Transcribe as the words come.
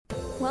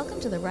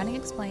Welcome to the Running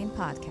Explained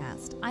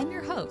podcast. I'm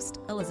your host,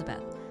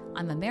 Elizabeth.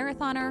 I'm a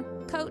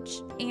marathoner, coach,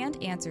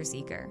 and answer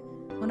seeker.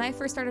 When I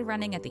first started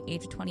running at the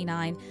age of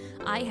 29,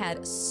 I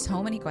had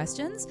so many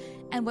questions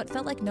and what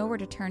felt like nowhere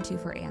to turn to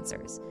for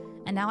answers.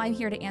 And now I'm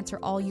here to answer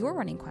all your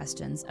running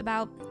questions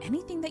about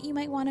anything that you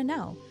might want to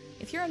know.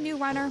 If you're a new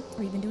runner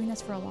or you've been doing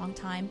this for a long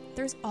time,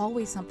 there's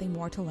always something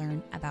more to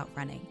learn about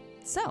running.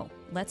 So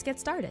let's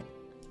get started.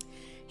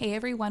 Hey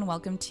everyone,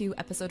 welcome to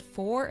episode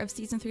 4 of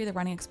season 3 of the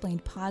Running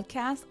Explained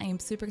podcast. I am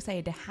super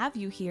excited to have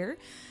you here.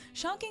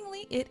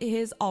 Shockingly, it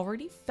is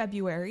already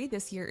February.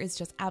 This year is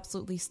just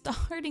absolutely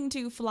starting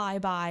to fly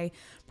by,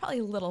 probably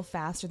a little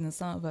faster than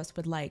some of us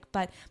would like.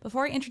 But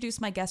before I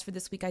introduce my guest for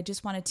this week, I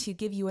just wanted to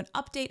give you an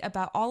update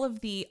about all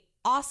of the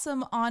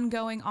awesome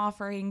ongoing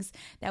offerings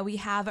that we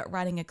have at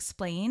Running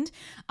Explained.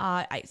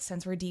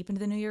 Since we're deep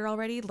into the new year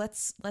already,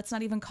 let's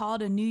not even call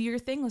it a new year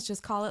thing. Let's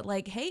just call it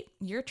like, hey,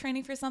 you're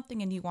training for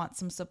something and you want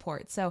some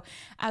support. So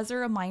as a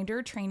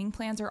reminder, training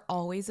plans are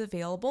always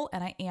available,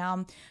 and I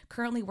am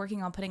currently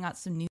working on putting out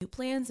some new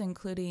plans,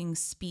 including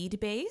speed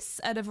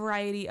base at a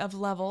variety of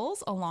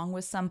levels, along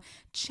with some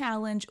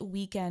challenge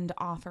weekend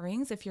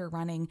offerings if you're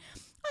running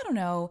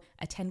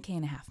a 10K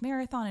and a half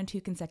marathon in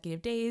 2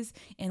 consecutive days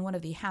in one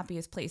of the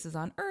happiest places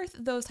on earth.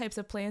 Those types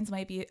of plans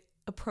might be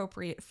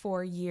appropriate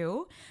for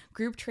you.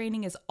 Group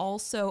training is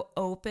also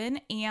open,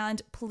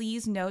 and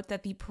please note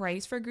that the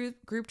price for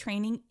group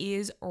training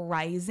is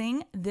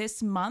rising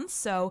this month.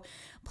 So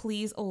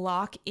please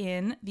lock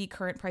in the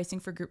current pricing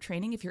for group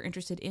training if you're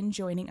interested in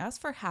joining us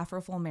for half or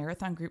full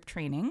marathon group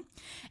training.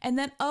 And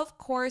then, of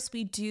course,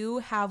 we do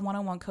have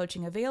one-on-one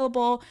coaching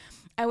available.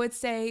 I would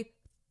say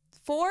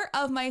 4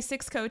 of my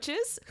 6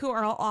 coaches, who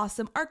are all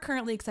awesome, are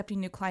currently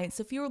accepting new clients.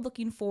 So if you're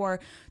looking for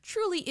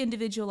truly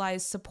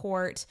individualized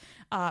support,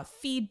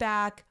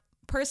 feedback,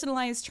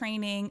 personalized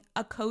training,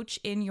 a coach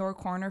in your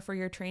corner for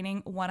your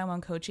training,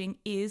 one-on-one coaching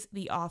is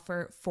the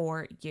offer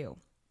for you.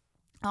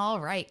 All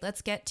right,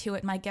 let's get to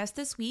it. My guest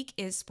this week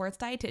is sports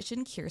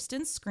dietitian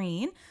Kirsten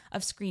Screen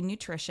of Screen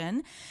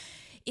Nutrition.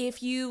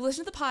 If you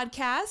listen to the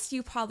podcast,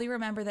 you probably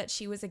remember that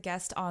she was a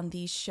guest on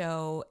the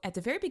show at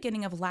the very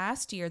beginning of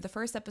last year, the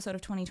first episode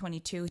of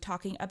 2022,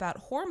 talking about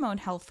hormone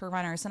health for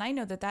runners. And I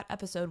know that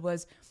episode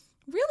was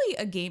really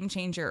a game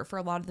changer for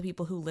a lot of the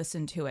people who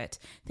listen to it,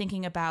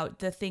 thinking about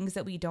the things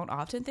that we don't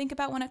often think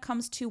about when it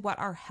comes to what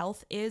our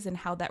health is and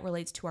how that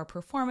relates to our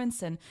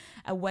performance and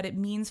what it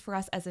means for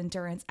us as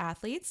endurance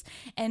athletes.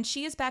 And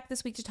she is back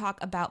this week to talk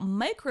about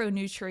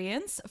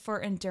micronutrients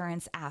for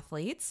endurance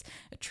athletes.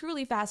 A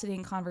truly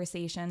fascinating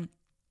conversation.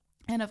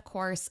 And of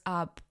course,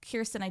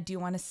 Kirsten, I do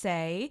want to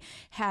say,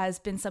 has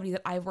been somebody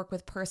that I've worked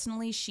with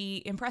personally.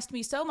 She impressed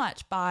me so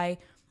much by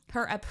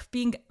her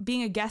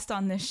being a guest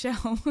on this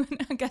show,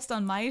 a guest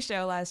on my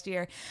show last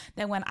year,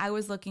 that when I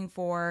was looking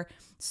for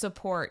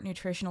support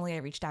nutritionally, I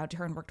reached out to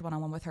her and worked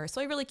one-on-one with her.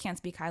 So I really can't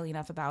speak highly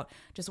enough about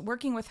just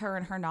working with her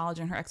and her knowledge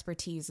and her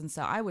expertise. And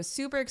so I was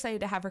super excited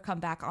to have her come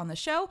back on the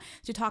show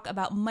to talk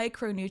about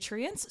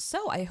micronutrients.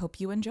 So I hope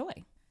you enjoy.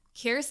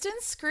 Kirsten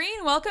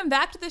Screen, welcome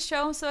back to the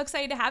show. I'm so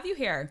excited to have you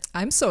here.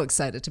 I'm so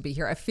excited to be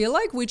here. I feel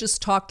like we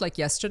just talked like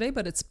yesterday,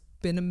 but it's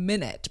been a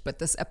minute. But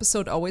this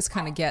episode always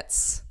kind of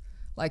gets...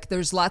 like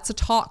there's lots of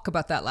talk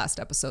about that last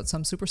episode, so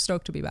I'm super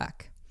stoked to be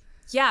back.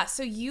 Yeah,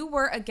 so you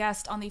were a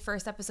guest on the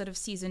first episode of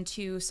season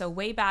 2, so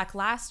way back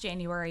last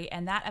January,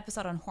 and that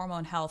episode on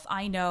hormone health,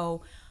 I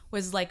know,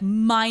 was like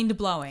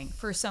mind-blowing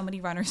for so many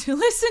runners who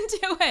listen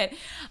to it.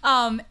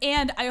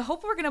 And I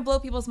hope we're going to blow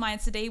people's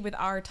minds today with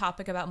our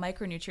topic about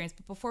micronutrients.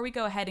 But before we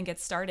go ahead and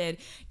get started,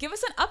 give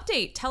us an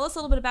update. Tell us a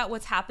little bit about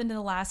what's happened in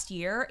the last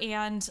year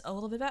and a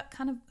little bit about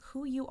kind of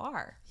who you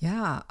are.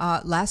 Yeah,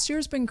 last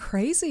year's been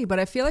crazy, but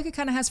I feel like it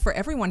kind of has for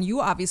everyone.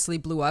 You obviously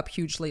blew up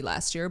hugely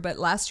last year, but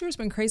last year's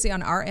been crazy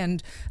on our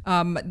end.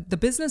 The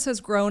business has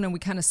grown and we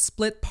kind of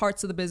split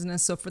parts of the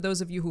business. So for those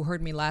of you who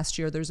heard me last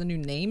year, there's a new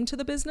name to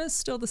the business,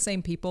 still the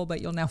same people, but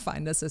you'll now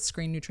find us as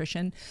Screen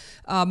Nutrition.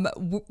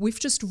 We've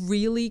just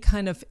really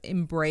kind of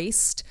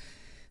embraced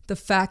the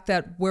fact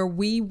that where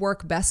we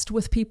work best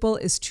with people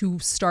is to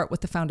start with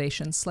the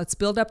foundations. Let's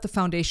build up the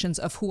foundations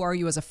of who are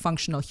you as a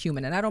functional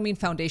human. And I don't mean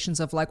foundations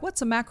of like,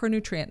 what's a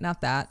macronutrient? Not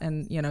that.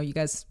 And you know,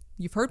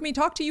 you've heard me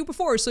talk to you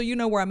before, so you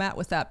know where I'm at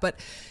with that. But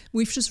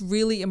we've just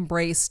really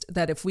embraced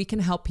that if we can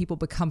help people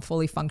become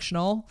fully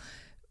functional,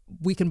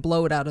 we can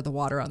blow it out of the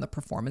water on the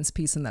performance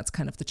piece, and that's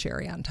kind of the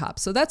cherry on top.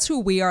 So that's who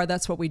we are.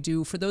 That's what we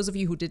do. For those of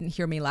you who didn't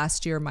hear me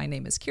last year, my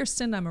name is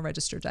Kirsten. I'm a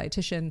registered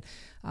dietitian,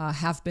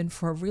 have been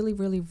for a really,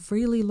 really,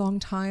 really long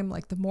time.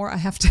 Like the more I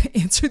have to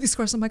answer these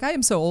questions, I'm like, I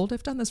am so old.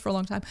 I've done this for a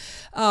long time.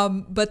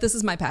 But this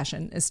is my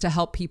passion, is to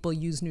help people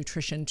use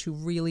nutrition to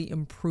really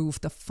improve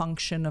the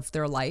function of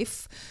their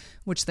life,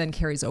 which then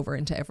carries over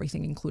into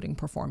everything, including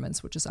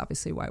performance, which is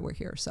obviously why we're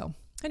here. So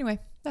anyway,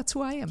 that's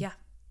who I am. Yeah.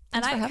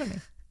 Thanks for having me.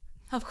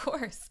 Of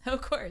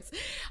course.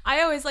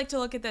 I always like to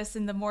look at this,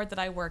 and the more that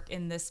I work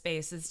in this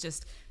space is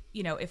just,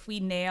 you know, if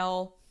we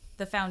nail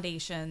the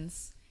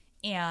foundations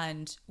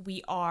and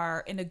we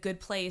are in a good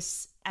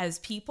place as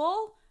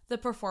people, the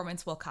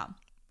performance will come.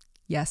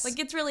 Yes. Like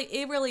it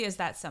really is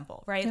that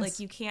simple, right? Yes. Like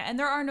you can't, and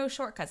there are no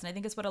shortcuts. And I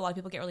think it's what a lot of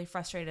people get really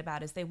frustrated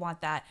about is they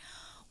want that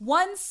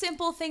one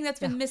simple thing that's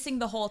been missing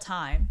the whole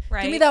time,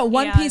 right? Give me that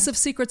one piece of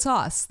secret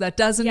sauce that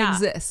doesn't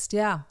exist.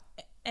 Yeah.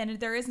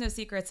 And there is no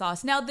secret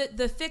sauce. Now,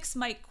 the fix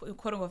might,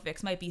 quote unquote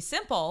fix, might be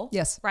simple.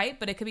 Yes. Right?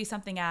 But it could be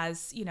something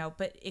as,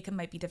 but it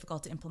might be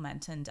difficult to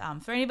implement. And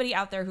for anybody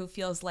out there who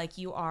feels like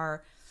you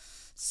are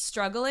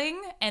struggling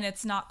and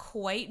it's not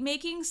quite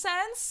making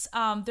sense,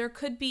 there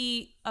could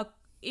be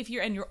if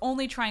you're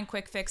only trying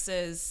quick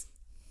fixes,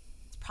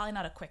 it's probably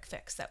not a quick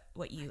fix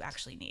what you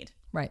actually need.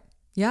 Right.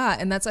 Yeah.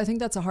 And I think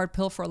that's a hard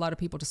pill for a lot of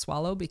people to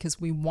swallow because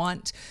we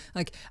want,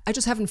 like, I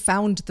just haven't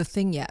found the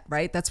thing yet,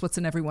 right? That's what's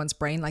in everyone's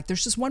brain. Like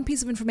there's just one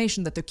piece of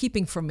information that they're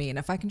keeping from me. And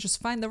if I can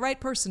just find the right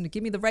person to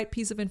give me the right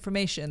piece of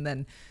information,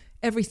 then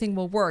everything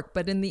will work.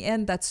 But in the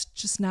end, that's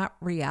just not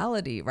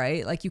reality,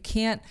 right? Like you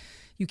can't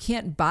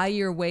buy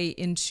your way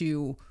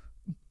into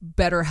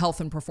better health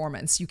and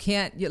performance. You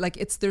can't,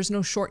 there's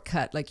no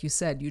shortcut. Like you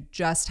said, you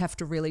just have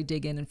to really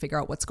dig in and figure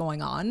out what's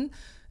going on.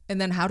 And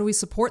then how do we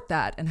support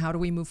that? And how do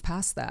we move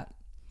past that?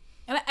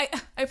 And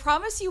I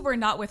promise you we're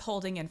not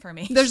withholding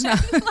information. There's not.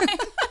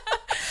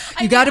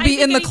 You got to be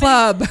in the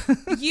club.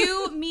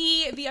 You,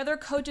 me, the other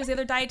coaches, the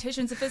other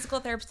dietitians, the physical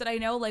therapists that I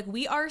know, like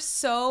we are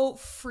so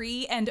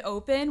free and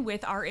open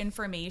with our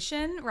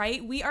information,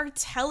 right? We are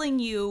telling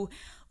you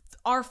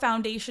our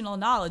foundational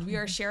knowledge. We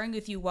are sharing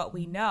with you what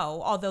we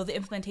know, although the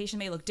implementation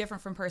may look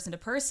different from person to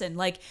person.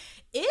 Like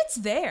it's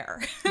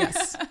there.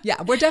 Yes.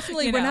 Yeah. We're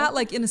definitely, we're not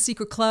like in a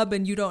secret club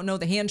and you don't know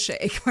the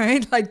handshake,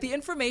 right? Like the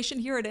information,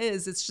 here it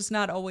is. It's just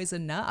not always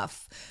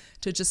enough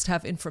to just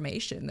have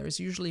information. There's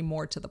usually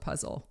more to the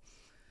puzzle.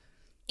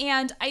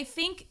 And I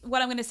think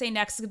what I'm going to say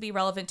next could be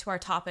relevant to our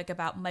topic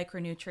about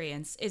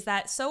micronutrients is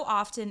that so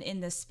often in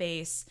this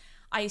space,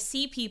 I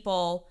see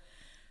people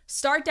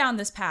start down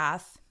this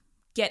path,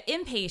 get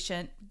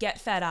impatient, get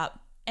fed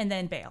up, and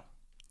then bail.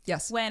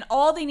 Yes. When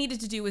all they needed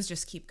to do was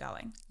just keep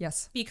going.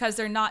 Yes. Because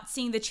they're not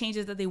seeing the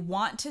changes that they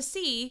want to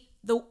see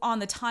on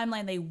the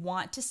timeline they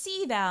want to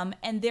see them,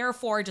 and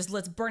therefore just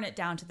let's burn it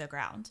down to the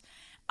ground.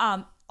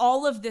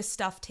 All of this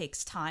stuff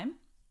takes time.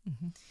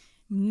 Mm-hmm.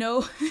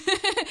 No,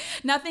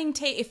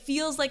 it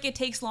feels like it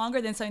takes longer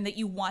than something that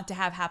you want to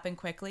have happen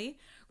quickly,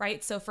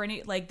 right? So for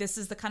this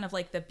is the kind of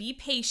like the be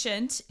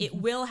patient, it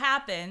will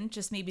happen,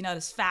 just maybe not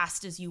as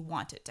fast as you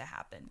want it to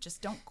happen.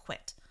 Just don't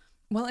quit.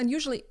 Well, and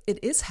usually it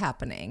is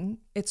happening.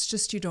 It's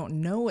just you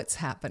don't know it's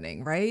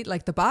happening, right?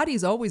 Like the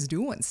body's always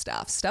doing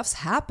stuff. Stuff's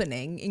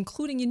happening,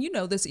 including, and you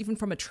know this even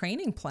from a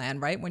training plan,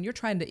 right? When you're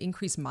trying to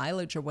increase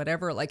mileage or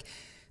whatever, like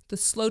the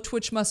slow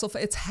twitch muscle,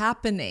 it's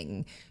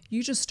happening.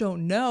 You just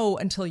don't know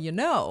until you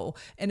know.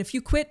 And if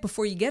you quit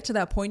before you get to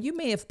that point, you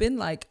may have been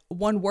like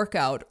one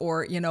workout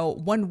or,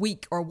 1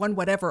 week or one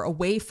whatever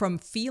away from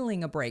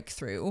feeling a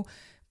breakthrough.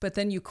 But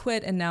then you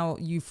quit and now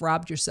you've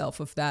robbed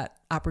yourself of that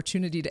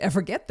opportunity to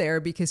ever get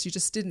there because you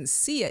just didn't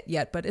see it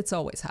yet, but it's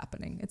always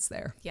happening. It's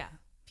there. Yeah.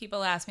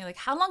 People ask me, like,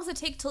 how long does it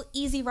take till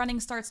easy running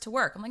starts to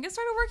work? I'm like, it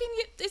started working.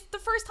 It's the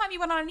first time you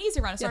went on an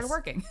easy run, it started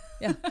working.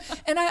 Yeah.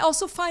 And I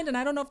also find, and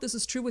I don't know if this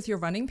is true with your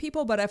running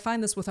people, but I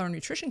find this with our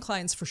nutrition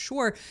clients for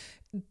sure.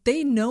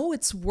 They know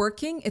it's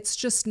working. It's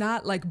just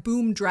not like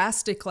boom,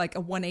 drastic, like a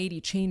 180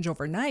 change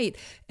overnight.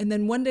 And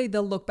then one day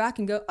they'll look back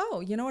and go, oh,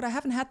 you know what? I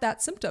haven't had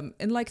that symptom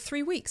in like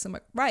 3 weeks. I'm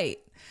like, right.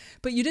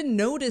 But you didn't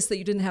notice that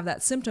you didn't have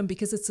that symptom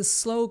because it's a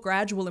slow,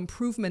 gradual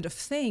improvement of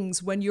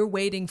things when you're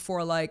waiting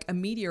for like a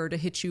meteor to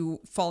hit you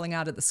falling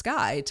out of the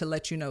sky to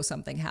let you know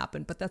something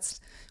happened. But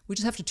we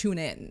just have to tune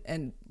in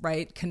and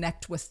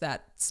connect with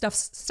that.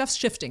 Stuff's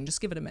shifting.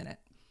 Just give it a minute.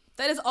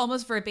 That is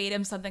almost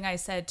verbatim something I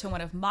said to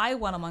one of my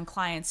one-on-one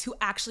clients who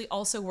actually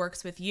also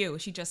works with you.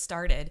 She just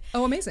started.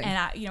 Oh, amazing.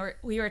 And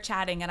we were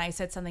chatting and I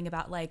said something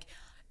about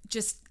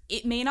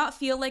it may not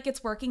feel like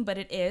it's working, but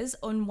it is.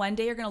 And one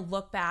day you're going to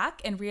look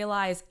back and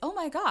realize, oh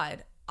my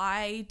God,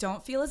 I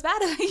don't feel as bad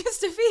as I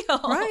used to feel.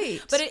 Right.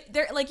 But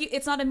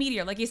it's not a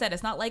meteor. Like you said,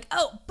 it's not like,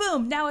 oh,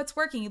 boom, now it's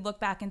working. You look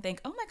back and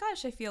think, oh my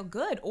gosh, I feel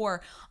good.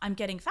 Or I'm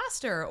getting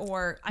faster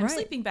or I'm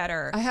sleeping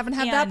better. I haven't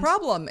had that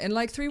problem in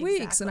like 3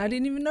 weeks and I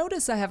didn't even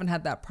notice I haven't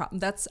had that problem.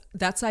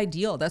 That's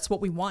ideal. That's what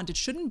we want. It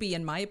shouldn't be,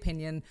 in my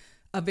opinion,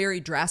 a very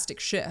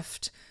drastic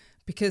shift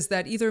because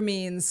that either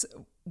means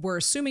we're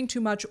assuming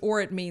too much or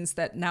it means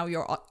that now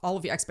all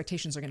of your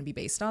expectations are going to be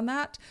based on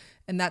that.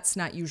 And that's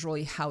not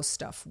usually how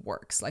stuff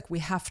works. Like we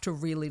have to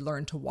really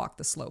learn to walk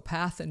the slow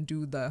path and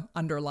do the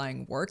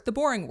underlying work, the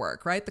boring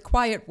work, right? The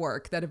quiet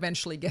work that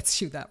eventually gets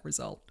you that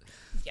result.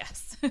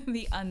 Yes.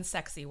 The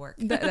unsexy work.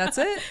 That's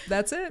it.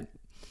 That's it.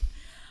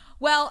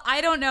 Well, I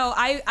don't know.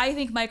 I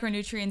think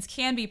micronutrients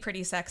can be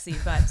pretty sexy,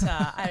 but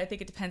I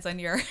think it depends on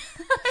your.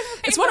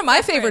 It's one of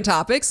my favorite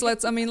topics.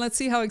 Let's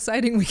see how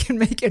exciting we can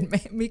make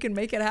it. We can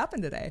make it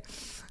happen today.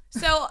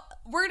 So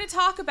we're going to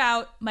talk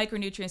about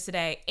micronutrients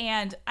today,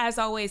 and as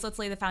always, let's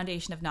lay the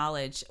foundation of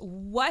knowledge.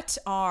 What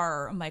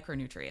are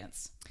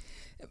micronutrients?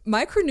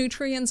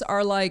 Micronutrients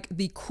are like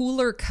the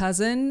cooler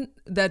cousin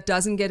that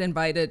doesn't get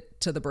invited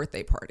to the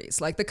birthday parties.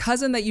 Like the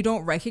cousin that you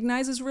don't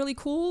recognize is really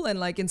cool. And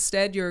like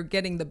instead you're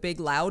getting the big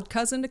loud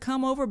cousin to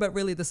come over, but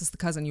really this is the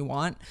cousin you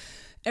want.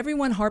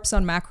 Everyone harps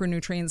on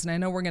macronutrients, and I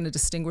know we're going to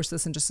distinguish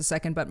this in just a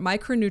second, but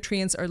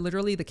micronutrients are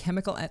literally the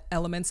chemical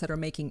elements that are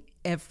making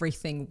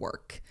everything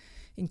work,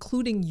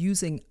 including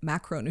using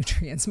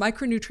macronutrients.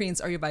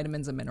 Micronutrients are your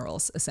vitamins and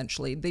minerals,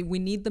 essentially. We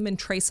need them in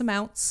trace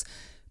amounts,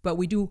 but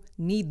we do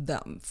need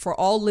them. For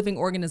all living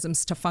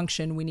organisms to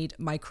function, we need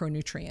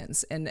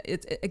micronutrients. And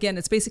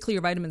it's basically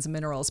your vitamins and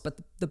minerals, but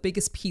the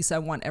biggest piece I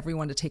want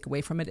everyone to take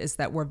away from it is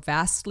that we're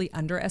vastly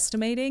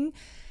underestimating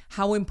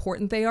how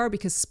important they are,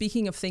 because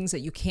speaking of things that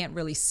you can't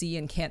really see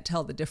and can't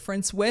tell the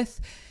difference with,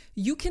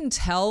 you can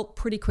tell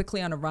pretty quickly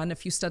on a run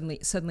if you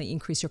suddenly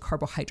increase your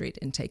carbohydrate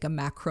intake, a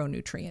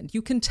macronutrient.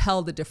 You can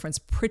tell the difference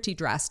pretty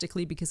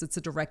drastically because it's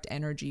a direct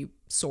energy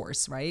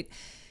source, right?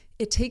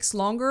 It takes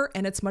longer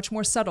and it's much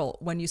more subtle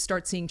when you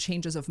start seeing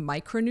changes of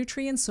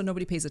micronutrients, so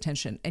nobody pays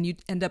attention and you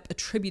end up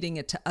attributing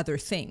it to other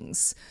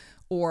things.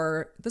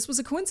 Or this was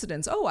a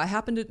coincidence. Oh, I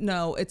happen to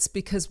know it's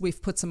because we've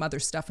put some other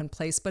stuff in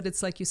place, but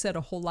it's like you said,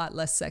 a whole lot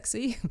less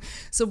sexy.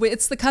 So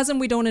it's the cousin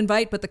we don't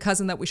invite, but the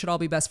cousin that we should all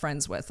be best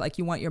friends with. Like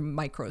you want your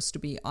micros to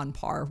be on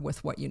par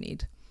with what you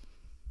need.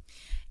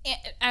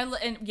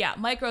 And yeah,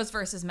 micros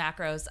versus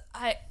macros.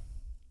 I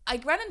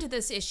run into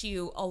this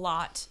issue a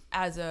lot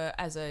as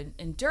an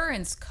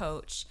endurance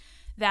coach,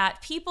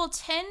 that people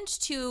tend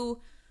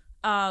to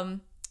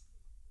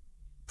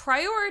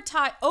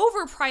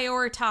over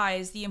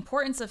prioritize the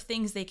importance of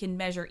things they can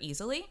measure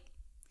easily,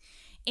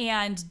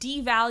 and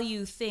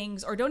devalue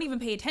things, or don't even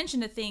pay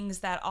attention to things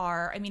that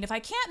are, I mean, if I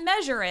can't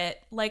measure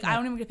it, like I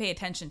don't even pay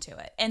attention to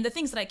it. And the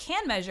things that I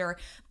can measure,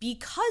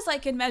 because I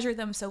can measure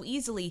them so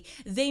easily,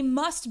 they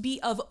must be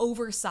of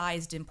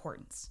oversized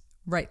importance.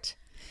 Right.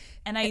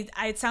 And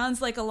it sounds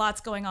like a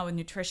lot's going on with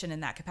nutrition in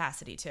that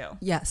capacity too.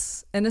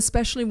 Yes. And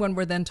especially when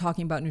we're then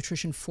talking about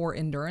nutrition for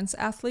endurance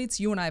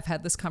athletes. You and I have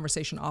had this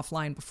conversation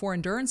offline before.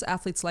 Endurance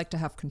athletes like to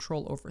have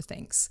control over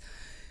things.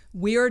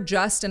 We are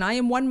just, and I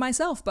am one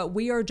myself, but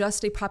we are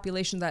just a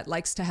population that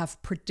likes to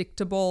have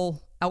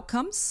predictable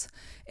outcomes.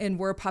 And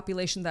we're a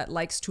population that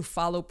likes to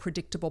follow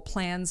predictable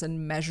plans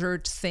and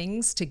measured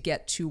things to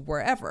get to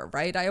wherever,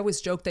 right? I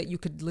always joke that you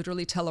could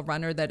literally tell a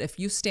runner that if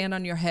you stand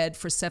on your head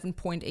for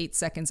 7.8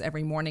 seconds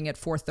every morning at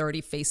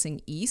 4:30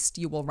 facing east,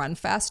 you will run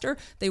faster.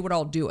 They would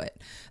all do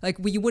it. Like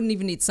you wouldn't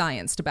even need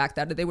science to back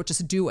that. They would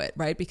just do it,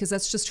 right? Because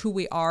that's just who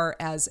we are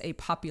as a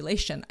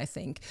population, I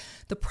think.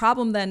 The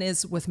problem then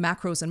is with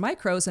macros and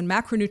micros, and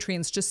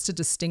macronutrients, just to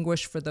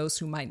distinguish for those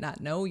who might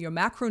not know, your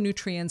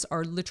macronutrients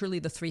are literally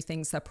the three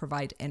things that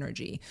provide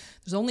energy.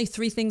 There's only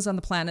 3 things on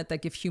the planet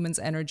that give humans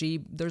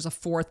energy. There's a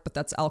fourth, but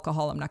that's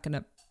alcohol. I'm not going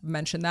to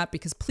mention that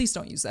because please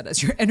don't use that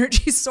as your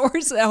energy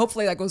source.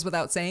 Hopefully that goes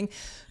without saying.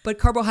 But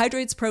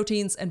carbohydrates,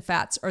 proteins, and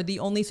fats are the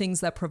only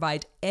things that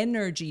provide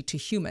energy to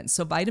humans.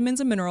 So vitamins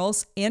and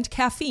minerals and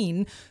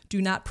caffeine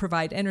do not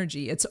provide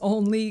energy. It's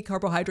only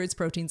carbohydrates,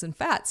 proteins, and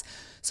fats.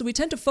 So we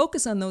tend to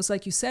focus on those,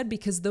 like you said,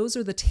 because those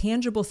are the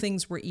tangible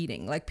things we're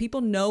eating. Like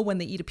people know when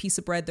they eat a piece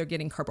of bread, they're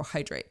getting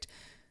carbohydrate.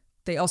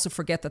 They also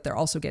forget that they're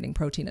also getting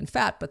protein and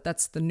fat, but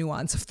that's the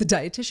nuance of the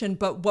dietitian.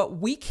 But what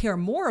we care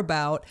more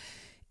about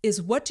is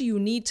what do you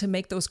need to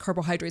make those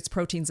carbohydrates,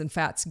 proteins, and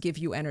fats give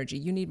you energy?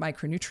 You need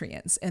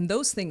micronutrients. And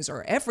those things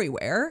are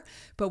everywhere,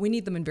 but we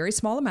need them in very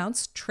small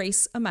amounts,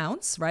 trace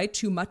amounts, right?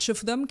 Too much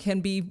of them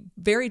can be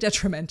very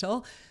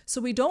detrimental.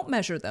 So we don't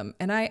measure them.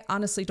 And I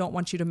honestly don't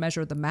want you to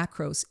measure the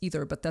macros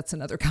either, but that's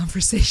another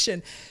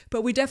conversation.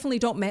 But we definitely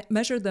don't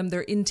measure them. They're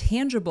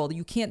intangible.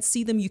 You can't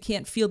see them. You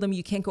can't feel them.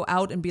 You can't go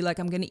out and be like,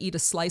 I'm going to eat a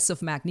slice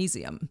of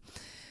magnesium.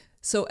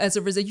 So as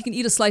a result, you can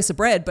eat a slice of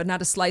bread, but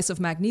not a slice of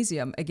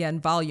magnesium.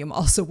 Again, volume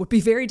also would be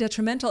very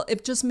detrimental.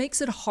 It just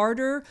makes it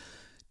harder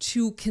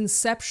to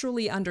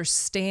conceptually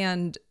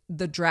understand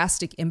the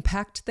drastic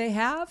impact they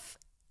have.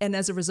 And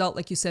as a result,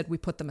 like you said, we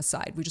put them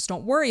aside. We just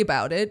don't worry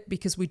about it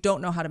because we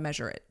don't know how to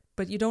measure it.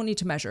 But you don't need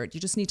to measure it.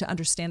 You just need to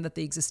understand that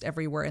they exist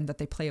everywhere and that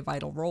they play a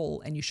vital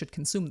role and you should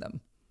consume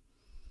them.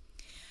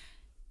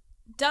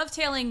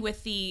 Dovetailing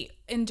with the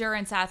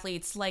endurance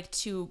athletes like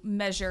to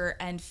measure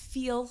and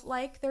feel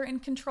like they're in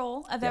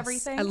control of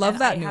everything. I love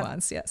that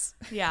nuance. Yes.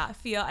 Yeah.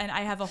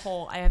 I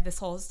have this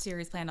whole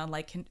series planned on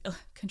like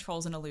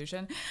controls and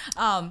illusion.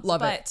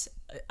 Love it.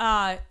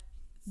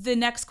 The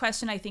next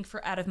question I think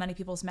out of many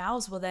people's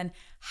mouths will then,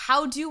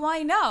 how do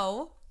I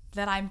know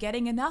that I'm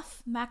getting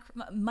enough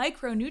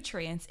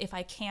micronutrients if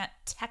I can't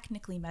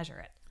technically measure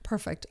it?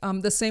 Perfect.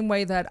 The same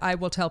way that I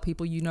will tell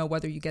people, you know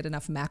whether you get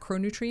enough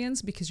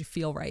macronutrients because you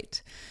feel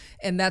right.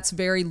 And that's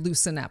very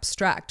loose and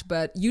abstract.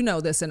 But you know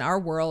this in our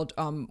world,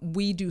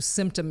 we do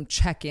symptom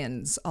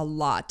check-ins a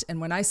lot. And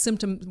when I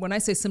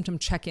say symptom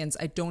check-ins,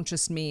 I don't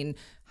just mean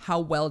how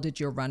well did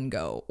your run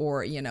go? Or,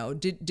 were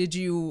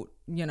you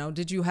in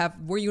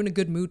a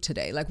good mood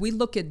today? Like we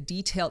look at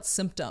detailed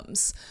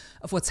symptoms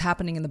of what's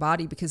happening in the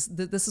body because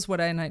this is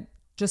what I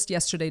just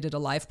yesterday did a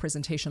live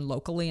presentation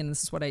locally, and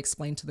this is what I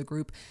explained to the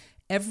group.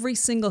 Every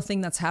single thing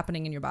that's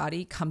happening in your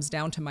body comes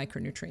down to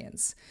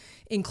micronutrients,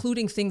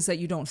 including things that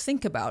you don't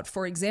think about.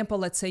 For example,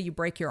 let's say you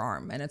break your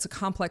arm and it's a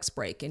complex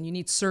break and you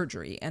need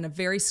surgery, and a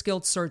very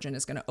skilled surgeon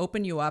is going to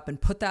open you up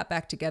and put that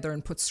back together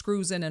and put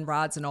screws in and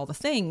rods and all the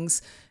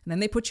things. And then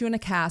they put you in a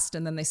cast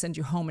and then they send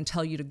you home and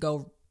tell you to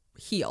go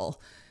heal.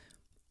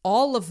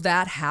 All of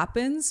that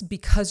happens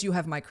because you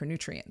have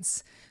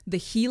micronutrients. The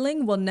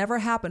healing will never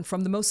happen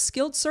from the most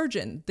skilled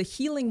surgeon. The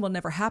healing will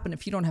never happen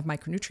if you don't have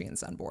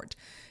micronutrients on board.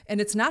 And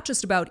it's not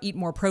just about eat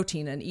more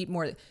protein and eat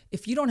more.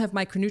 If you don't have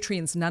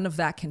micronutrients, none of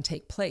that can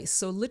take place.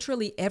 So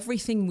literally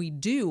everything we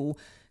do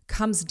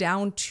comes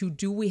down to,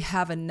 do we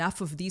have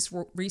enough of these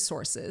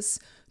resources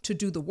to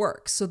do the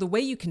work? So the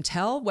way you can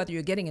tell whether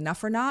you're getting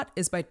enough or not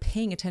is by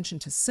paying attention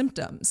to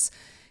symptoms.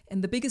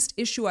 And the biggest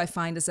issue I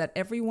find is that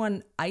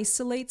everyone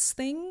isolates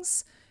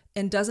things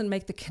and doesn't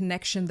make the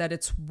connection that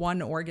it's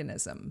one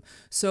organism.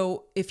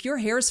 So if your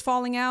hair is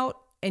falling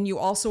out and you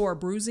also are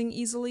bruising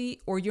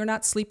easily, or you're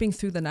not sleeping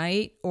through the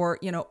night, or,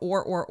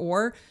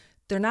 or,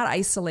 they're not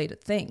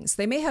isolated things.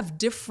 They may have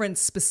different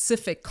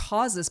specific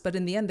causes, but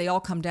in the end, they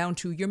all come down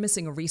to you're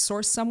missing a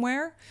resource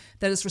somewhere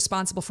that is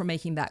responsible for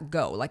making that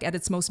go. Like at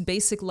its most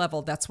basic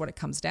level, that's what it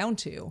comes down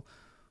to.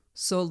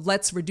 So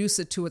let's reduce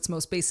it to its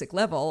most basic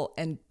level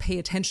and pay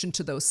attention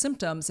to those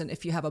symptoms. And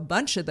if you have a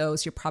bunch of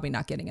those, you're probably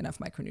not getting enough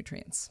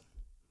micronutrients.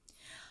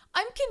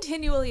 I'm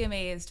continually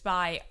amazed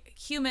by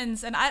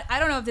humans, and I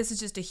don't know if this is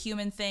just a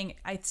human thing.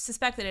 I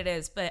suspect that it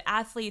is, but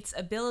athletes'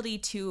 ability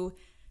to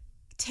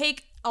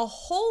take a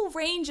whole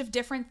range of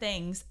different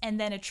things and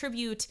then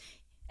attribute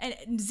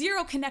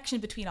zero connection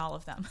between all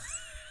of them.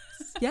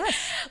 Yes.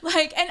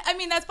 And I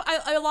mean, that's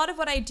a lot of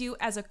what I do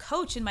as a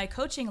coach in my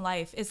coaching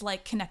life is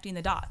like connecting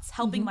the dots,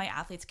 helping my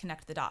athletes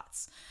connect the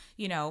dots,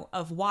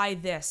 of why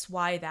this,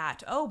 why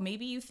that. Oh,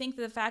 maybe you think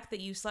the fact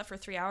that you slept for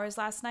 3 hours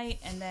last night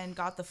and then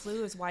got the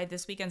flu is why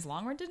this weekend's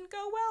long run didn't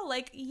go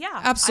well. Yeah.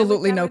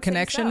 Absolutely no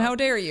connection. So. How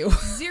dare you?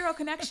 Zero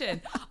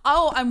connection.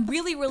 Oh, I'm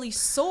really, really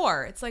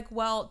sore. It's like,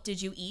 well,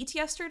 did you eat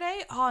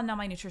yesterday? Oh, no,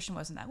 my nutrition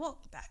wasn't that. Well,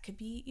 that could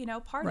be,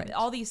 part of it.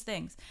 All these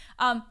things.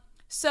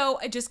 So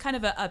just kind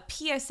of a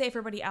PSA for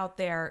everybody out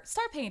there,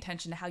 start paying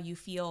attention to how you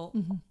feel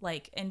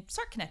and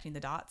start connecting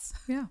the dots.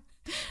 Yeah.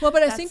 Well,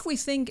 but I think we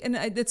think, and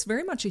it's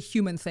very much a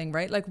human thing,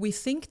 right? Like we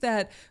think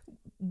that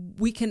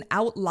we can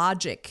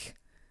out-logic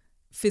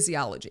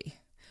physiology.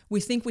 We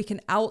think we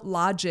can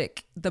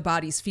out-logic the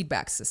body's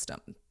feedback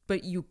system,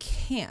 but you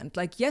can't.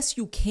 Like, yes,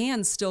 you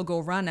can still go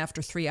run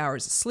after 3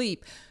 hours of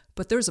sleep,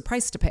 but there's a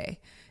price to pay.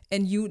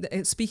 And you,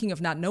 speaking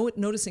of not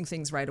noticing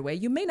things right away,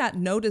 you may not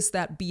notice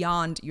that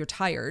beyond you're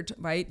tired,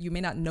 right? You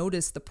may not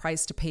notice the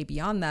price to pay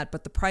beyond that,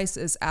 but the price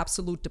is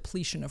absolute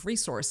depletion of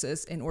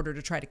resources in order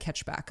to try to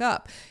catch back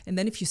up. And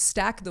then if you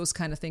stack those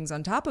kind of things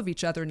on top of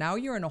each other, now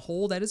you're in a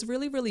hole that is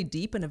really, really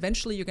deep. And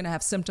eventually you're going to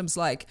have symptoms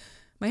like,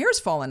 my hair's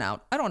falling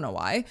out. I don't know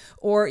why.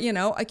 Or,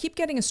 I keep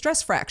getting a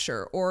stress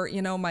fracture. Or,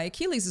 my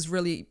Achilles is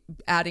really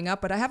adding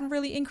up, but I haven't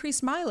really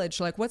increased mileage.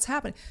 Like, what's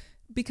happening?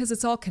 Because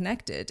it's all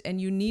connected, and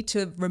you need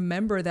to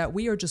remember that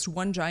we are just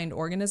one giant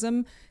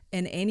organism,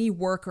 and any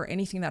work or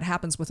anything that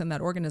happens within that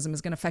organism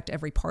is going to affect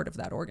every part of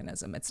that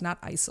organism. It's not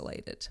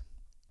isolated.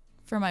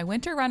 For my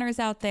winter runners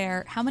out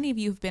there, how many of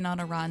you have been on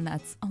a run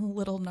that's a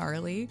little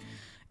gnarly?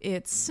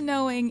 It's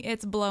snowing,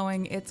 it's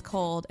blowing, it's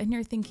cold, and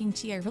you're thinking,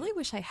 gee, I really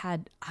wish I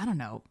had,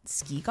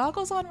 ski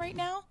goggles on right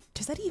now.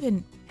 Does that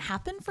even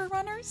happen for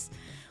runners?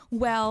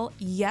 Well,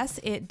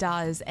 yes, it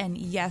does. And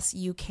yes,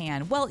 you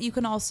can. Well, you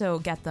can also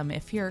get them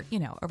if you're,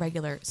 a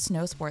regular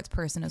snow sports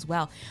person as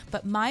well.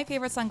 But my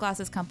favorite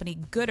sunglasses company,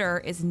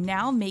 Goodr, is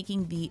now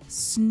making the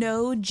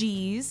Snow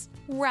G's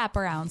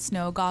wraparound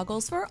snow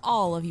goggles for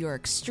all of your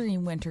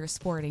extreme winter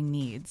sporting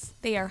needs.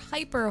 They are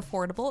hyper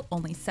affordable,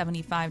 only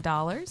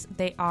 $75.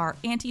 They are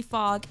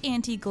anti-fog,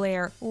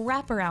 anti-glare,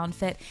 wraparound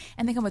fit,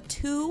 and they come with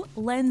 2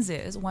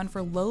 lenses, one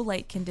for low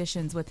light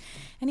conditions. With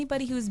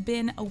anybody who's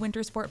been a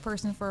winter sport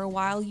person for a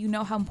while, you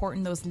know how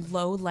important those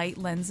low light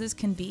lenses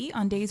can be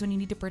on days when you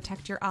need to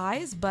protect your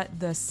eyes, but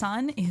the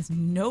sun is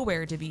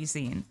nowhere to be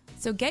seen.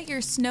 So get your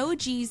Snow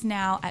G's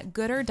now at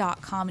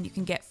Goodr.com, and you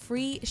can get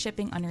free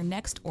shipping on your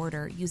next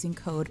order using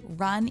code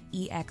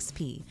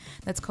RUNEXP.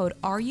 That's code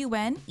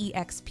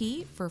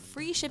RUNEXP for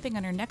free shipping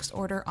on your next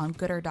order on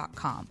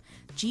Goodr.com.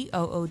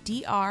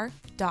 GOODR.com.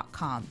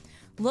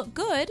 Look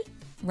good,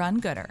 run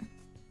Goodr.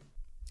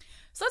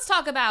 So let's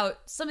talk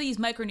about some of these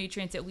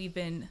micronutrients that we've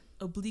been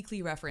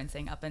obliquely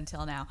referencing up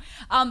until now.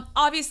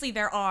 Obviously,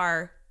 there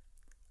are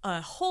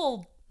a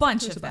whole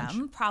bunch of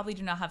them. Probably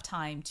do not have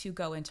time to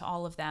go into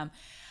all of them.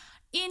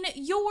 In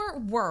your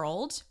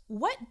world,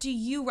 what do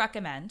you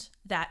recommend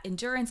that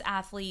endurance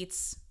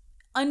athletes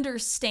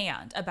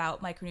understand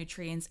about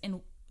micronutrients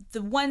and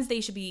the ones they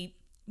should be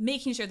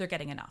making sure they're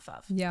getting enough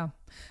of? Yeah.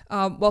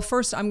 Well,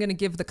 first, I'm going to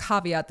give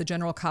the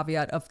general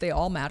caveat of they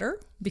all matter,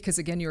 because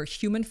again, you're a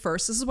human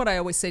first. This is what I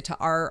always say to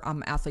our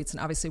athletes. And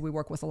obviously we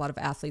work with a lot of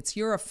athletes.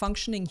 You're a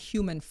functioning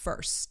human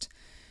first.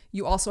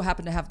 You also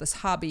happen to have this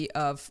hobby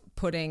of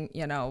putting,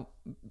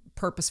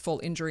 purposeful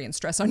injury and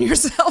stress on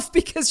yourself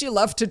because you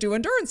love to do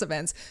endurance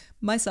events,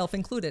 myself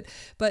included.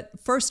 But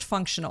first,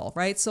 functional,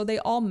 right? So they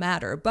all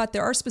matter, but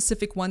there are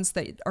specific ones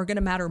that are going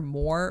to matter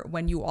more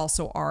when you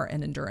also are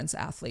an endurance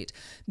athlete.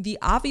 The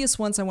obvious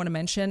ones I want to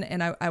mention,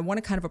 and I want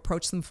to kind of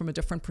approach them from a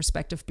different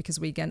perspective because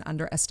we again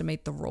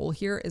underestimate the role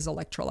here, is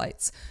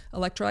electrolytes.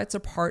 Electrolytes are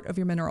part of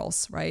your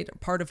minerals, right?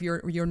 Part of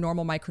your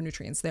normal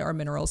micronutrients. They are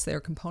minerals. They are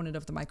a component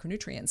of the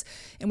micronutrients.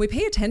 And we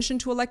pay attention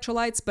to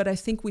electrolytes, but I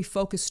think we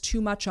focus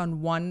too much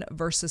on one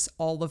versus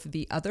all of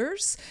the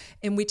others.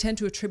 And we tend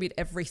to attribute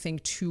everything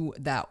to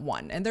that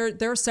one. And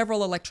there are several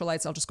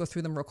electrolytes. I'll just go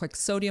through them real quick.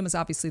 Sodium is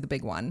obviously the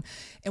big one.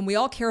 And we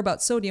all care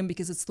about sodium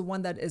because it's the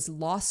one that is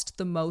lost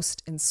the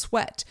most in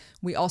sweat.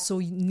 We also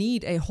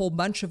need a whole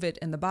bunch of it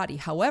in the body.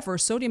 However,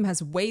 sodium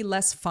has way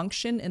less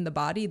function in the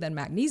body than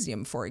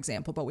magnesium, for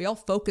example. But we all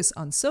focus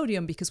on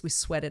sodium because we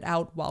sweat it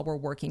out while we're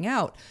working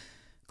out.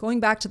 Going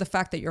back to the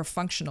fact that you're a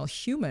functional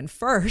human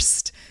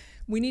first,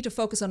 we need to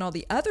focus on all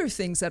the other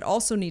things that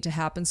also need to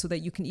happen so that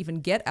you can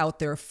even get out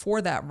there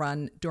for that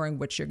run during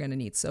which you're going to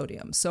need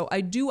sodium. So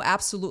I do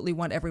absolutely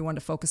want everyone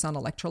to focus on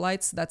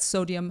electrolytes. That's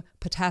sodium,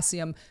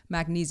 potassium,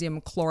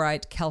 magnesium,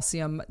 chloride,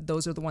 calcium.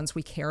 Those are the ones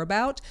we care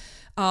about.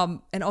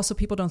 And also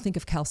people don't think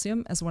of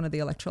calcium as one of the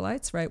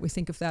electrolytes, right? We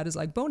think of that as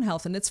like bone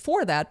health, and it's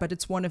for that, but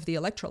it's one of the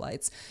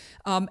electrolytes.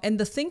 And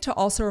the thing to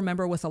also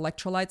remember with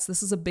electrolytes,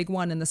 this is a big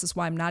one, and this is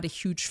why I'm not a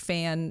huge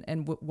fan,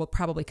 and we'll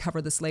probably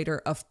cover this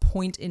later, of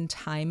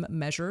point-in-time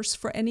measures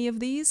for any of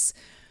these.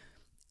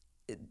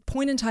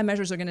 Point-in-time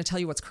measures are going to tell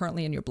you what's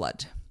currently in your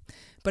blood.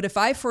 But if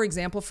I, for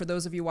example, for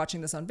those of you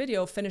watching this on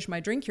video, finish my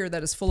drink here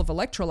that is full of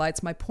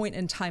electrolytes, my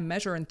point-in-time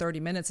measure in 30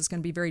 minutes is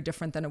going to be very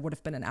different than it would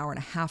have been an hour and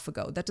a half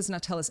ago. That does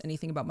not tell us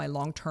anything about my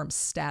long-term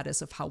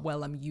status of how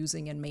well I'm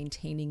using and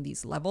maintaining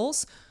these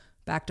levels.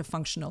 Back to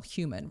functional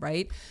human,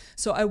 right?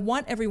 So I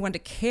want everyone to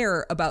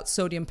care about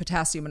sodium,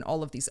 potassium, and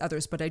all of these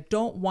others, but I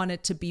don't want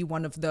it to be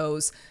one of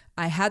those,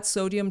 I had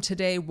sodium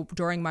today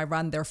during my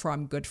run, therefore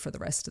I'm good for the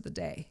rest of the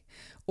day.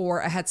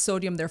 Or I had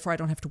sodium, therefore I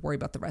don't have to worry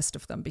about the rest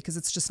of them, because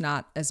it's just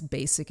not as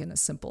basic and as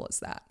simple as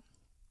that.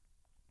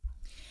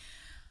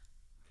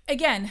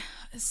 Again,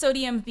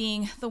 sodium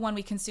being the one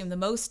we consume the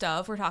most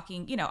of, we're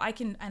talking,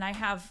 I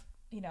have,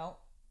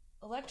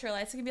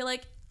 electrolytes. I can be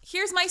like,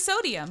 here's my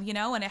sodium,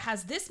 and it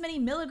has this many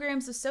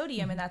milligrams of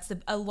sodium, and that's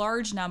a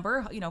large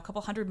number, a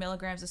couple 100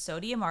 milligrams of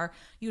sodium. Our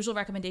usual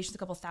recommendation is a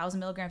couple 1,000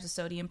 milligrams of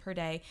sodium per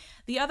day.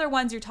 The other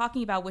ones you're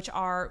talking about, which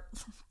are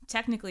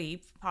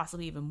technically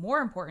possibly even more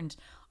important,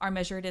 are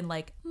measured in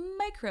like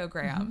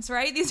micrograms,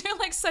 right? These are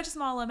like such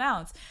small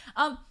amounts.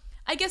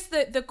 I guess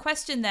the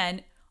question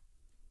then,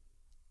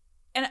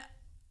 and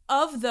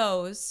of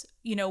those,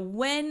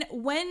 when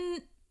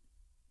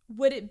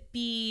would it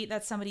be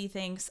that somebody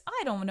thinks,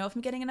 I don't know if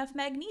I'm getting enough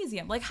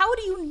magnesium? Like, how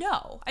do you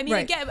know? I mean,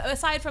 right. Again,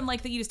 aside from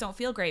like that you just don't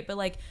feel great, but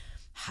like,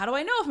 how do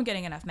I know if I'm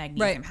getting enough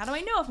magnesium? Right. How do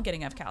I know if I'm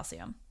getting enough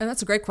calcium? And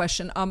that's a great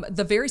question.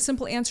 The very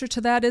simple answer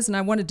to that is, and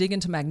I want to dig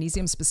into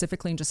magnesium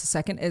specifically in just a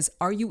second, is,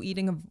 are you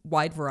eating a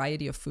wide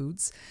variety of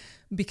foods?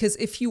 Because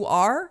if you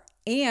are,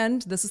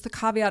 and this is the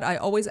caveat I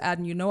always add,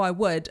 and I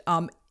would,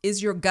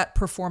 is your gut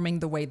performing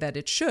the way that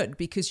it should?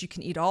 Because you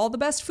can eat all the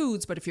best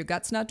foods, but if your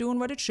gut's not doing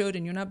what it should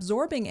and you're not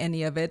absorbing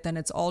any of it, then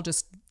it's all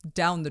just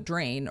down the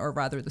drain, or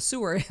rather the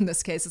sewer in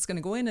this case. It's going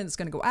to go in and it's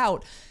going to go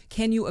out.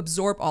 Can you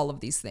absorb all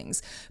of these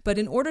things? But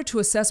in order to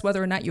assess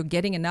whether or not you're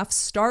getting enough,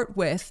 start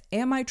with,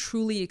 am I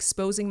truly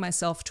exposing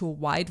myself to a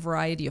wide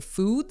variety of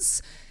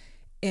foods?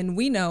 And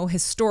we know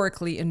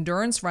historically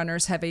endurance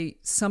runners have a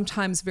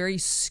sometimes very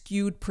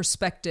skewed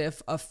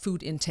perspective of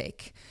food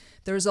intake.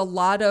 There's a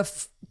lot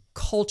of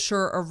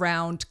culture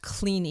around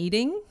clean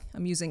eating.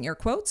 I'm using air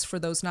quotes for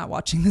those not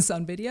watching this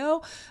on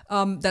video.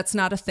 That's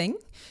not a thing,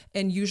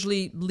 and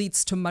usually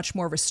leads to much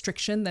more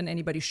restriction than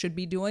anybody should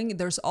be doing.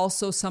 There's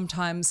also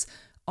sometimes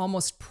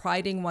almost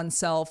priding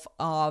oneself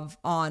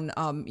on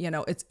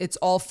it's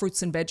all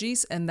fruits and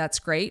veggies, and that's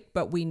great,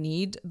 but we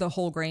need the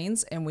whole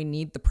grains and we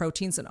need the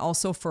proteins, and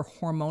also for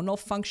hormonal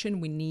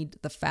function we need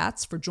the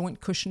fats. For joint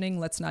cushioning,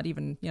 let's not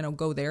even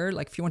go there.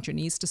 Like, if you want your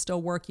knees to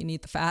still work, you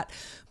need the fat,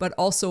 but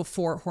also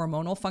for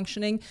hormonal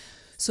functioning.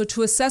 So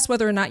to assess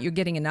whether or not you're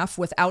getting enough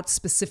without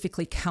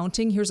specifically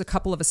counting, here's a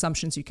couple of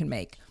assumptions you can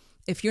make.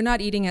 If you're not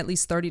eating at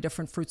least 30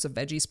 different fruits or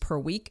veggies per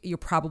week, you're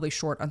probably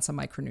short on some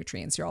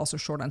micronutrients. You're also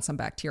short on some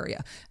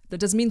bacteria. That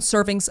doesn't mean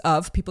servings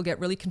of. People get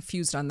really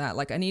confused on that.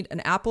 Like, I need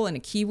an apple and a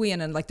kiwi,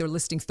 and then like they're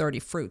listing 30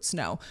 fruits.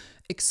 No.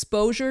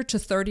 Exposure to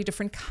 30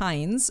 different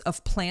kinds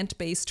of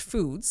plant-based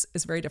foods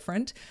is very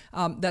different.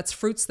 That's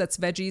fruits, that's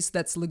veggies,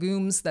 that's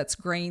legumes, that's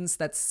grains,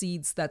 that's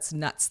seeds, that's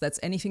nuts, that's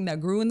anything that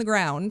grew in the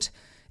ground.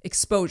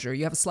 Exposure.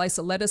 You have a slice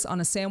of lettuce on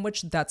a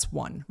sandwich, that's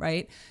one,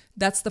 right?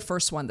 That's the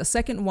first one. The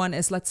second one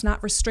is, let's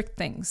not restrict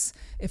things.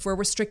 If we're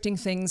restricting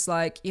things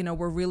like,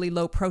 we're really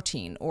low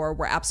protein, or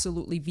we're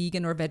absolutely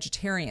vegan or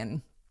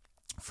vegetarian,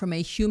 from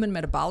a human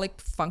metabolic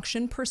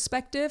function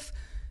perspective,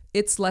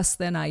 it's less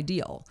than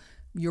ideal.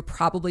 you're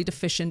probably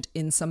deficient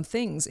in some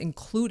things,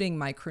 including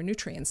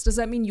micronutrients. Does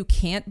that mean you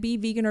can't be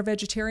vegan or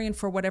vegetarian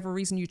for whatever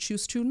reason you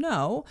choose to?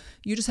 No.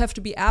 You just have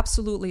to be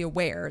absolutely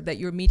aware that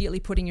you're immediately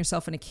putting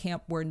yourself in a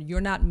camp where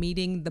you're not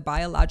meeting the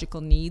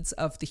biological needs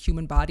of the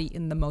human body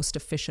in the most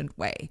efficient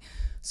way.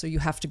 So you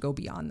have to go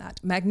beyond that.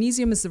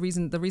 Magnesium is the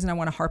reason I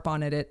want to harp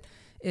on it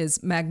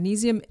is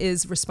magnesium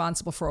is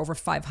responsible for over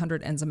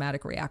 500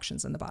 enzymatic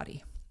reactions in the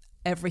body.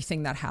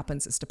 Everything that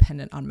happens is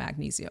dependent on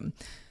magnesium.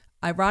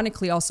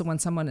 Ironically, also, when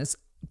someone is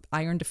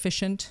iron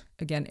deficient,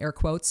 again, air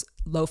quotes,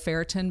 low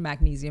ferritin,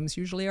 magnesium is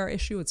usually our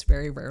issue. It's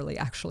very rarely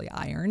actually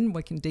iron.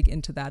 We can dig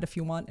into that if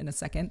you want in a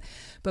second.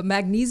 But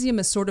magnesium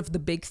is sort of the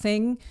big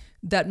thing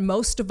that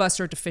most of us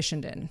are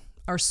deficient in.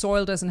 Our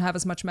soil doesn't have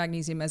as much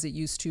magnesium as it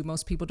used to.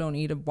 Most people don't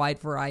eat a wide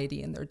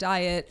variety in their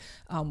diet.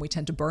 We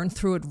tend to burn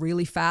through it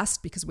really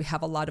fast because we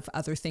have a lot of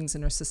other things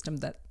in our system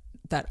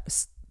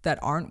that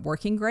aren't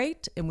working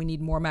great, and we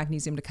need more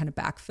magnesium to kind of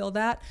backfill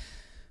that.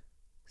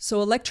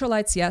 So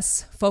electrolytes,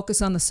 yes,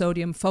 focus on the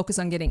sodium, focus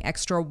on getting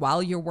extra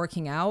while you're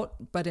working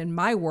out. But in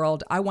my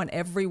world, I want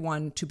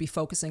everyone to be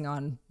focusing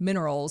on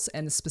minerals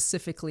and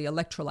specifically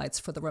electrolytes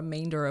for the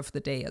remainder of the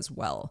day as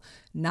well.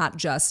 Not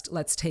just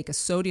let's take a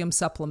sodium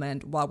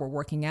supplement while we're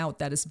working out.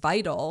 That is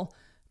vital,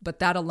 but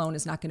that alone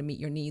is not going to meet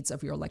your needs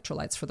of your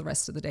electrolytes for the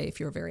rest of the day if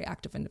you're a very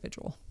active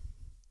individual.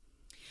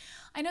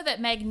 I know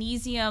that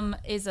magnesium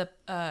is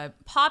a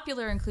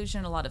popular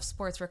inclusion in a lot of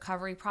sports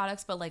recovery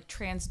products, but like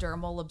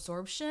transdermal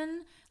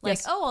absorption, like,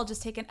 yes. Oh, I'll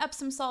just take an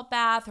Epsom salt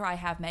bath, or I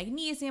have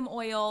magnesium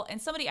oil.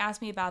 And somebody asked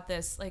me about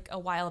this like a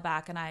while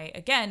back.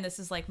 And this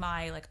is like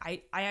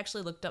I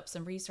actually looked up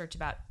some research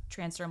about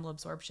transdermal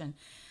absorption.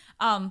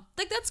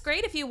 That's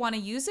great if you want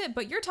to use it,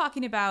 but you're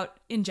talking about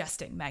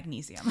ingesting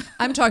magnesium.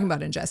 I'm talking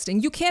about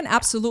ingesting. You can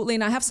absolutely,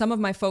 and I have some of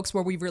my folks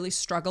where we really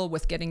struggle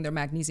with getting their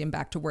magnesium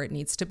back to where it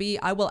needs to be.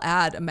 I will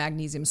add a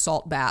magnesium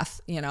salt bath,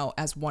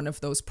 as one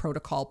of those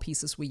protocol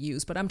pieces we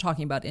use, but I'm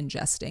talking about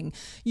ingesting.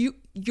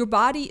 Your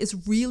body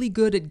is really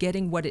good at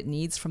getting what it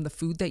needs from the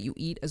food that you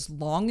eat as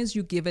long as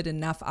you give it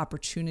enough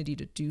opportunity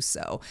to do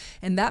so.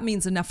 And that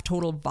means enough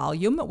total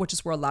volume, which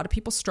is where a lot of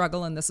people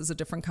struggle. And this is a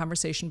different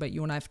conversation, but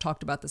you and I have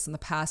talked about this in the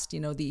past.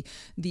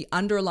 The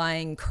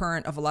underlying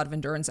current of a lot of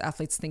endurance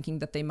athletes thinking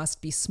that they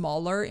must be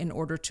smaller in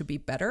order to be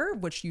better,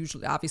 which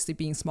usually obviously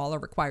being smaller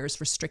requires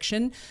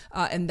restriction.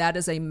 And that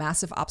is a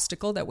massive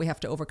obstacle that we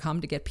have to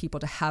overcome to get people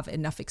to have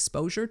enough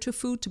exposure to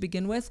food to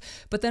begin with,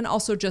 but then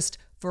also just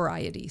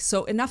variety.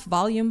 So enough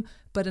volume,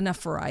 but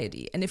enough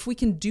variety. And if we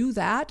can do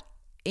that,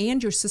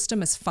 and your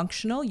system is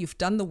functional, you've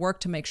done the work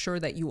to make sure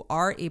that you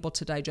are able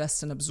to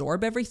digest and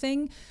absorb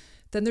everything,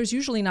 then there's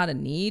usually not a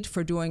need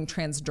for doing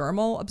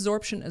transdermal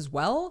absorption as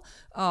well,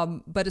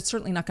 but it's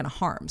certainly not going to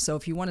harm. So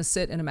if you want to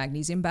sit in a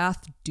magnesium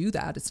bath, do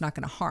that. It's not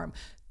going to harm.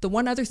 The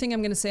one other thing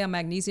I'm going to say on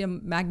magnesium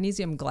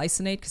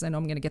glycinate, because I know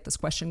I'm going to get this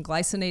question,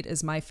 glycinate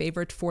is my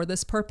favorite for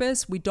this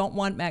purpose. We don't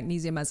want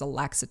magnesium as a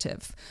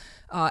laxative.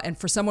 And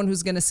for someone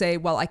who's going to say,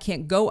 well, I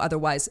can't go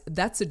otherwise,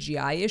 that's a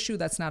GI issue.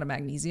 That's not a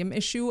magnesium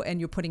issue. And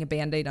you're putting a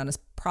Band-Aid on a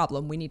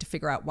problem. We need to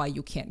figure out why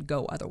you can't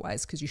go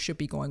otherwise, because you should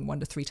be going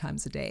 1 to 3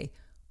 times a day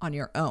on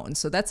your own.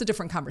 So that's a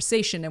different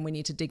conversation, and we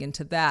need to dig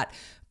into that.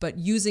 But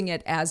using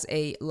it as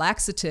a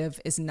laxative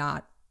is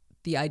not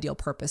the ideal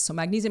purpose. So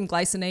magnesium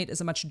glycinate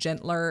is a much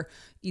gentler,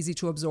 easy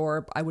to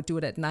absorb. I would do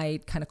it at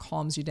night, kind of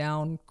calms you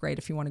down. Great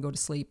if you want to go to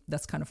sleep.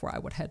 That's kind of where I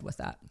would head with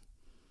that.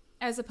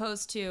 As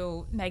opposed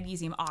to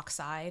magnesium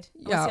oxide.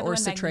 Yeah, or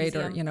citrate,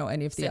 or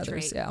any of the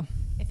others. Yeah.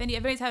 If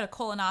anybody's had a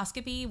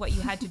colonoscopy, what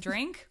you had to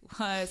drink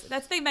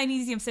that's the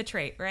magnesium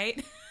citrate,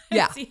 right?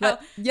 Yeah.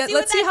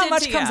 Let's see how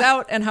much comes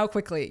out and how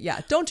quickly.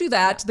 Yeah. Don't do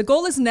that. Yeah. The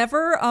goal is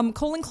never,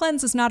 colon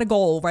cleanse is not a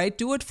goal, right?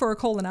 Do it for a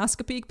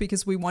colonoscopy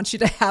because we want you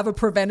to have a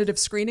preventative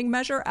screening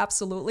measure.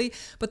 Absolutely.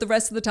 But the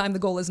rest of the time, the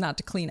goal is not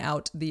to clean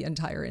out the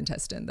entire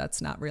intestine. That's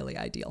not really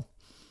ideal.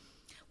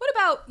 What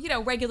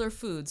about, regular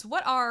foods?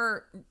 What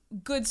are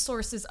good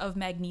sources of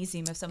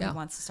magnesium if somebody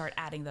wants to start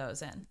adding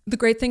those in? The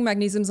great thing,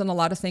 magnesium's in a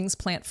lot of things.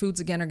 Plant foods,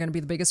 again, are going to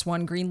be the biggest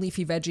one. Green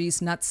leafy veggies,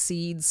 nuts,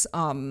 seeds.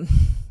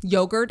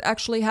 Yogurt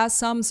actually has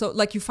some. So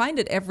you find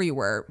it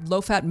everywhere.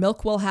 Low-fat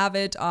milk will have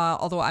it,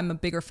 although I'm a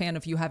bigger fan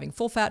of you having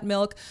full-fat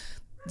milk.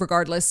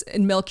 Regardless,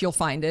 in milk, you'll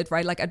find it,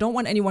 right? I don't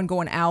want anyone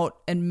going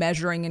out and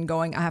measuring and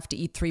going, I have to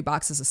eat 3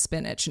 boxes of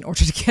spinach in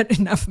order to get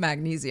enough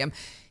magnesium.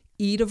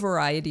 Eat a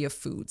variety of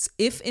foods.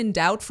 If in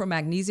doubt for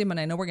magnesium, and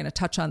I know we're going to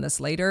touch on this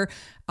later,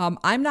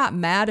 I'm not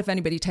mad if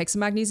anybody takes a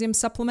magnesium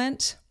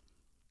supplement.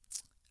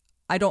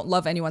 I don't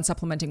love anyone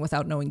supplementing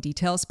without knowing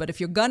details, but if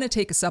you're going to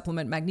take a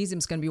supplement, magnesium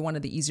is going to be one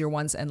of the easier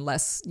ones and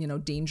less,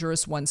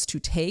 dangerous ones to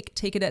take.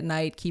 Take it at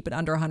night, keep it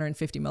under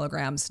 150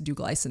 milligrams, do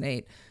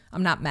glycinate.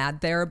 I'm not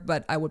mad there,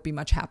 but I would be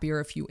much happier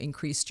if you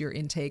increased your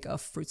intake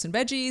of fruits and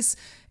veggies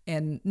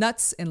and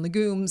nuts and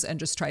legumes and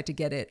just tried to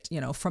get it,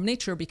 from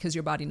nature, because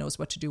your body knows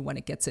what to do when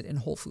it gets it in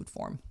whole food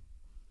form.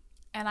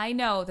 And I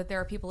know that there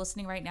are people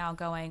listening right now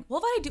going,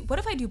 well, what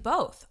if I do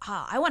both?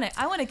 I want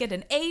to get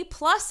an A+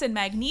 in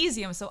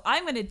magnesium, so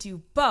I'm going to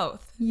do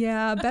both.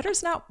 Yeah,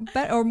 better's not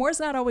better, or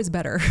more's not always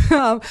better.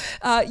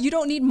 You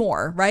don't need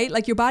more, right?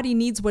 Like your body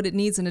needs what it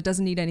needs and it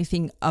doesn't need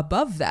anything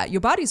above that.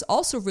 Your body's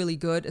also really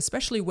good,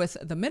 especially with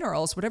the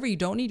minerals. Whatever you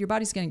don't need, your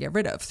body's going to get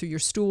rid of through your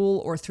stool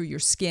or through your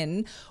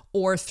skin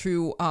or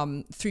through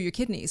your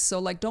kidneys. So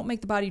like, don't make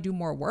the body do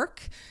more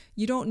work.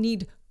 You don't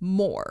need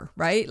more,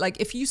 right? Like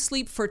if you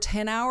sleep for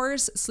 10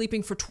 hours,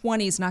 sleeping for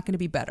 20 is not going to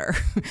be better.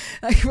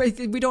 Like,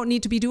 we don't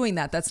need to be doing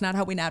that. That's not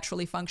how we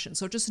naturally function.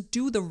 So just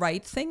do the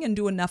right thing and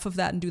do enough of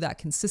that and do that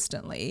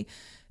consistently.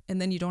 And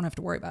then you don't have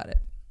to worry about it.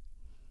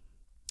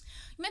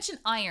 You mentioned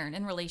iron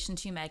in relation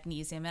to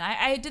magnesium. And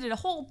I did a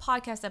whole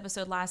podcast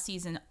episode last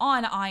season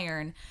on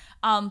iron,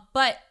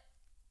 but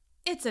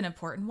it's an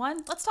important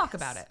one. Let's talk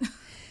about it.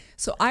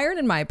 So iron,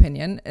 in my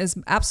opinion, is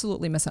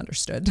absolutely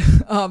misunderstood.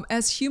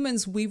 As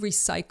humans, we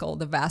recycle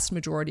the vast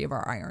majority of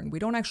our iron. We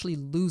don't actually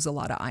lose a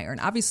lot of iron.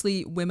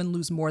 Obviously, women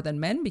lose more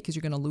than men because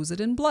you're going to lose it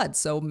in blood.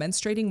 So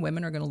menstruating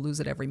women are going to lose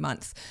it every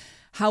month.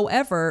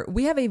 However,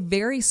 we have a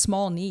very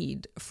small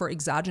need for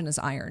exogenous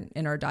iron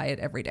in our diet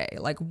every day,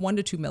 like 1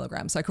 to 2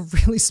 milligrams, like a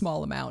really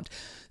small amount.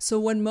 So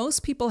when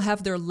most people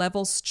have their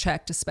levels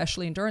checked,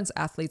 especially endurance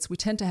athletes, we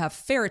tend to have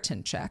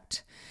ferritin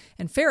checked.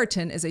 And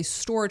ferritin is a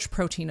storage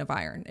protein of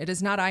iron. It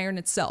is not iron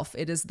itself.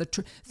 It is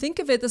think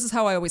of it, this is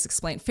how I always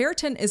explain.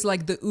 Ferritin is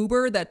like the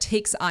Uber that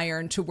takes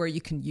iron to where you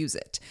can use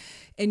it.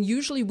 And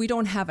usually we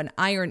don't have an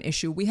iron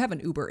issue. We have an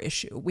Uber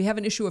issue. We have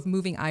an issue of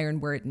moving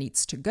iron where it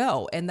needs to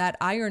go. And that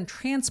iron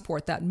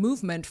transport, that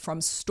movement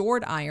from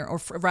stored iron, or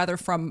rather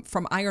from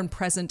iron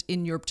present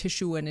in your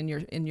tissue and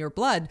in your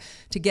blood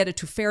to get it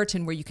to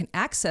ferritin where you can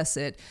access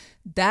it,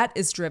 that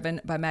is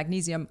driven by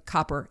magnesium,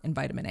 copper, and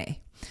vitamin A.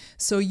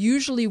 So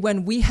usually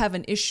when we have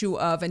an issue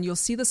of, and you'll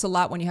see this a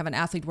lot when you have an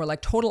athlete where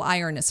like total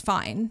iron is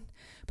fine,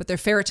 but their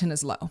ferritin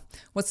is low.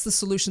 What's the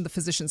solution the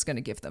physician's going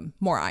to give them?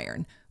 More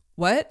iron.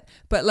 What?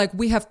 But like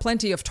we have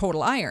plenty of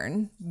total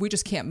iron, we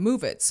just can't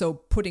move it. So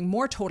putting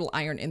more total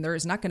iron in there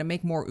is not going to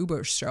make more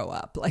Ubers show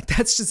up. Like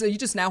that's just, you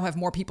just now have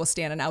more people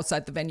standing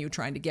outside the venue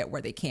trying to get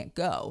where they can't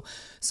go.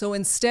 So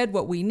instead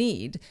what we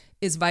need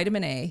is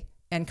vitamin A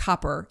and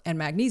copper and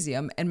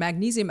magnesium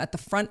at the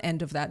front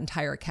end of that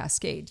entire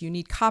cascade. You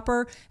need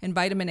copper and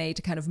vitamin A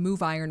to kind of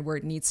move iron where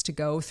it needs to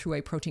go through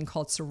a protein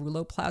called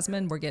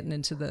ceruloplasmin. We're getting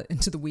into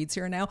the weeds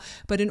here now.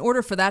 But in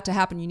order for that to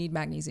happen, you need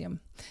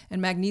magnesium.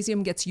 And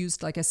magnesium gets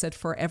used, like I said,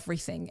 for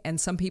everything.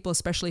 And some people,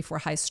 especially for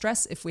high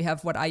stress, if we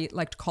have what I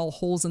like to call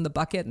holes in the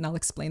bucket, and I'll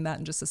explain that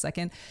in just a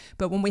second.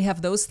 But when we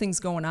have those things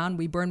going on,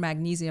 we burn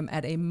magnesium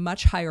at a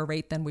much higher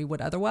rate than we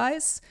would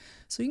otherwise.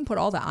 So you can put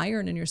all the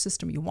iron in your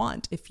system you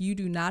want. If you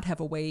do not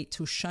have a way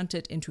to shunt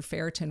it into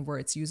ferritin where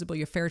it's usable,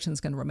 your ferritin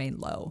is going to remain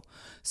low.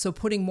 So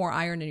putting more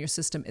iron in your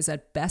system is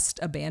at best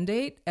a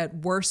Band-Aid, at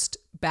worst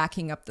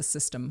backing up the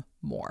system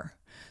more.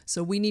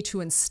 So we need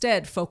to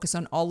instead focus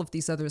on all of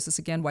these others. This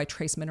again, why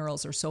trace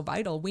minerals are so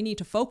vital. We need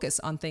to focus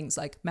on things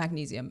like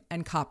magnesium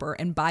and copper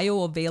and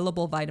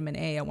bioavailable vitamin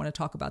A. I want to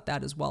talk about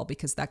that as well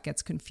because that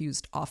gets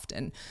confused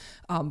often.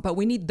 But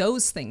we need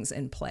those things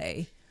in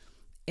play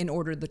in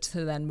order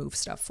to then move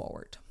stuff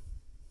forward.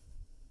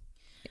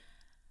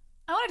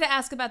 I wanted to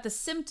ask about the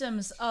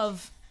symptoms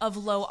of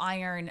low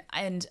iron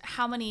and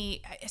how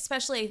many,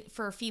 especially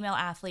for female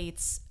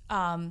athletes,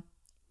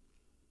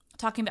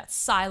 talking about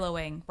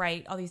siloing,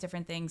 right? All these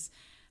different things.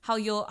 How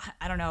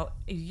I don't know,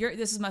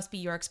 this must be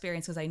your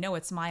experience because I know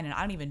it's mine and I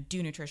don't even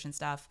do nutrition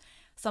stuff.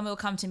 Someone will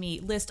come to me,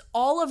 list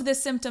all of the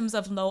symptoms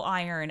of low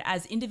iron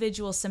as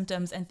individual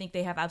symptoms and think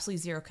they have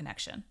absolutely zero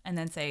connection. And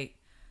then say,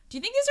 do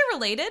you think these are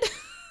related?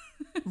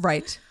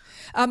 Right.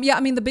 Yeah, I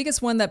mean, the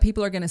biggest one that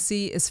people are going to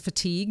see is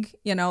fatigue,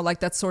 like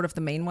that's sort of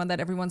the main one that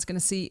everyone's going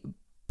to see.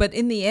 But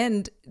in the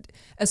end,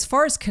 as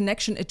far as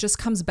connection, it just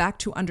comes back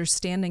to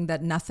understanding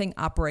that nothing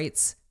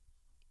operates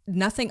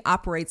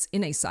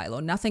in a silo.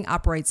 Nothing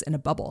operates in a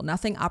bubble.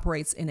 Nothing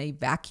operates in a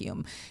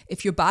vacuum.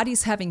 If your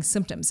body's having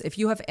symptoms, if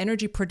you have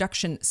energy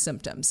production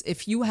symptoms,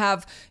 if you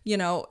have,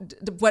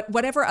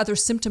 whatever other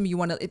symptom you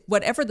want to,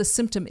 whatever the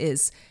symptom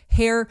is,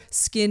 hair,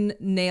 skin,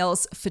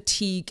 nails,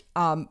 fatigue,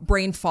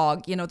 brain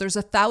fog, there's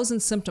 1,000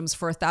 symptoms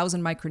for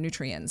 1,000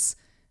 micronutrients.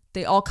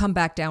 They all come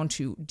back down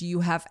to, do you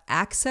have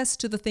access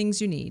to the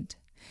things you need?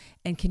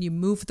 And can you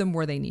move them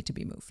where they need to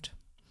be moved?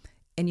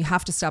 And you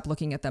have to stop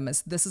looking at them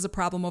as this is a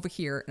problem over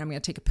here and I'm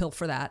going to take a pill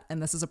for that. And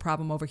this is a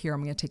problem over here.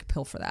 I'm going to take a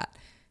pill for that.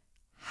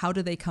 How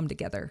do they come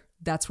together?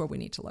 That's where we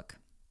need to look.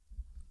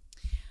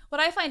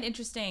 What I find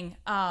interesting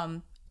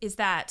is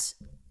that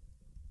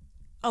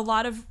a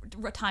lot of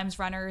times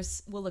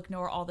runners will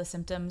ignore all the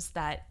symptoms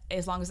that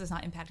as long as it's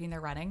not impacting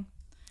their running.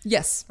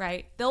 Yes.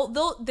 Right.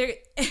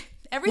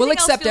 Everything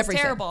else feels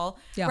terrible,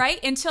 yeah. Right?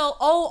 Until,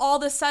 all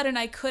of a sudden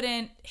I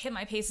couldn't hit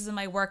my paces in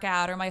my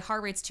workout or my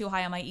heart rate's too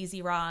high on my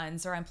easy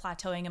runs or I'm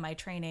plateauing in my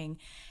training.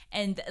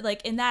 And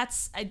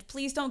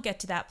please don't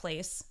get to that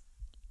place,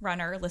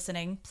 runner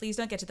listening. Please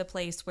don't get to the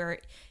place where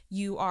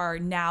you are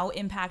now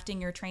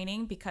impacting your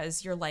training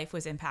because your life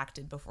was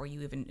impacted before you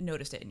even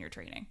noticed it in your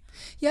training.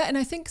 Yeah, and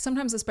I think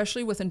sometimes,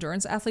 especially with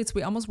endurance athletes,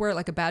 we almost wear it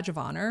like a badge of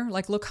honor.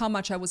 Like, look how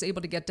much I was able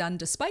to get done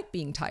despite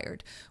being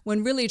tired.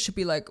 When really it should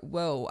be like,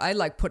 whoa, I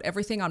like put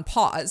everything on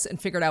pause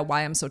and figured out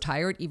why I'm so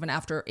tired even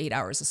after 8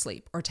 hours of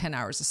sleep or 10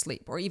 hours of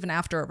sleep or even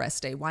after a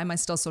rest day. Why am I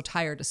still so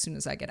tired as soon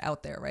as I get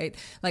out there, right?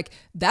 Like,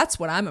 that's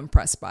what I'm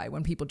impressed by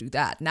when people do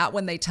that. Not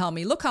when they tell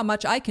me, look how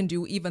much I can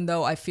do even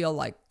though I feel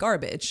like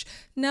garbage.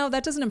 No,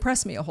 that doesn't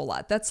impress me a whole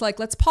lot. That's like,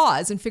 let's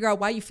pause and figure out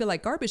why you feel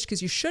like garbage,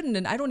 because you shouldn't.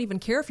 And I don't even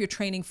care if you're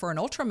training for an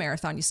ultra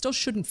marathon, you still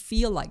shouldn't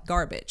feel like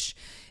garbage.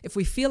 If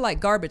we feel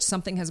like garbage,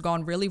 something has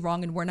gone really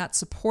wrong and we're not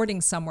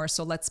supporting somewhere.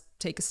 So let's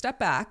take a step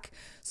back,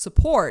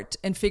 support,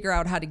 and figure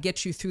out how to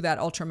get you through that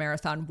ultra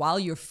marathon while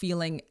you're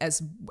feeling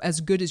as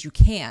good as you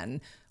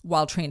can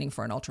while training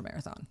for an ultra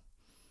marathon.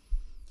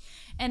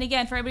 And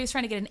again, for everybody who's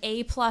trying to get an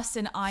A+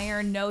 in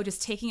iron, no,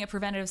 just taking a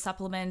preventative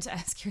supplement,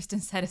 as Kirsten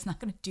said, is not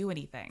going to do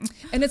anything.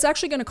 And it's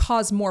actually going to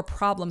cause more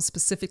problems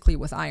specifically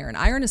with iron.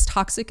 Iron is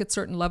toxic at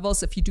certain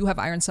levels. If you do have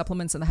iron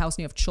supplements in the house and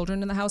you have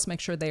children in the house, make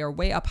sure they are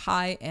way up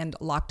high and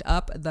locked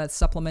up, the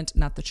supplement,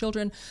 not the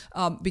children,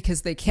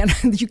 because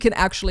you can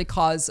actually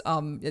cause,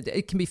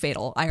 it can be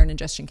fatal. Iron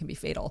ingestion can be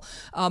fatal.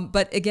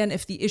 But again,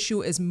 if the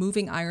issue is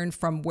moving iron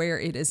from where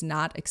it is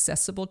not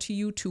accessible to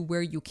you to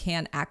where you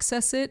can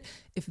access it,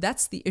 if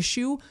that's the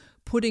issue,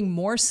 putting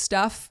more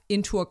stuff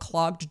into a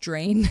clogged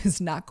drain is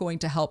not going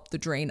to help the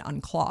drain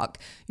unclog.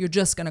 You're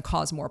just going to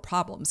cause more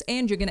problems.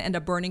 And you're going to end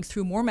up burning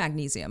through more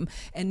magnesium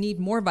and need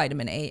more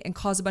vitamin A and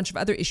cause a bunch of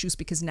other issues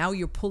because now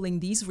you're pulling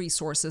these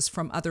resources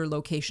from other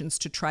locations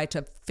to try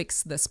to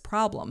fix this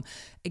problem.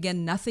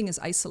 Again, nothing is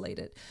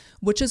isolated,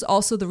 which is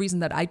also the reason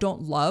that I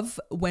don't love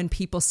when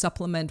people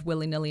supplement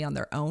willy-nilly on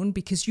their own,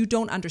 because you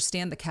don't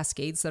understand the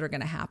cascades that are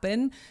going to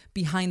happen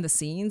behind the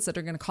scenes that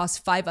are going to cause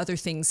 5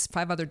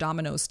 other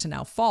dominoes to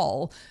now fall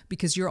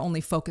because you're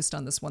only focused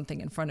on this one thing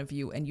in front of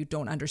you and you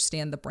don't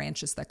understand the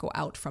branches that go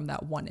out from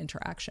that one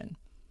interaction.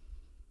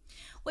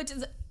 Which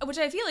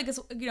I feel like is,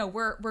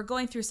 we're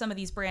going through some of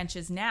these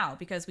branches now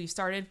because we've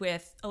started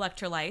with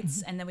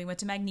electrolytes and then we went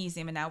to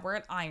magnesium and now we're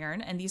at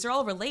iron, and these are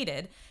all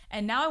related.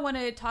 And now I want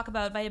to talk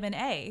about vitamin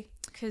A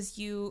because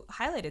you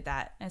highlighted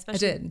that, and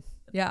especially I did.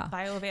 Yeah.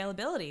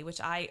 Bioavailability, which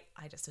I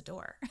just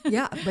adore.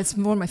 Yeah, but it's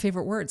one of my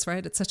favorite words,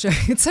 right? It's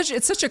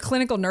such a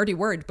clinical nerdy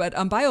word, but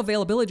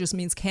bioavailability just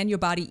means, can your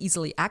body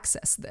easily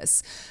access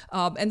this?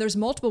 And there's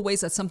multiple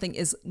ways that something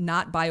is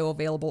not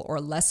bioavailable or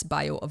less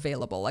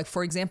bioavailable. Like,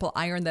 for example,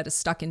 iron that is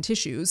stuck in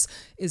tissues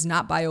is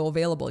not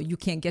bioavailable. You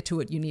can't get to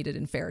it. You need it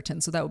in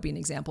ferritin. So that would be an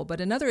example. But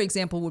another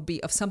example would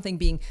be of something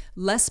being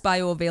less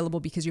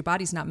bioavailable because your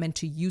body's not meant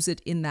to use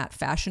it in that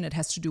fashion. It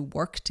has to do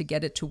work to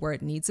get it to where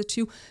it needs it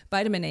to.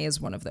 Vitamin A is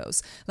one of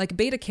those. Like,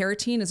 beta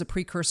carotene is a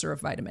precursor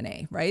of vitamin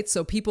A, right?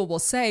 So people will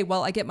say,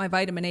 well, I get my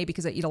vitamin A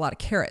because I eat a lot of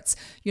carrots.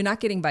 You're not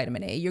getting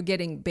vitamin A. You're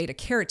getting beta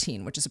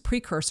carotene, which is a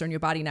precursor, and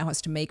your body now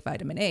has to make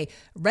vitamin A.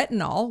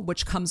 Retinol,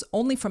 which comes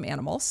only from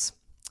animals.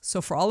 So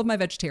for all of my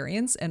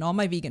vegetarians and all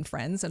my vegan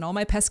friends and all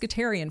my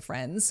pescatarian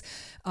friends,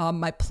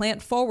 my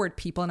plant forward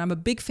people, and I'm a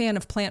big fan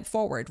of plant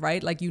forward,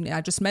 right? Like I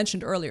just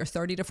mentioned earlier,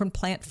 30 different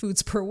plant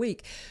foods per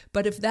week.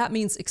 But if that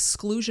means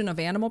exclusion of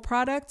animal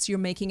products, you're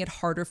making it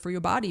harder for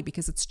your body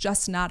because it's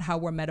just not how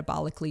we're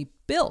metabolically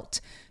built.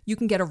 You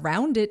can get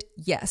around it,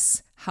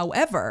 yes.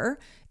 However,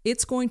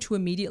 it's going to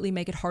immediately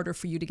make it harder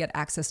for you to get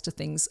access to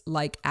things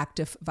like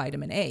active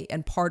vitamin A.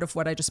 And part of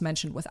what I just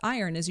mentioned with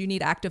iron is you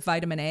need active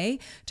vitamin A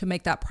to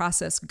make that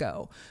process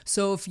go.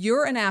 So if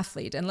you're an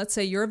athlete, and let's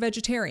say you're a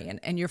vegetarian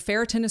and your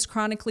ferritin is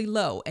chronically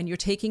low and you're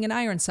taking an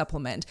iron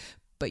supplement,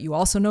 but you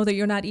also know that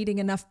you're not eating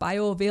enough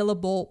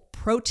bioavailable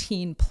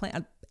protein,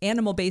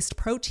 animal-based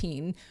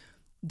protein,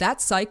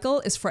 that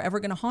cycle is forever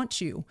going to haunt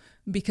you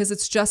because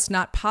it's just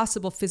not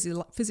possible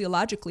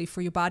physiologically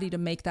for your body to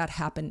make that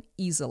happen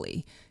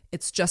easily.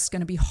 It's just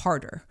going to be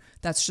harder.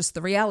 That's just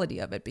the reality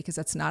of it because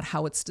that's not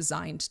how it's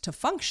designed to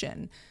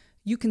function.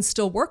 You can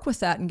still work with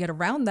that and get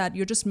around that.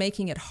 You're just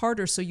making it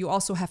harder. So you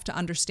also have to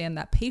understand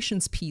that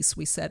patience piece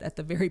we said at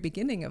the very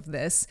beginning of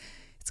this.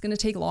 It's going to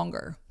take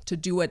longer to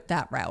do it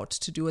that route,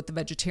 to do it the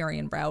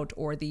vegetarian route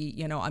or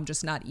the, I'm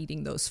just not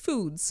eating those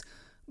foods,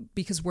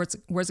 because where's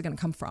it going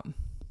to come from?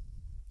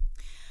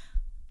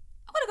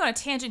 I want to go on a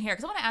tangent here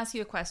because I want to ask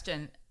you a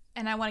question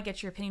and I want to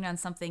get your opinion on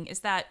something. Is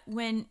that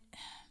when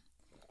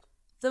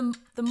the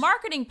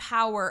marketing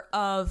power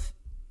of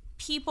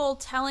people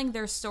telling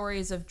their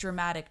stories of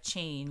dramatic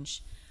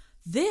change,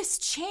 this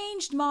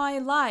changed my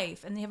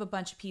life, and they have a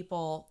bunch of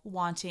people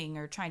wanting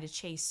or trying to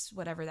chase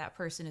whatever that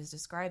person is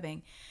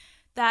describing,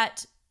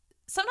 that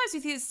sometimes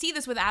you see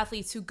this with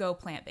athletes who go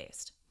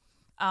plant-based,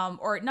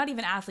 or not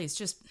even athletes,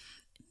 just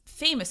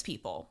famous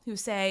people who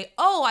say,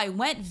 oh, I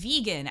went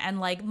vegan and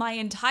like my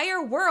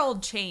entire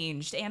world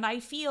changed and I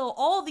feel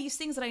all these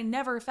things that I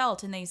never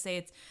felt. And they say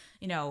it's,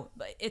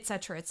 et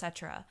cetera, et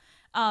cetera.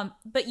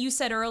 But you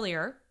said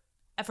earlier,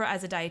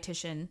 as a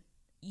dietitian,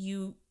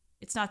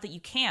 it's not that you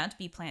can't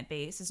be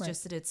plant-based. It's right.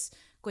 Just that it's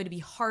going to be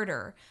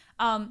harder.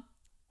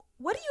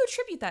 What do you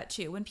attribute that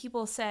to when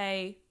people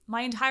say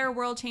my entire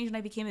world changed when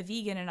I became a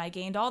vegan and I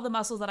gained all the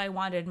muscles that I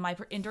wanted. My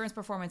endurance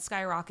performance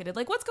skyrocketed.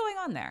 Like, what's going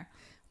on there?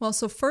 Well,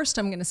 so first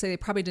I'm going to say they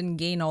probably didn't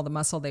gain all the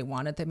muscle they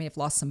wanted. They may have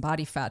lost some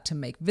body fat to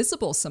make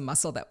visible some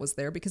muscle that was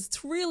there, because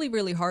it's really,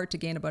 really hard to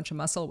gain a bunch of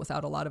muscle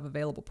without a lot of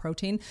available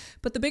protein.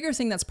 But the bigger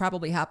thing that's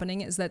probably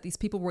happening is that these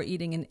people were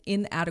eating an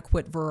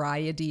inadequate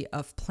variety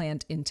of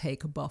plant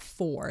intake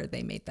before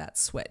they made that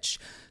switch.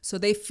 So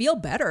they feel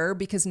better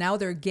because now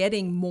they're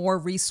getting more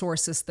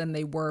resources than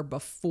they were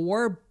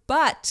before.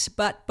 But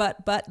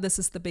this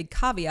is the big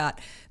caveat.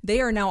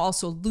 They are now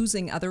also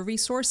losing other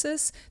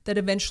resources that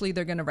eventually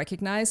they're going to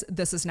recognize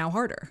this is now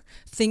harder.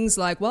 Things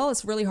like, well,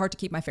 it's really hard to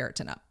keep my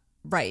ferritin up.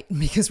 Right,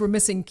 because we're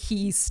missing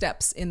key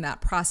steps in that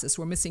process.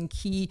 We're missing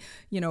key,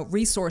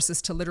 resources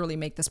to literally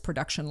make this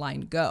production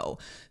line go.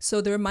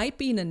 So there might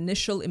be an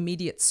initial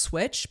immediate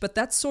switch, but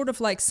that's sort of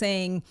like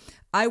saying,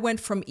 I went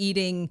from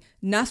eating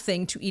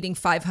nothing to eating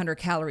 500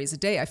 calories a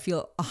day. I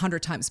feel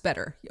 100 times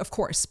better, of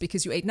course,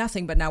 because you ate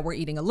nothing, but now we're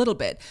eating a little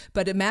bit.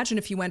 But imagine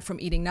if you went from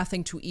eating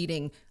nothing to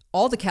eating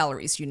all the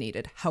calories you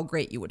needed, how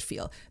great you would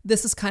feel.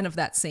 This is kind of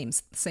that same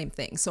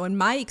thing. So in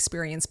my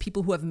experience,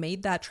 people who have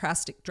made that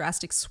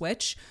drastic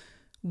switch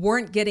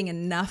weren't getting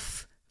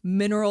enough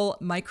mineral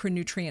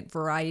micronutrient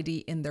variety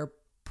in their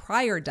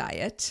prior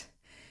diet.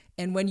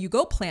 And when you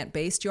go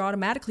plant-based, you're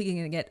automatically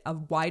going to get a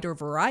wider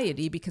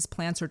variety because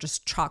plants are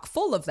just chock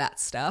full of that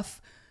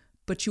stuff,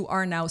 but you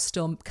are now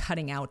still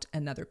cutting out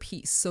another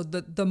piece. So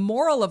the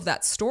moral of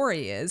that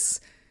story is,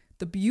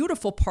 the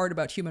beautiful part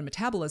about human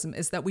metabolism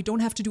is that we don't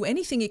have to do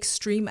anything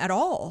extreme at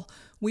all.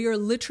 We are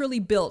literally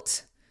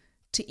built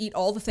to eat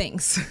all the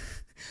things.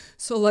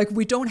 So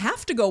we don't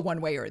have to go one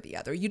way or the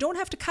other. You don't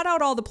have to cut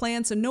out all the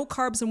plants and no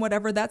carbs and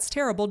whatever. That's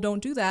terrible.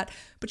 Don't do that.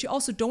 But you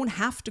also don't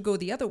have to go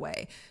the other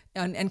way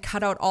and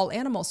cut out all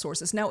animal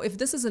sources. Now, if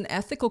this is an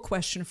ethical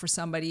question for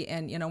somebody,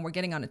 and we're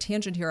getting on a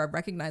tangent here, I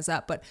recognize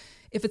that, but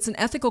if it's an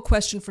ethical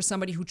question for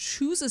somebody who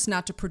chooses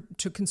not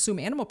to consume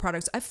animal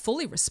products, I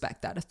fully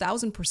respect that.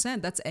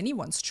 1,000%. That's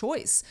anyone's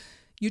choice.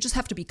 You just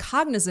have to be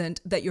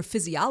cognizant that your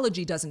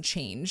physiology doesn't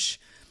change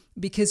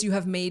because you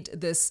have made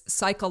this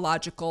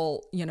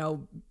psychological,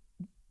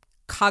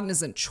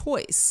 cognizant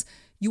choice.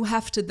 You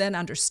have to then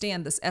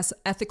understand this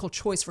ethical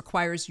choice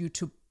requires you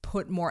to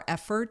put more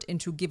effort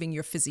into giving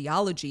your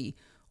physiology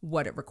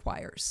what it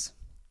requires.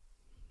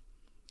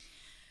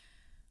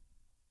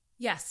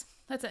 Yes,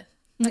 that's it.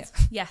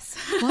 Yes.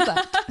 Love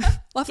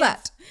that. Love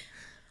yes.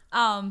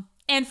 that.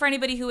 And for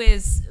anybody who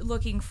is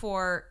looking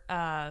for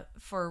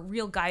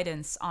real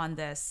guidance on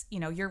this,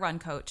 your run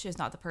coach is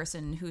not the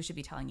person who should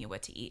be telling you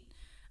what to eat.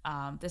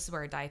 This is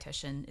where a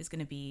dietitian is going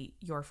to be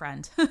your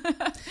friend.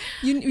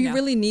 You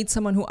really need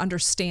someone who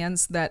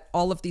understands that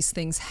all of these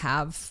things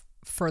have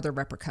further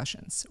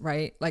repercussions,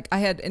 right? Like I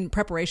had, in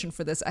preparation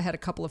for this, I had a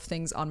couple of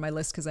things on my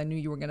list because I knew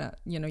you were going to,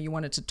 you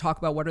wanted to talk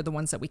about what are the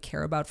ones that we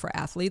care about for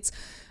athletes.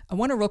 I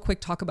want to real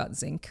quick talk about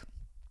zinc.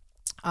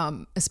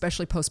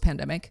 Especially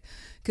post-pandemic,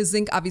 because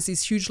zinc obviously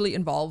is hugely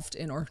involved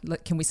in, or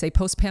can we say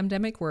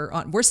post-pandemic?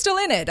 We're still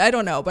in it. I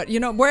don't know, but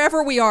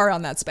wherever we are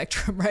on that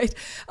spectrum, right?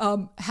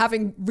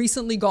 Having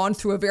recently gone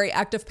through a very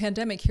active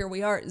pandemic, here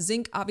we are.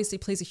 Zinc obviously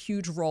plays a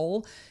huge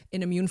role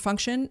in immune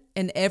function,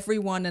 and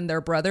everyone and their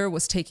brother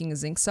was taking a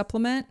zinc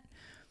supplement.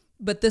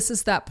 But this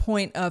is that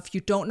point of you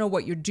don't know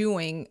what you're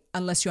doing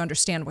unless you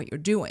understand what you're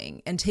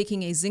doing, and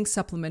taking a zinc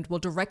supplement will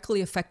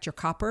directly affect your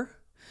copper,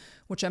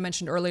 which I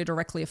mentioned earlier,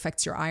 directly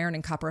affects your iron,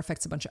 and copper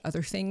affects a bunch of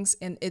other things.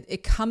 And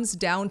it comes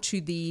down to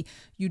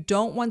you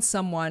don't want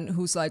someone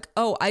who's like,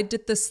 oh, I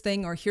did this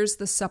thing, or here's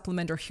this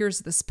supplement, or here's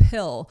this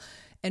pill,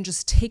 and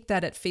just take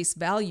that at face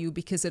value,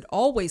 because it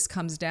always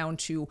comes down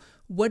to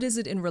what is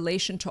it in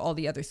relation to all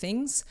the other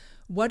things?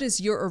 What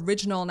is your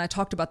original, and I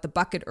talked about the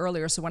bucket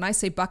earlier. So when I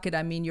say bucket,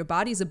 I mean your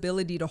body's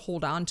ability to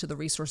hold on to the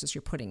resources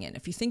you're putting in.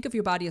 If you think of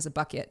your body as a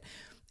bucket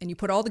and you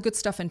put all the good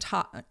stuff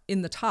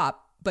in the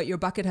top, but your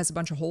bucket has a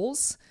bunch of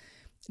holes,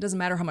 it doesn't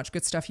matter how much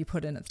good stuff you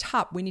put in at the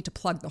top. We need to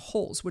plug the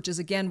holes, which is,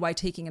 again, why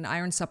taking an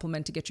iron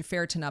supplement to get your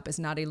ferritin up is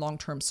not a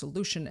long-term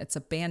solution. It's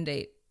a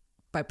Band-Aid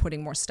by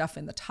putting more stuff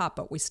in the top,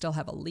 but we still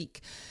have a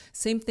leak.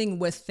 Same thing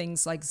with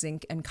things like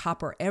zinc and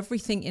copper.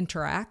 Everything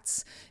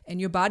interacts, and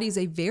your body is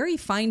a very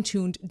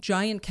fine-tuned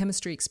giant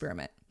chemistry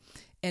experiment.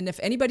 And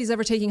if anybody's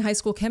ever taking high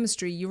school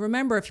chemistry, you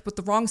remember if you put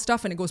the wrong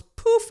stuff in, it goes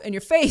poof in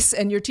your face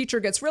and your teacher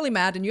gets really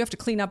mad and you have to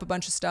clean up a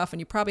bunch of stuff and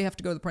you probably have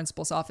to go to the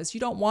principal's office. You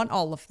don't want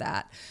all of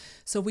that.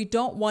 So we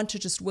don't want to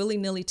just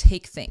willy-nilly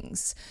take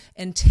things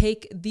and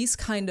take these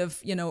kind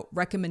of,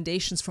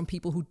 recommendations from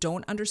people who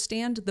don't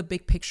understand the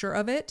big picture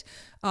of it.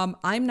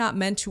 I'm not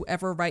meant to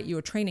ever write you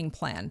a training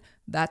plan.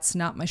 That's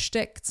not my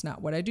shtick. It's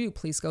not what I do.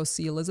 Please go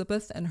see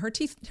Elizabeth and her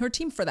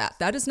team for that.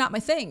 That is not my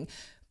thing.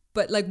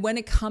 But when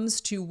it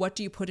comes to what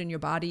do you put in your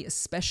body,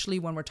 especially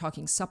when we're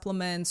talking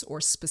supplements or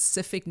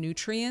specific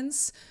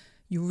nutrients,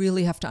 you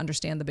really have to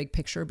understand the big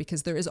picture,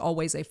 because there is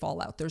always a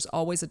fallout. There's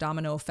always a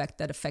domino effect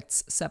that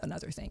affects 7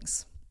 other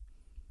things.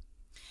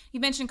 You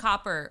mentioned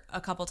copper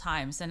a couple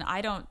times, and I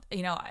don't,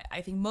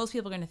 I think most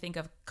people are going to think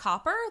of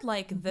copper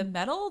like the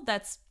metal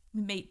that's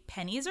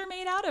pennies are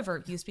made out of,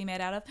 or used to be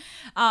made out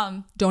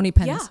of. Don't eat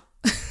pennies. Yeah.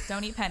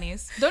 Don't eat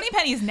pennies. Don't eat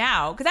pennies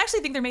now, because I actually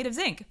think they're made of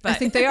zinc. But I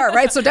think they are,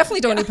 right? So definitely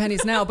don't eat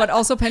pennies now, but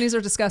also pennies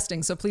are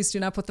disgusting. So please do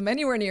not put them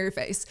anywhere near your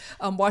face.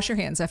 Wash your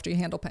hands after you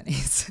handle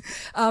pennies.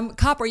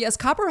 Copper, yes,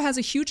 copper has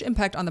a huge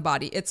impact on the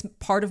body. It's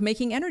part of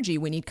making energy.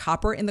 We need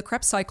copper in the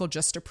Krebs cycle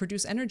just to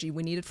produce energy.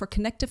 We need it for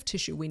connective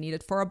tissue. We need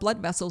it for our blood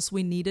vessels.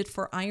 We need it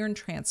for iron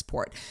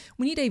transport.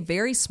 We need a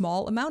very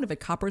small amount of it.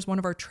 Copper is one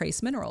of our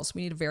trace minerals.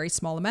 We need a very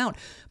small amount.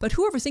 But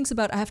whoever thinks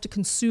about, I have to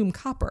consume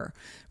copper,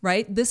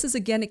 right? This is,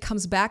 again, it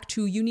comes back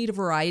to you need a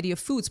variety of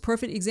foods.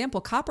 Perfect example,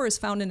 copper is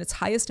found in its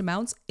highest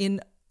amounts in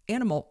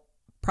animal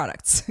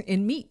products,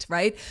 in meat,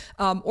 right?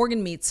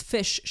 Organ meats,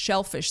 fish,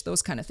 shellfish,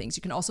 those kind of things.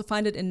 You can also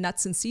find it in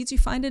nuts and seeds. You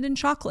find it in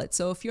chocolate.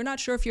 So if you're not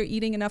sure if you're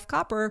eating enough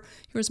copper,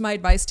 here's my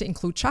advice to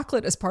include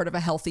chocolate as part of a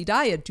healthy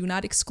diet. Do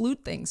not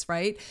exclude things,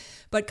 right?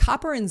 But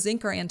copper and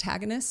zinc are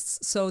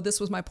antagonists. So this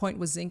was my point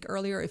with zinc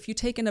earlier. If you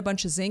take in a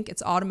bunch of zinc,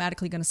 it's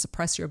automatically going to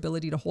suppress your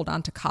ability to hold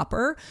on to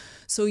copper.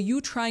 So you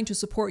trying to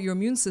support your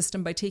immune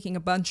system by taking a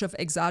bunch of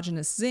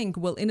exogenous zinc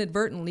will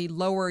inadvertently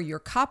lower your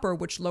copper,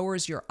 which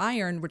lowers your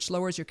iron, which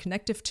lowers your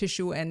connective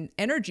tissue and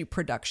energy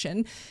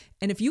production.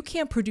 And if you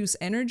can't produce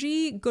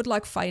energy, good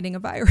luck fighting a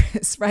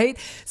virus, right?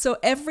 So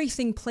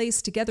everything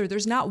plays together.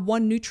 There's not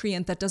one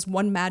nutrient that does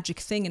one magic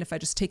thing. And if I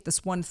just take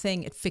this one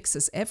thing, it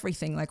fixes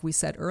everything, like we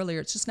said earlier.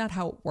 It's just not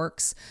how it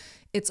works.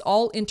 It's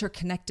all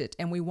interconnected.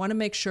 And we want to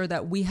make sure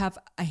that we have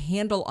a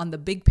handle on the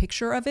big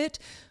picture of it,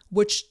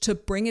 which, to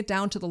bring it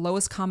down to the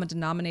lowest common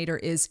denominator,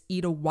 is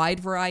eat a wide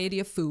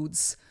variety of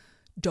foods.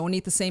 Don't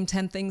eat the same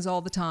 10 things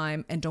all the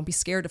time. And don't be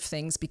scared of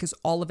things, because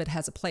all of it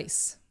has a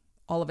place.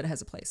 All of it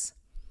has a place.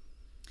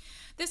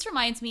 This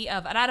reminds me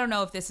of, and I don't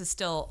know if this is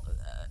still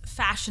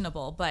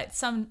fashionable, but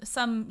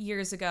some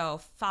years ago,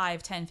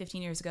 5, 10,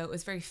 15 years ago, it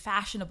was very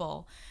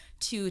fashionable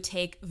to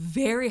take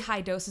very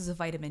high doses of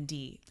vitamin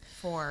D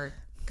for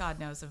God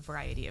knows a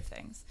variety of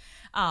things.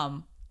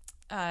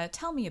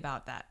 Tell me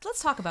about that.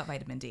 Let's talk about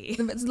vitamin D.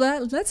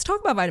 Let's talk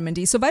about vitamin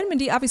D. So vitamin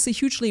D, obviously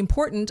hugely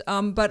important,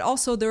 but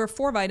also there are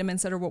 4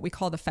 vitamins that are what we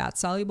call the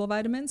fat-soluble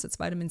vitamins. It's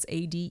vitamins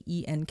A, D,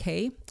 E, and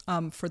K.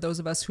 For those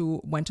of us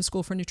who went to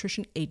school for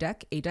nutrition,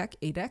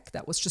 ADEC,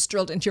 that was just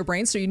drilled into your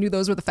brain, so you knew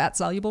those were the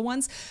fat-soluble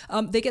ones.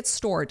 They get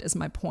stored, is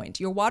my point.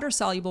 Your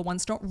water-soluble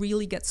ones don't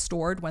really get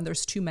stored when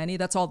there's too many.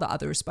 That's all the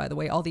others, by the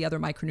way. All the other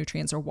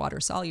micronutrients are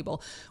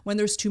water-soluble. When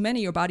there's too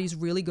many, your body's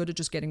really good at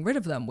just getting rid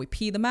of them. We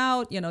pee them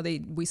out,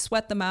 we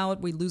sweat them out,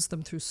 we lose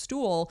them through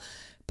stool,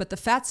 but the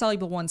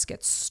fat-soluble ones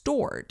get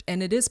stored,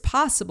 and it is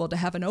possible to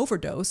have an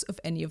overdose of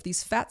any of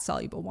these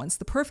fat-soluble ones.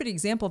 The perfect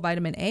example,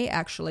 vitamin A,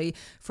 actually,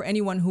 for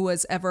anyone who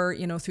has ever,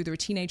 through their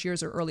teenage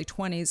years or early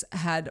 20s,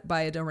 had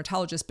by a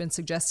dermatologist been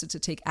suggested to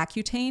take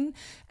Accutane.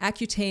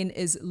 Accutane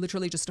is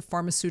literally just a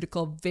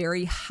pharmaceutical,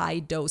 very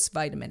high-dose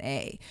vitamin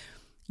A.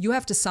 You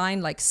have to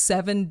sign like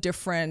 7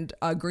 different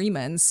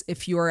agreements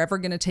if you are ever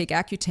going to take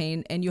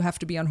Accutane, and you have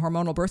to be on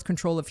hormonal birth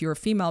control if you're a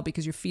female,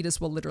 because your fetus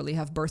will literally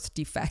have birth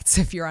defects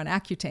if you're on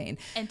Accutane.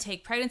 And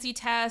take pregnancy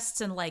tests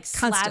and like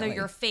slather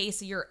your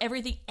face,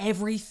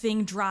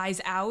 everything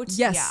dries out.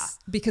 Yes,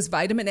 yeah. Because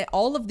vitamin A,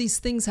 all of these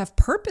things have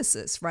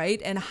purposes,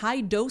 right? And high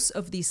dose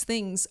of these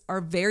things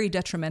are very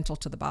detrimental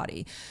to the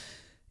body.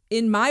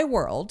 In my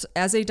world,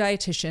 as a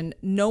dietitian,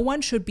 no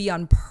one should be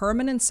on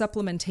permanent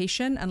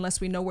supplementation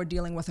unless we know we're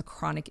dealing with a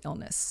chronic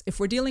illness. If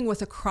we're dealing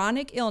with a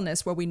chronic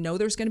illness where we know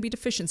there's going to be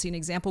deficiency, an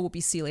example would be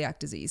celiac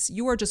disease.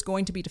 You are just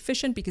going to be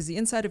deficient because the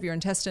inside of your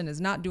intestine is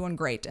not doing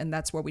great, and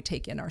that's where we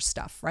take in our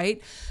stuff,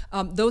 right?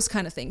 Those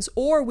kind of things.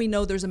 Or we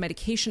know there's a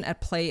medication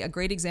at play. A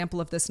great example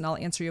of this, and I'll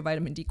answer your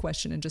vitamin D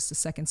question in just a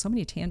second. So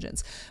many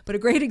tangents. But a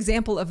great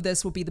example of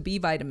this will be the B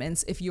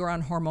vitamins. If you're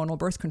on hormonal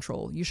birth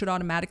control, you should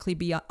automatically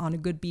be on a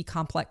good B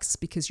complex,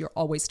 because you're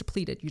always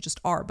depleted. You just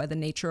are, by the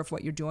nature of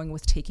what you're doing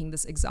with taking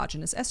this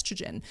exogenous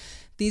estrogen.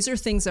 These are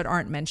things that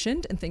aren't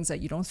mentioned and things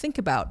that you don't think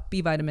about. B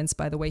vitamins,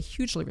 by the way,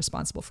 hugely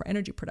responsible for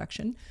energy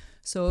production.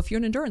 So if you're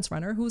an endurance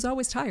runner who's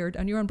always tired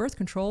and you're on birth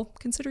control,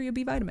 consider your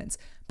B vitamins.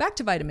 Back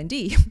to vitamin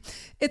D.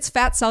 It's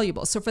fat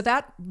soluble. So for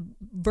that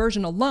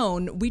version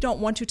alone, we don't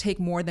want to take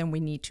more than we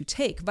need to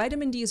take.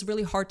 Vitamin D is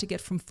really hard to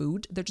get from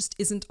food. There just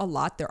isn't a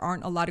lot. There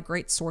aren't a lot of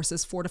great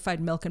sources.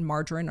 Fortified milk and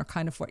margarine are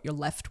kind of what you're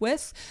left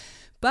with.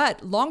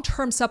 But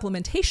long-term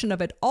supplementation of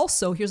it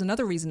also, here's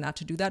another reason not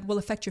to do that, will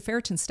affect your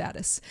ferritin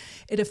status.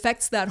 It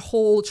affects that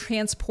whole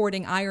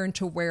transporting iron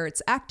to where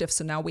it's active.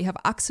 So now we have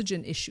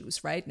oxygen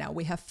issues, right? Now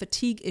we have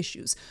fatigue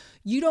issues.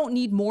 You don't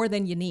need more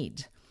than you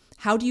need.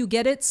 How do you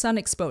get it? Sun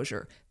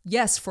exposure.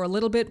 Yes, for a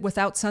little bit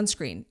without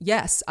sunscreen.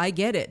 Yes, I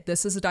get it.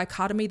 This is a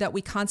dichotomy that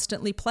we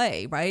constantly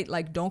play, right?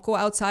 Like, don't go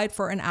outside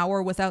for an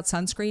hour without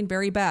sunscreen.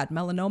 Very bad.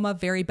 Melanoma,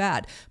 very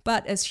bad.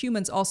 But as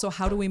humans also,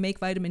 how do we make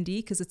vitamin D?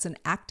 Because it's an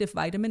active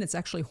vitamin. It's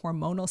actually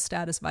hormonal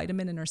status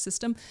vitamin in our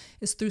system.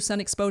 Is through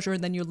sun exposure.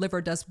 And then your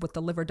liver does what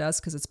the liver does,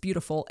 because it's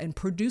beautiful, and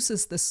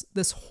produces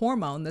this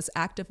hormone, this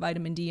active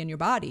vitamin D in your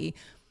body.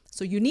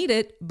 So you need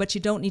it, but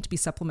you don't need to be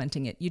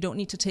supplementing it. You don't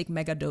need to take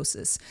mega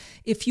doses.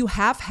 If you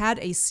have had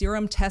a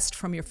serum test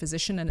from your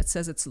physician and it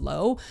says it's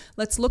low,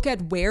 let's look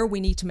at where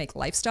we need to make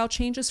lifestyle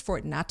changes for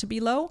it not to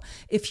be low.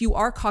 If you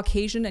are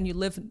Caucasian and you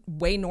live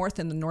way north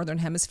in the northern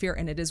hemisphere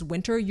and it is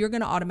winter, you're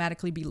going to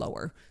automatically be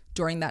lower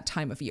during that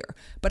time of year.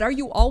 But are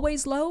you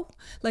always low?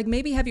 Like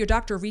maybe have your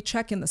doctor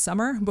recheck in the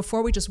summer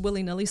before we just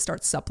willy-nilly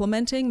start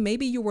supplementing.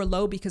 Maybe you were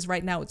low because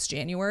right now it's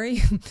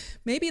January.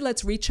 Maybe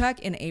let's recheck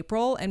in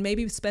April and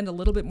maybe spend a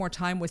little bit more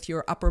time with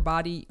your upper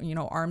body,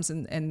 arms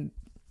and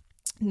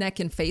neck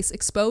and face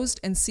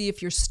exposed and see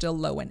if you're still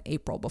low in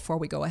April before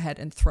we go ahead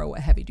and throw a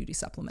heavy duty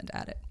supplement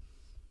at it.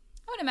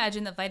 I would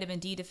imagine that vitamin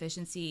D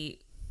deficiency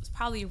was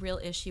probably a real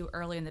issue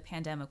early in the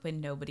pandemic when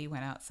nobody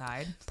went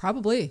outside.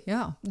 Probably,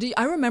 yeah.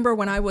 I remember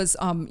when I was,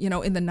 in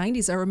the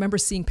 90s, I remember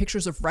seeing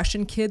pictures of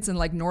Russian kids in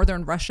like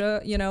northern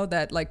Russia,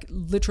 that like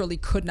literally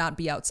could not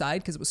be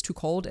outside because it was too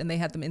cold, and they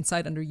had them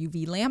inside under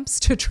UV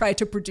lamps to try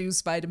to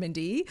produce vitamin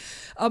D.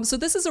 So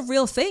this is a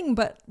real thing,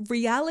 but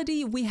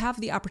reality, we have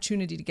the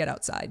opportunity to get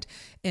outside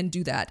and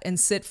do that and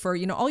sit for,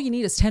 all you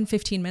need is 10,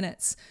 15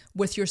 minutes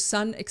with your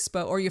sun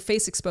exposed or your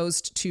face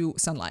exposed to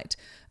sunlight.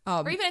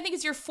 Or even I think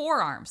it's your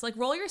forearms. Like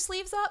roll your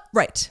sleeves up.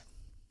 Right.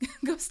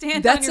 Go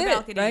stand That's on your it,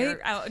 balcony right?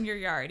 or out in your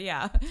yard.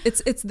 Yeah.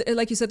 It's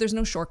like you said, there's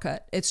no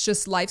shortcut. It's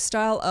just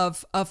lifestyle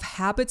of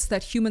habits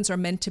that humans are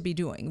meant to be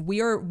doing. We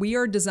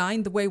are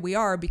designed the way we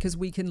are because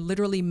we can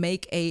literally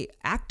make a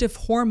active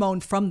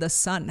hormone from the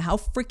sun. How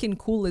freaking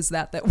cool is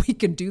that we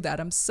can do that?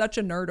 I'm such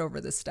a nerd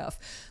over this stuff.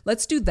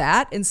 Let's do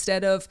that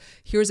instead of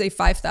here's a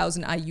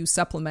 5,000 IU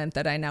supplement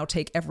that I now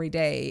take every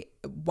day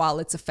while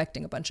it's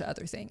affecting a bunch of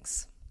other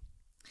things.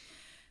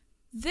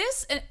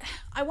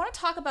 I want to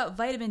talk about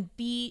vitamin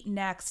B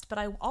next, but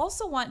I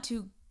also want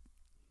to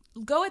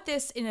go at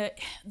this in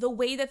the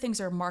way that things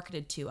are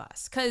marketed to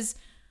us. Because,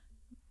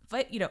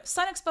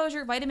 sun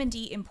exposure, vitamin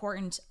D,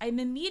 important. I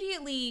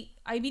immediately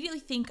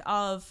think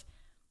of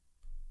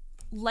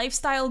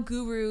lifestyle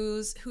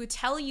gurus who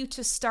tell you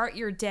to start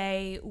your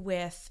day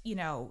with,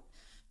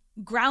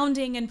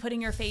 grounding and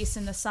putting your face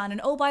in the sun. And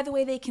oh, by the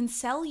way, they can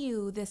sell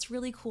you this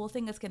really cool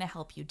thing that's going to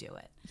help you do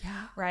it.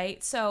 Yeah.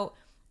 Right. So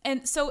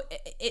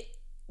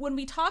when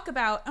we talk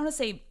about, I want to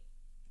say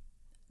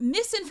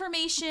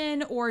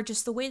misinformation or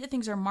just the way that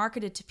things are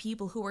marketed to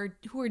people who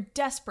are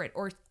desperate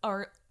or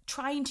are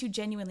trying to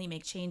genuinely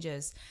make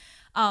changes.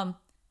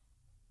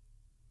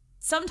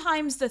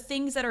 Sometimes the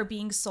things that are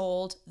being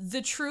sold,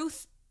 the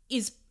truth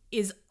is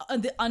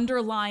the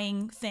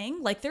underlying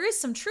thing. Like there is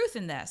some truth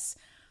in this,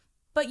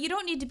 but you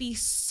don't need to be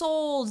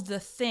sold the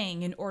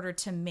thing in order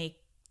to make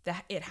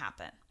it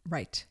happen.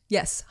 Right.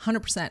 Yes,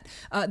 100%.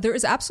 There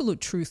is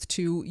absolute truth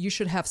to you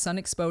should have sun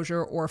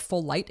exposure or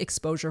full light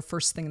exposure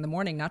first thing in the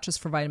morning, not just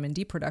for vitamin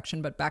D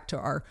production, but back to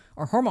our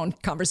hormone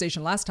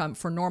conversation last time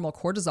for normal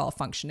cortisol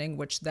functioning,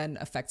 which then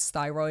affects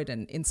thyroid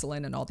and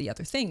insulin and all the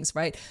other things,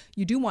 right?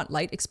 You do want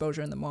light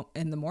exposure in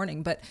the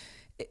morning, but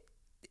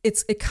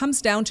it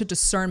comes down to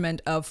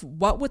discernment of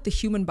what would the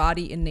human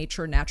body in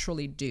nature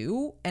naturally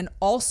do, and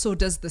also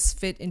does this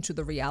fit into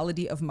the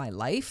reality of my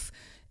life?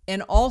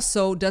 And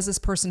also, does this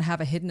person have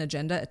a hidden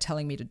agenda at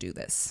telling me to do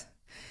this?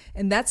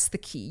 And that's the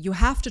key. You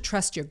have to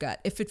trust your gut.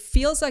 If it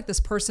feels like this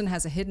person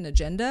has a hidden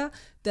agenda,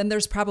 then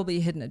there's probably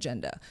a hidden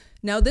agenda.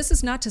 Now, this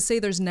is not to say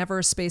there's never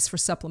a space for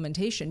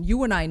supplementation.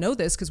 You and I know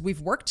this because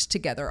we've worked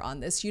together on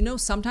this.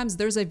 Sometimes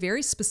there's a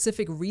very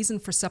specific reason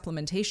for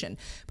supplementation.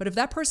 But if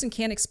that person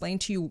can't explain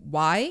to you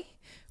why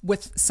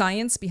with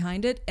science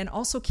behind it, and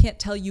also can't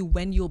tell you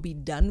when you'll be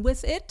done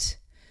with it,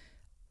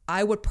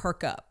 I would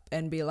perk up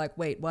and be like,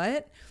 wait,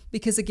 what?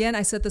 Because again,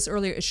 I said this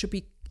earlier, it should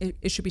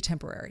be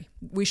temporary.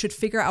 We should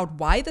figure out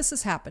why this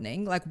is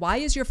happening. Like, why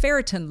is your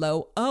ferritin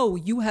low? Oh,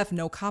 you have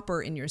no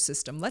copper in your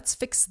system. Let's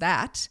fix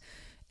that.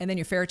 And then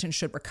your ferritin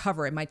should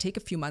recover. It might take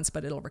a few months,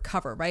 but it'll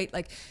recover, right?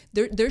 Like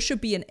there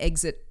should be an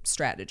exit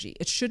strategy.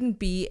 It shouldn't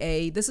be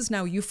this is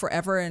now you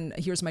forever and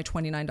here's my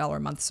 $29 a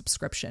month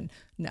subscription.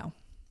 No,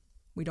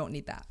 we don't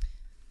need that.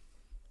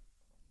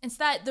 It's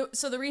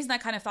so the reason I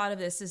kind of thought of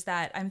this is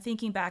that I'm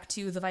thinking back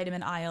to the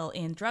vitamin aisle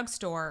in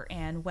drugstore,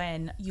 and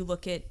when you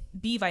look at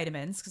B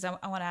vitamins, because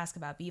I want to ask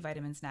about B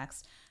vitamins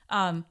next,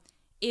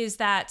 is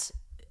that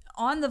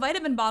on the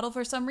vitamin bottle,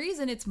 for some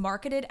reason, it's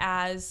marketed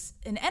as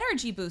an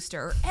energy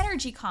booster or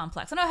energy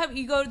complex. I know how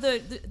you go to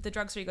the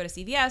drugstore, you go to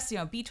CVS,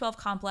 B12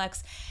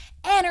 complex,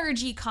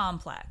 energy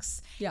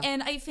complex. Yeah.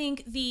 And I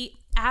think the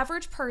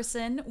average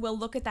person will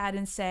look at that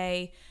and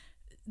say,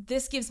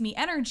 this gives me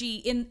energy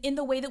in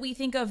the way that we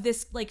think of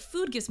this, like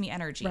food gives me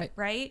energy,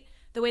 right?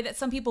 The way that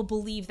some people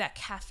believe that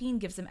caffeine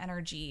gives them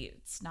energy.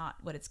 It's not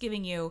what it's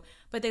giving you,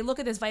 but they look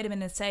at this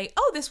vitamin and say,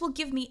 oh, this will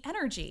give me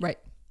energy. Right.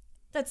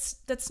 That's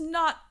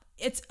not,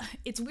 it's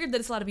weird that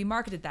it's allowed to be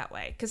marketed that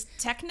way. Because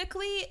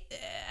technically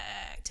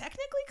kind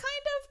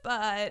of,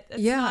 but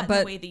it's not in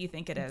the way that you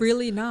think it is.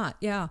 Really not.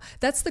 Yeah.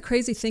 That's the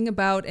crazy thing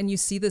about, and you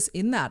see this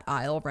in that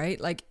aisle, right?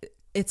 Like,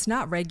 it's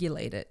not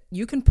regulated.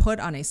 You can put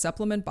on a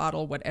supplement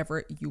bottle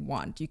whatever you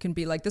want. You can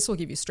be like, this will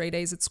give you straight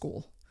A's at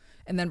school.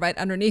 And then right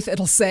underneath,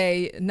 it'll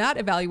say not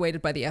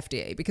evaluated by the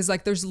FDA, because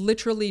like there's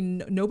literally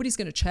nobody's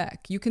going to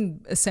check. You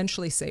can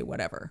essentially say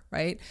whatever,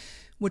 right?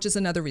 Which is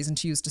another reason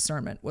to use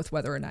discernment with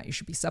whether or not you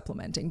should be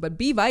supplementing. But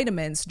B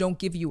vitamins don't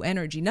give you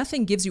energy.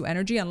 Nothing gives you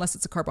energy unless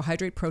it's a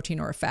carbohydrate, protein,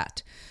 or a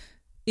fat.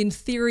 In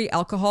theory,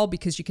 alcohol,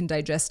 because you can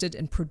digest it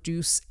and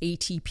produce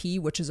ATP,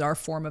 which is our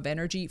form of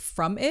energy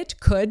from it,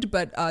 could,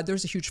 but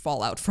there's a huge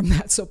fallout from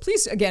that. So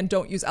please, again,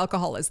 don't use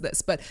alcohol as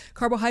this. But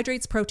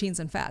carbohydrates, proteins,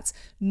 and fats.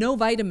 No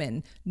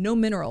vitamin, no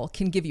mineral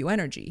can give you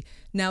energy.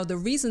 Now, the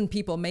reason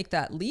people make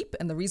that leap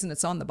and the reason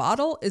it's on the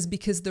bottle is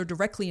because they're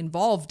directly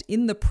involved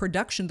in the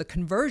production, the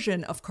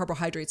conversion of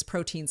carbohydrates,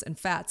 proteins, and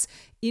fats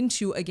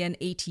into, again,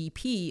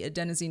 ATP,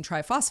 adenosine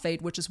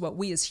triphosphate, which is what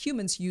we as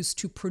humans use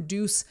to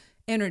produce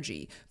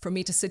energy, for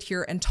me to sit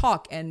here and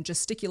talk and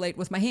gesticulate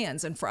with my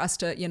hands, and for us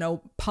to,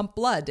 pump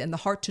blood and the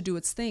heart to do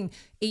its thing.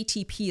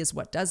 ATP is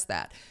what does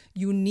that.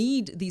 You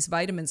need these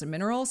vitamins and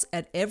minerals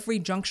at every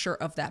juncture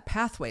of that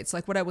pathway. It's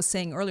like what I was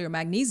saying earlier,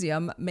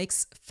 magnesium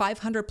makes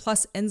 500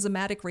 plus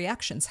enzymatic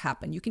reactions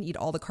happen. You can eat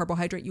all the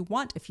carbohydrate you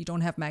want. If you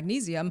don't have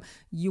magnesium,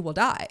 you will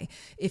die.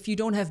 If you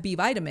don't have B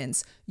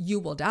vitamins, you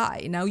will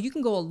die. Now, you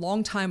can go a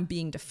long time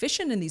being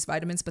deficient in these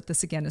vitamins, but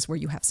this again is where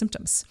you have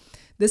symptoms.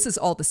 This is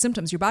all the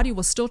symptoms. Your body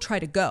will still try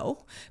to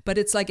go, but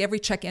it's like every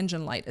check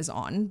engine light is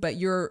on, but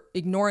you're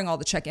ignoring all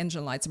the check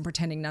engine lights and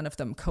pretending none of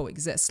them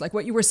coexist. Like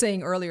what you were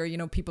saying earlier,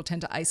 people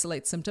tend to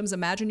isolate symptoms.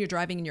 Imagine you're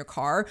driving in your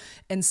car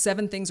and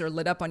 7 things are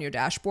lit up on your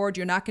dashboard.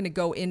 You're not going to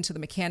go into the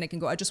mechanic and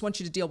go, I just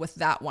want you to deal with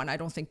that one. I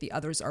don't think the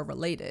others are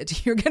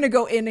related. You're going to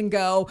go in and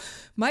go,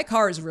 my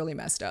car is really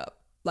messed up.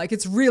 Like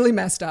it's really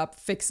messed up.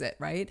 Fix it,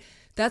 right?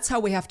 That's how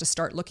we have to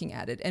start looking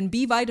at it. And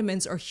B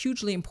vitamins are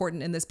hugely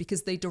important in this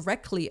because they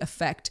directly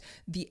affect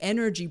the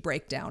energy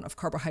breakdown of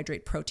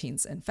carbohydrate,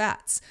 proteins, and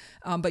fats.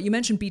 But you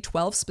mentioned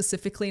B12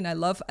 specifically, and I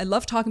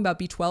love talking about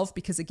B12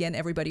 because, again,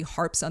 everybody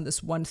harps on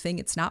this one thing.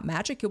 It's not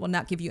magic. It will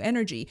not give you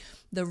energy.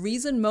 The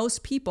reason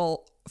most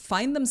people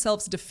find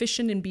themselves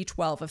deficient in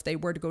B12 if they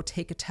were to go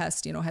take a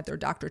test, had their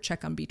doctor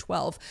check on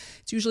B12,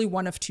 it's usually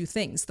one of 2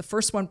 things. The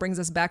first one brings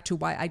us back to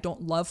why I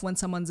don't love when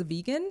someone's a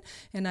vegan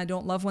and I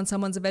don't love when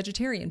someone's a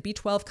vegetarian.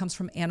 B12 comes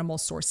from animal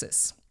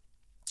sources.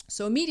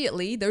 So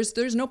immediately,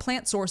 there's no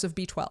plant source of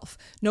B12,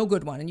 no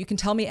good one. And you can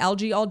tell me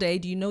algae all day.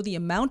 Do you know the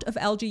amount of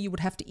algae you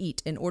would have to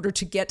eat in order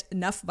to get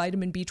enough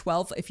vitamin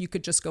B12 if you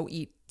could just go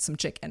eat some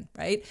chicken,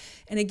 right?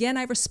 And again,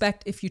 I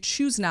respect if you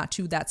choose not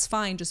to, that's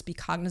fine. Just be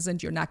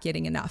cognizant you're not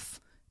getting enough.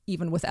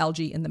 Even with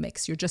algae in the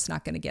mix, you're just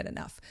not going to get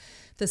enough.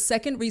 The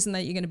second reason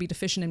that you're going to be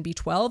deficient in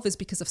B12 is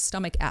because of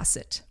stomach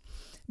acid.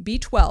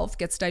 B12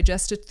 gets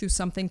digested through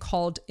something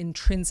called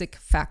intrinsic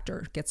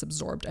factor, gets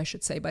absorbed, I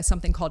should say, by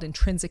something called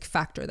intrinsic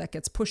factor that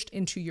gets pushed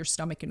into your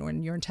stomach and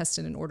in your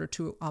intestine in order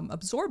to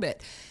absorb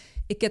it.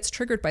 It gets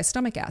triggered by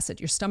stomach acid.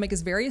 Your stomach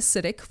is very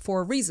acidic for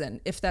a reason.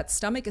 If that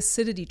stomach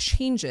acidity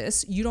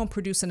changes, you don't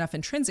produce enough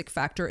intrinsic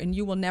factor and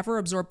you will never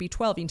absorb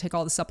B12. You can take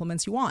all the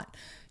supplements you want.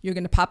 You're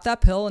going to pop that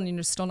pill and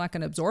you're still not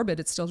going to absorb it.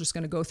 It's still just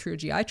going to go through your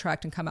GI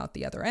tract and come out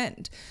the other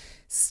end.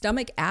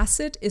 Stomach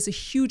acid is a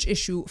huge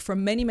issue for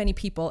many, many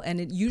people, and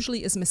it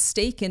usually is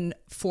mistaken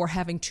for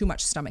having too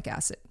much stomach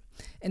acid.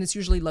 And it's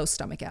usually low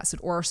stomach acid,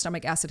 or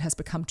stomach acid has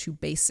become too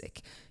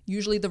basic.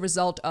 Usually the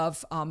result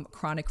of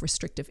chronic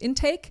restrictive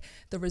intake,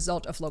 the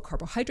result of low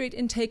carbohydrate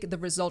intake, the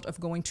result of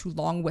going too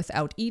long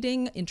without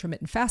eating,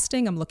 intermittent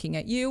fasting, I'm looking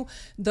at you,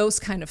 those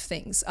kind of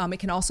things. It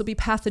can also be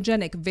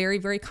pathogenic, very,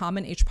 very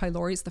common. H.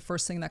 pylori is the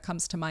first thing that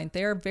comes to mind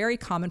there. Very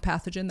common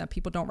pathogen that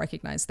people don't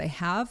recognize they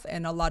have,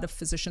 and a lot of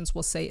physicians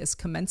will say is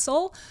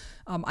commensal.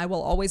 I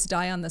will always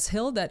die on this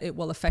hill that it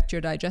will affect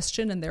your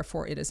digestion, and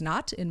therefore it is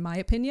not, in my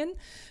opinion.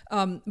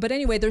 But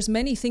anyway, there's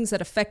many things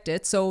that affect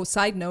it. So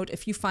side note,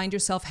 if you find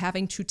yourself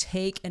having to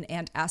take an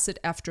antacid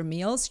after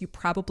meals, you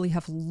probably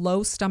have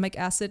low stomach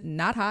acid,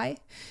 not high,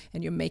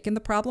 and you're making the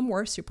problem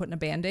worse. You're putting a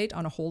Band-Aid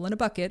on a hole in a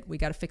bucket. We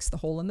got to fix the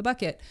hole in the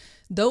bucket.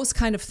 Those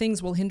kind of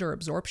things will hinder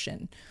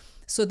absorption.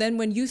 So then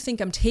when you think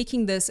I'm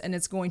taking this and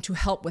it's going to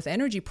help with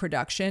energy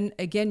production,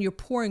 again, you're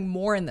pouring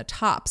more in the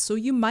top. So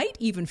you might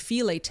even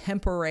feel a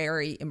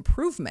temporary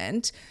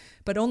improvement,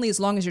 but only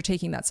as long as you're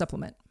taking that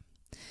supplement.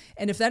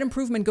 And if that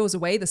improvement goes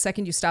away the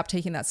second you stop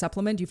taking that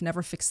supplement, you've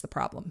never fixed the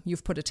problem.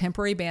 You've put a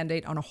temporary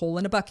Band-Aid on a hole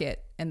in a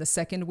bucket, and the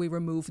second we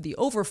remove the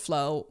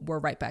overflow, we're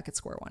right back at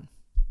square one.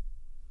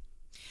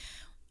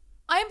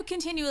 I'm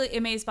continually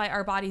amazed by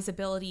our body's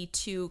ability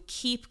to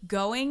keep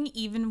going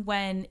even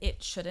when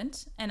it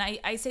shouldn't. And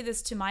I say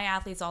this to my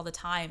athletes all the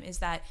time, is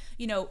that,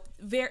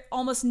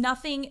 almost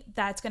nothing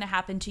that's going to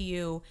happen to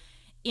you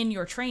in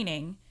your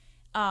training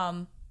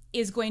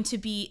is going to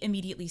be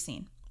immediately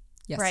seen.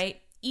 Yes. Right?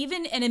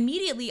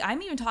 Immediately,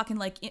 I'm even talking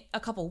like a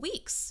couple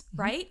weeks,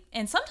 right?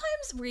 And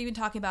sometimes we're even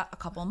talking about a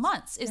couple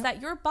months, is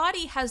that your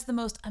body has the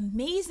most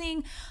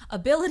amazing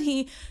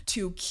ability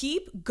to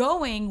keep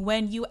going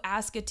when you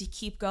ask it to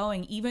keep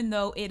going, even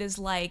though it is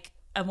like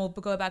and we'll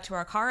go back to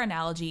our car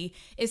analogy,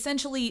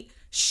 essentially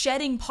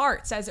shedding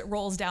parts as it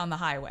rolls down the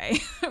highway.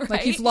 Right?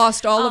 Like you've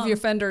lost all of your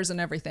fenders and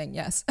everything.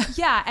 Yes.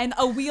 Yeah. And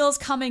a wheel's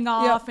coming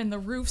off and the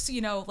roof's,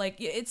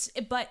 like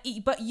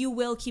but you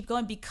will keep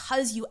going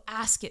because you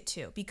ask it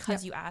to,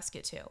 you ask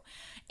it to.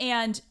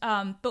 And,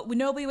 but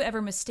nobody would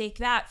ever mistake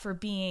that for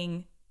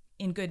being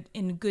in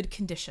good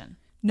condition.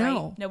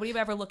 No. Right? Nobody would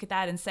ever look at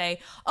that and say,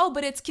 oh,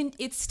 but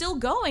it's still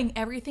going.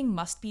 Everything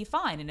must be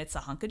fine. And it's a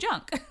hunk of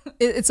junk.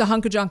 It's a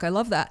hunk of junk. I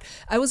love that.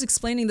 I was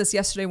explaining this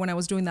yesterday when I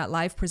was doing that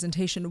live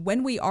presentation.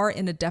 When we are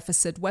in a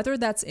deficit, whether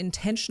that's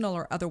intentional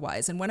or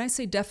otherwise, and when I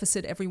say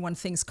deficit, everyone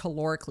thinks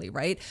calorically,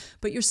 right?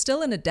 But you're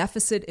still in a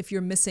deficit if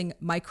you're missing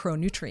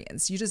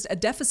micronutrients. A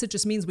deficit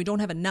just means we don't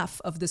have enough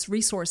of this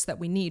resource that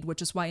we need,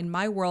 which is why in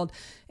my world,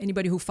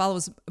 anybody who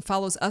follows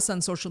us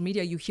on social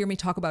media, you hear me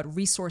talk about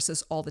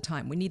resources all the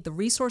time. We need the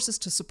resources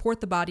to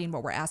support the body and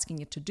what we're asking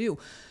it to do.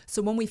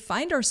 So when we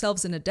find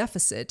ourselves in a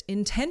deficit,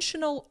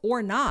 intentional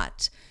or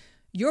not,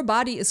 your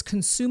body is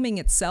consuming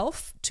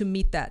itself to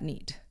meet that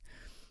need.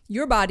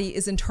 Your body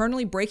is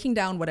internally breaking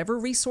down whatever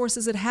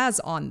resources it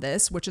has on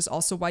this, which is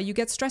also why you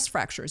get stress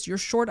fractures. You're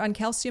short on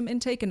calcium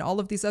intake and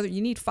all of these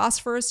you need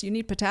phosphorus, you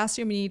need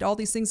potassium, you need all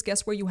these things.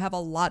 Guess where you have a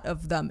lot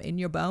of them? In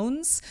your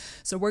bones.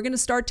 So we're going to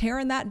start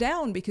tearing that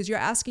down because you're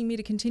asking me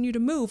to continue to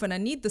move and I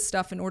need the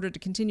stuff in order to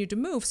continue to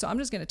move. So I'm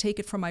just going to take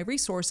it from my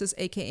resources,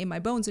 AKA my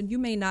bones. And you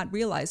may not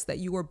realize that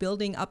you are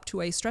building up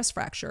to a stress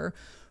fracture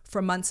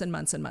for months and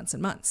months and months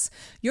and months.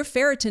 Your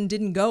ferritin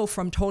didn't go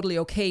from totally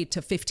okay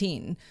to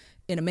 15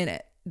 in a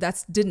minute.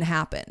 That didn't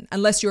happen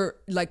unless you're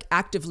like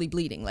actively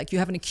bleeding, like you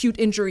have an acute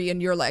injury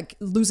and you're like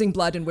losing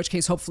blood, in which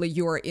case hopefully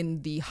you're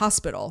in the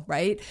hospital,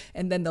 right?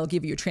 And then they'll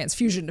give you a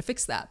transfusion to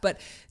fix that.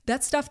 But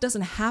that stuff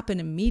doesn't happen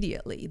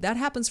immediately. That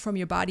happens from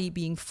your body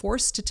being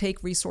forced to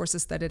take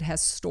resources that it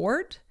has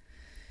stored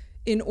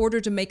in order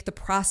to make the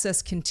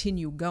process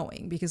continue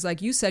going. Because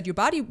like you said, your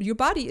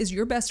body is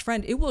your best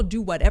friend. It will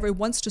do whatever it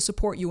wants to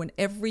support you in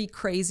every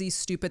crazy,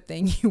 stupid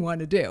thing you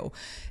want to do.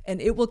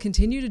 And it will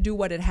continue to do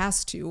what it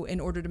has to in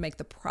order to make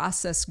the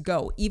process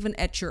go, even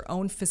at your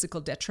own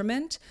physical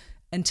detriment,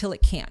 until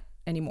it can't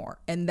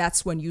anymore. And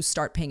that's when you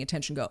start paying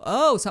attention, go,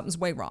 oh, something's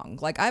way wrong.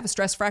 Like I have a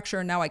stress fracture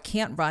and now I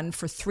can't run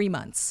for 3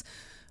 months.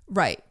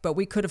 Right. But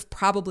we could have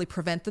probably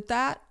prevented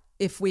that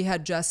if we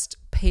had just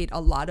paid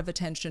a lot of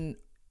attention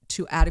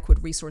to adequate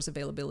resource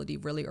availability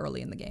really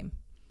early in the game.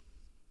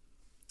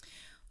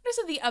 What are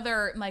some of the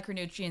other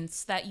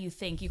micronutrients that you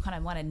think you kind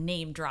of want to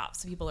name drop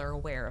so people are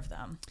aware of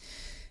them?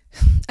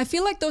 I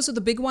feel like those are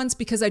the big ones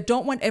because I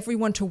don't want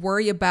everyone to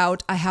worry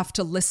about I have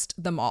to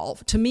list them all.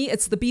 To me,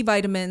 it's the B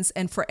vitamins,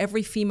 and for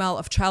every female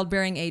of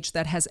childbearing age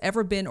that has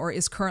ever been or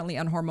is currently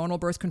on hormonal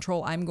birth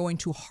control, I'm going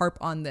to harp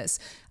on this.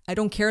 I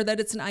don't care that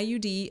it's an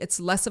IUD. It's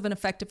less of an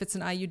effect if it's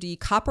an IUD.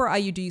 Copper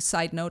IUD,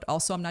 side note,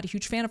 also, I'm not a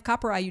huge fan of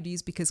copper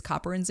IUDs because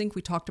copper and zinc,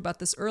 we talked about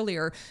this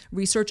earlier.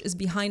 Research is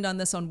behind on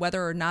this on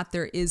whether or not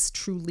there is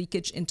true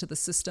leakage into the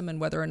system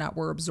and whether or not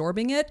we're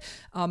absorbing it.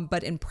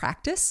 But in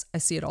practice, I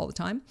see it all the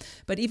time.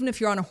 But even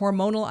if you're on a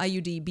hormonal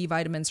IUD, B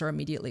vitamins are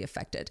immediately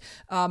affected.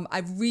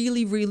 I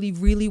really, really,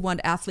 really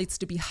want athletes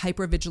to be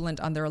hyper vigilant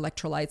on their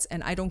electrolytes.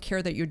 And I don't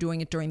care that you're doing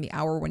it during the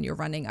hour when you're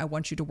running. I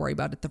want you to worry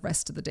about it the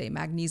rest of the day.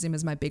 Magnesium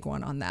is my big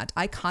one on that.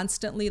 I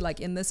constantly, like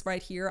in this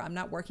right here, I'm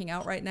not working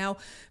out right now,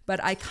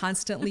 but I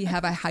constantly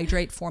have a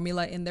hydrate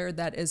formula in there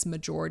that is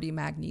majority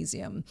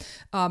magnesium.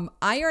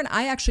 Iron,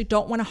 I actually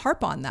don't want to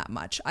harp on that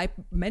much. I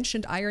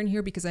mentioned iron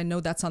here because I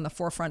know that's on the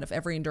forefront of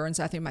every endurance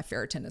athlete. My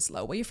ferritin is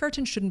low. Well, your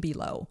ferritin shouldn't be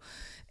low.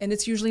 And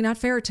it's usually not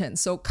ferritin.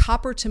 So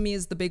copper to me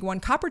is the big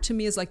one. Copper to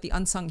me is like the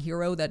unsung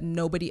hero that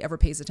nobody ever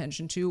pays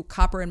attention to.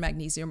 Copper and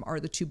magnesium are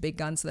the two big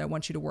guns that I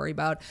want you to worry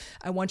about.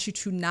 I want you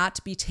to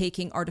not be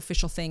taking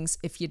artificial things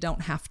if you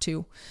don't have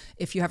to.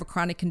 If you have a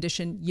chronic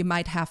condition, you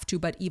might have to,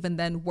 but even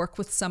then work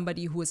with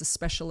somebody who is a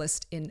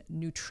specialist in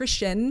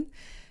nutrition,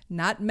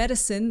 not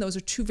medicine. Those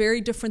are two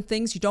very different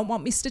things. You don't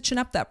want me stitching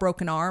up that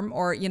broken arm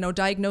or,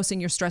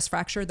 diagnosing your stress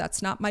fracture.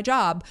 That's not my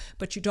job,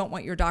 but you don't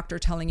want your doctor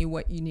telling you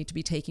what you need to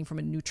be taking from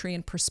a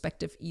nutrient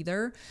perspective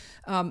either.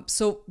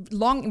 So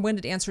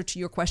long-winded answer to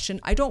your question.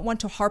 I don't want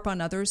to harp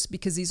on others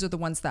because these are the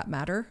ones that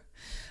matter.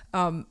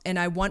 And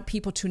I want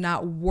people to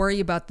not worry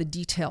about the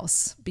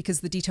details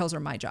because the details are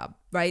my job,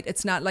 right?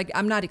 It's not like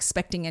I'm not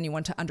expecting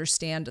anyone to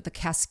understand the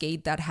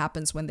cascade that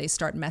happens when they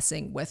start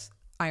messing with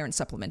iron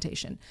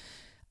supplementation.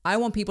 I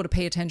want people to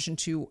pay attention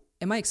to,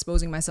 am I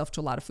exposing myself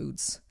to a lot of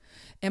foods?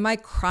 Am I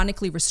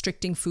chronically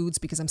restricting foods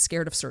because I'm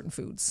scared of certain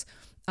foods?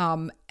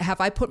 Have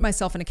I put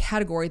myself in a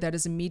category that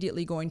is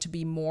immediately going to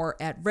be more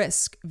at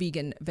risk?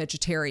 Vegan,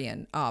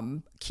 vegetarian,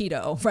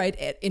 keto, right?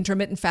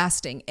 Intermittent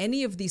fasting.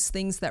 Any of these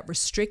things that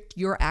restrict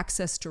your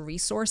access to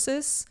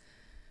resources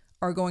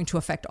are going to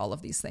affect all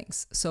of these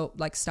things. So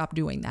stop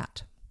doing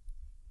that.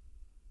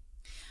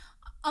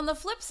 On the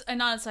flip side,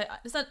 not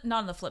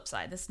on the flip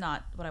side. That's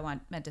not what I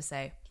meant to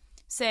say.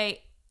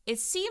 It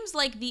seems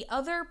like the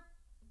other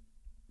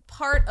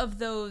part of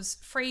those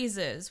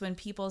phrases when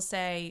people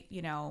say,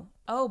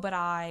 oh, but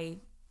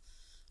I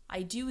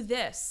do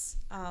this.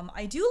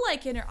 I do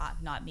like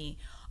not me.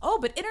 oh,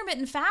 but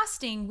intermittent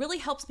fasting really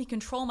helps me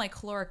control my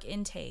caloric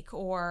intake,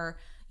 or,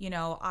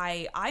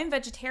 I'm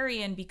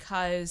vegetarian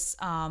because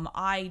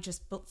I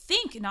just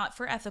think, not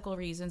for ethical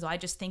reasons, I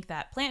just think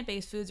that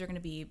plant-based foods are going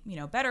to be,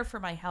 better for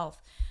my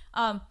health.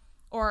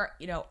 Or,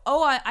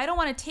 I don't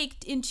want to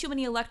take in too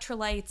many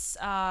electrolytes.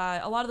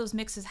 A lot of those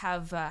mixes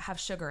have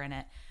sugar in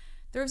it.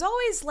 There's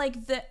always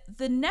like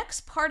the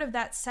next part of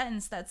that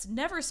sentence that's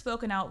never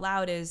spoken out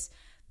loud is,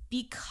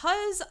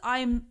 because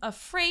I'm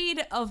afraid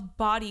of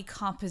body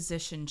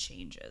composition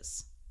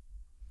changes.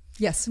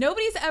 Yes.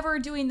 Nobody's ever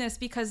doing this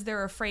because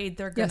they're afraid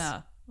they're going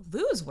to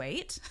lose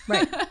weight.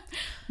 Right.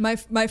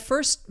 My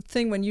first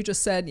thing when you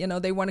just said,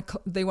 they want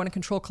to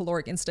control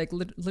caloric intake,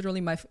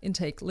 literally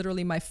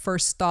my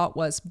first thought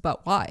was,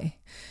 but why?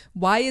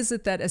 Why is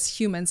it that as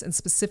humans, and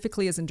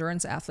specifically as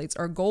endurance athletes,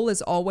 our goal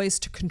is always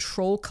to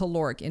control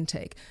caloric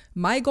intake?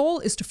 My goal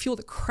is to fuel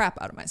the crap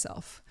out of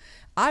myself.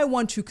 I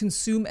want to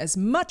consume as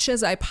much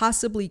as I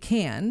possibly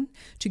can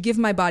to give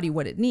my body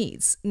what it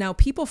needs. Now,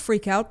 people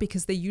freak out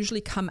because they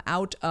usually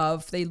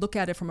they look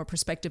at it from a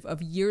perspective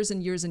of years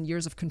and years and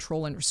years of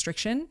control and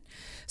restriction.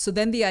 So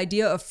then the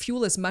idea of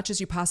fuel as much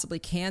as you possibly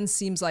can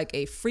seems like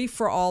a free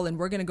for all, and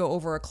we're going to go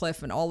over a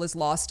cliff and all is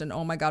lost and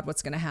oh my God,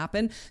 what's going to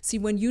happen? See,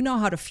 when you know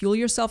how to fuel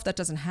yourself, that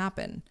doesn't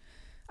happen.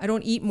 I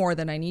don't eat more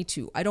than I need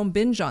to. I don't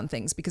binge on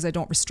things because I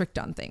don't restrict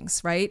on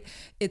things, right?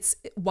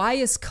 Why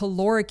is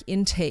caloric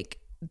intake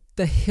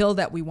the hill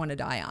that we want to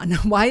die on?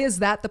 Why is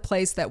that the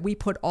place that we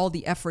put all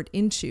the effort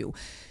into?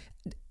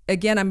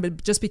 Again,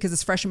 just because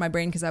it's fresh in my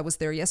brain because I was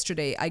there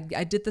yesterday, I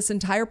did this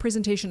entire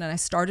presentation and I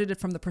started it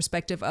from the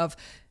perspective of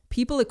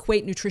people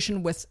equate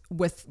nutrition with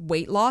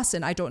weight loss.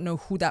 And I don't know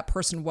who that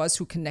person was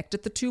who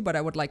connected the two, but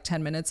I would like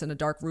 10 minutes in a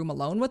dark room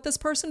alone with this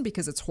person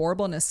because it's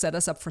horrible and has set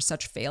us up for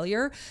such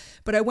failure.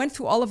 But I went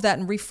through all of that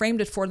and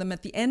reframed it for them.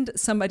 At the end,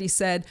 somebody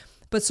said,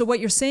 but so what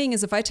you're saying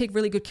is if I take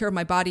really good care of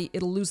my body,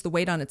 it'll lose the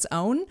weight on its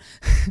own.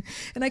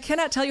 And I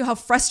cannot tell you how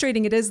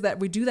frustrating it is that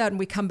we do that and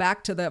we come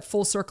back to the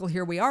full circle,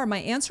 here we are. My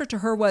answer to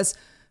her was,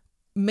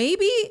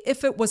 maybe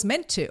if it was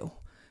meant to,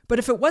 but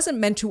if it wasn't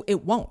meant to,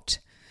 it won't.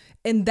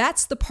 And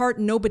that's the part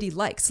nobody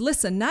likes.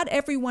 Listen, not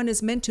everyone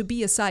is meant to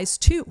be a size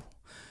 2.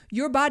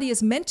 Your body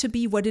is meant to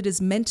be what it is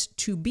meant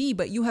to be,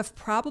 but you have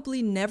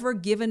probably never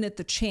given it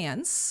the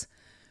chance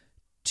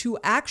to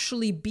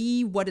actually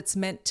be what it's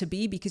meant to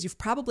be because you've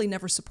probably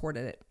never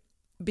supported it.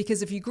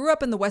 Because if you grew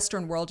up in the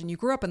Western world and you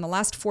grew up in the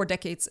last 4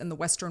 decades in the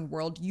Western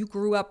world, you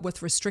grew up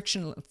with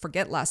restriction,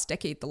 forget last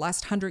decade, the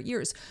last 100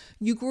 years,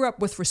 you grew up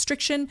with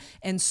restriction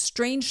and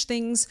strange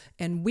things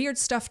and weird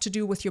stuff to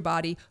do with your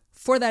body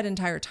for that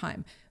entire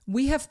time.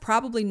 We have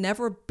probably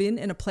never been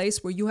in a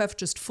place where you have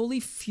just fully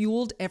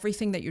fueled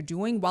everything that you're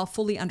doing while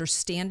fully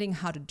understanding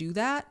how to do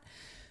that.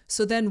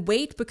 So then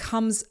weight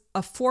becomes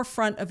a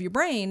forefront of your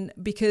brain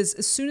because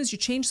as soon as you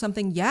change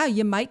something,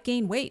 you might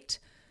gain weight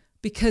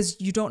because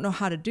you don't know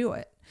how to do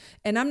it.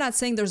 And I'm not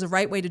saying there's a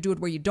right way to do it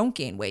where you don't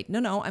gain weight.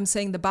 No, I'm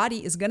saying the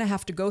body is going to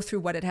have to go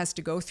through what it has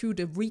to go through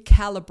to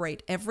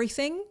recalibrate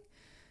everything.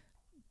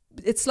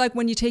 It's like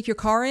when you take your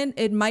car in,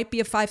 it might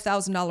be a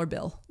 $5,000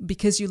 bill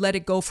because you let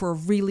it go for a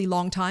really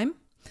long time.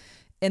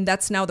 And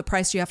that's now the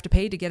price you have to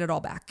pay to get it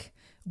all back.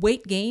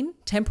 Weight gain,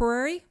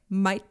 temporary,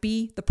 might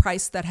be the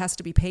price that has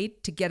to be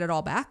paid to get it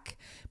all back.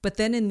 But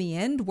then in the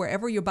end,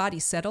 wherever your body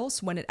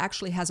settles, when it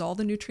actually has all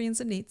the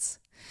nutrients it needs,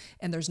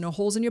 and there's no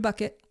holes in your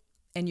bucket,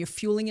 and you're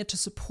fueling it to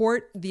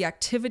support the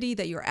activity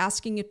that you're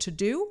asking it to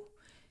do,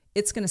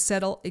 it's going to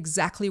settle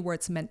exactly where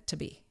it's meant to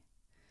be.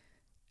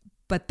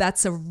 But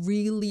that's a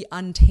really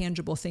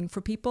untangible thing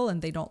for people,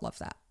 and they don't love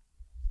that.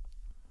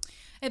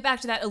 And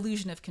back to that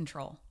illusion of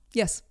control.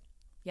 Yes.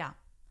 Yeah.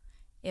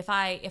 If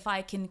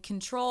I can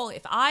control,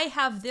 if I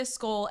have this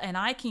goal and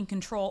I can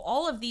control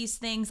all of these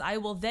things, I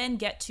will then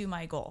get to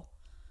my goal.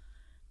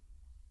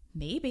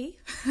 Maybe.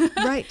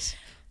 Right.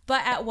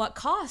 But at what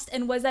cost?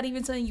 And was that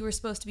even something you were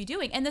supposed to be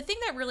doing? And the thing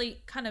that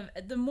really kind of,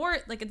 the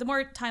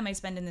more time I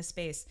spend in this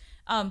space,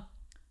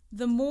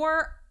 the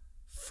more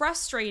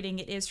frustrating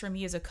it is for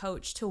me as a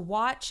coach to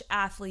watch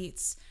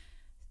athletes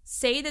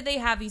say that they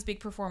have these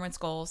big performance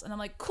goals. And I'm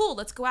like, cool,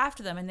 let's go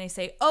after them. And they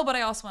say, oh, but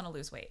I also want to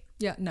lose weight.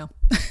 Yeah, no.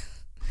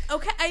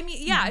 Okay. I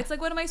mean, yeah, it's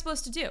like, what am I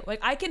supposed to do? Like,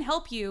 I can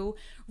help you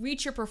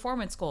reach your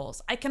performance goals.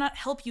 I cannot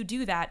help you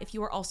do that if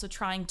you are also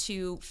trying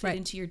to fit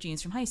into your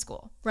genes from high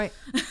school. Right.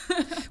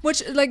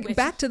 Which,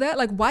 back to that,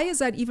 why is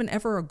that even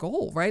ever a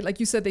goal, right?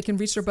 Like you said, they can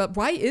reach their, but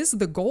why is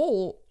the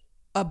goal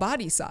a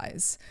body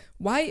size?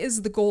 Why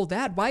is the goal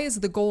that? Why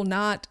is the goal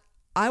not,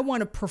 I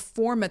want to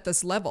perform at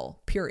this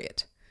level,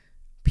 period,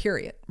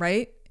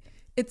 right?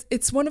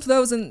 It's one of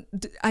those, and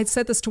I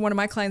said this to one of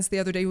my clients the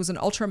other day who was an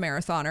ultra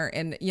marathoner,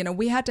 and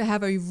we had to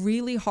have a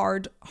really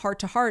hard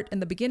heart-to-heart in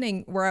the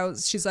beginning where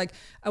she's like,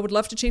 I would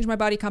love to change my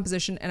body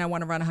composition and I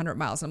want to run 100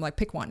 miles. And I'm like,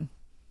 pick one.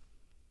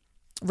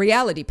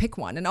 Reality, pick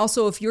one. And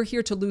also, if you're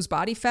here to lose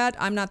body fat,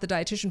 I'm not the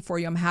dietitian for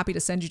you. I'm happy to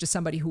send you to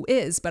somebody who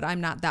is, but I'm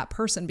not that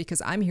person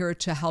because I'm here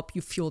to help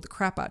you fuel the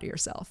crap out of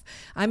yourself.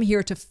 I'm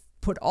here to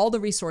put all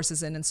the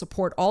resources in and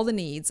support all the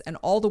needs and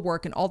all the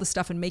work and all the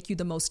stuff and make you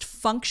the most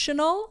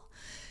functional,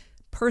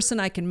 person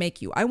I can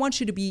make you. I want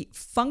you to be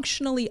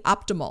functionally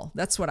optimal.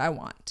 That's what I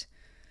want.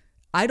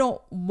 I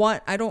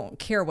don't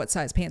care what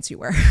size pants you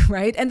wear,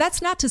 right? And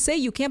that's not to say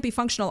you can't be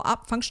functionally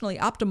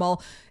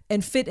optimal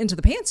and fit into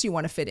the pants you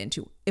want to fit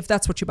into, if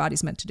that's what your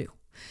body's meant to do.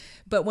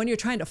 But when you're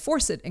trying to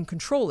force it and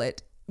control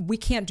it, we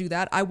can't do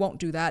that. I won't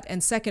do that.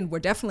 And second, we're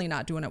definitely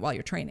not doing it while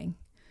you're training.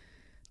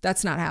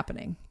 That's not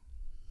happening.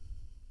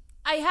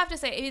 I have to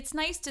say, it's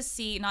nice to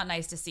see, not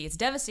nice to see, it's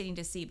devastating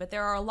to see, but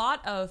there are a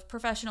lot of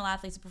professional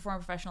athletes and former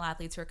professional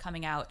athletes who are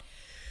coming out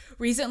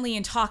recently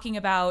and talking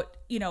about,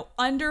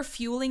 under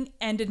fueling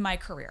ended my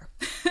career.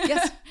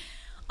 Yes.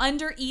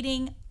 Under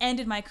eating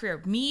ended my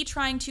career. Me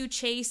trying to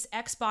chase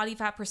X body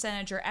fat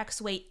percentage or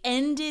X weight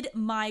ended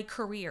my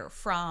career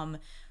from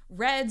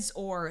REDs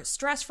or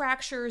stress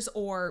fractures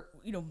or,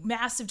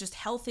 massive just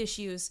health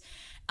issues.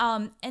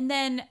 And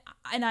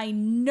I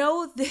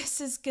know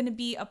this is going to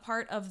be a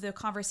part of the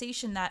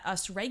conversation that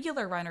us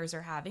regular runners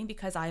are having,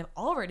 because I've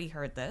already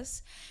heard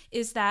this,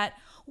 is that,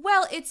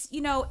 well,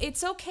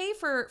 it's okay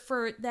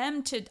for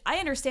them to, I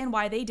understand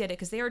why they did it,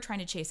 because they were trying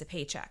to chase a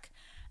paycheck.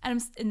 And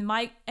then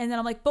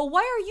I'm like, but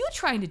why are you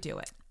trying to do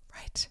it?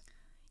 Right.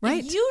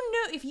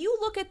 If you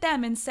look at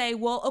them and say,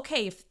 well,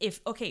 okay,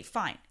 okay,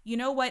 fine. You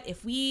know what?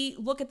 If we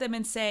look at them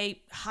and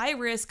say high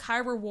risk, high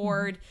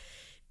reward,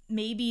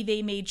 maybe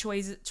they made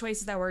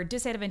choices that were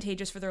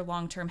disadvantageous for their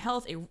long-term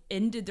health. It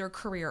ended their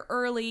career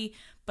early,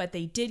 but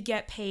they did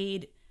get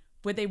paid.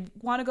 Would they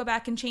want to go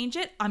back and change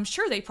it? I'm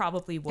sure they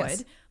probably would.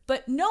 Yes.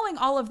 But knowing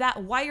all of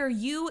that, why are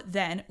you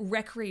then,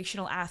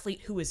 recreational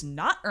athlete who is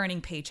not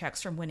earning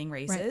paychecks from winning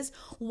races,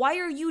 why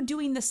are you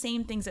doing the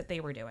same things that they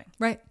were doing?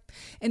 Right.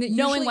 And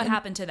knowing what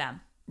happened to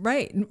them.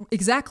 Right.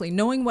 Exactly.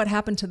 Knowing what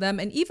happened to them.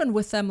 And even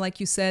with them, like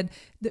you said,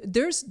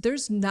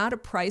 there's not a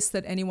price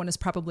that anyone is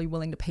probably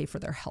willing to pay for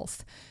their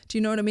health. Do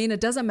you know what I mean?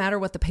 It doesn't matter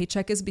what the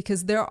paycheck is,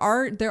 because there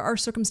are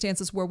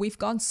circumstances where we've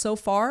gone so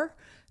far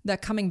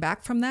that coming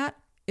back from that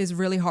is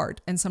really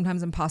hard and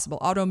sometimes impossible.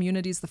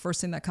 Autoimmunity is the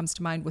first thing that comes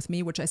to mind with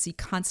me, which I see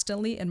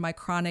constantly in my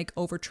chronic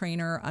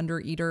overtrainer,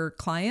 undereater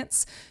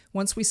clients.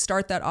 Once we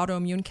start that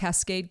autoimmune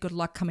cascade, good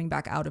luck coming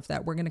back out of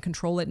that. We're going to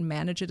control it and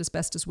manage it as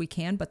best as we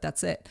can, but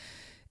that's it.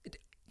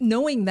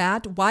 Knowing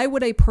that, why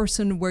would a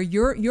person where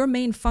your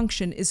main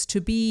function is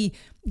to be,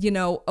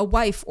 a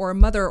wife or a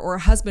mother or a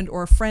husband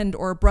or a friend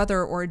or a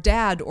brother or a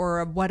dad or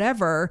a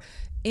whatever,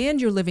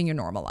 and you're living your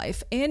normal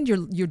life, and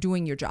you're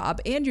doing your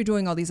job, and you're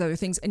doing all these other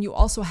things, and you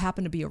also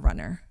happen to be a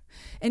runner.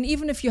 And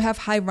even if you have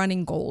high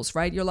running goals,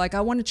 right? You're like,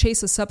 I want to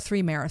chase a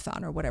sub-3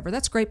 marathon or whatever.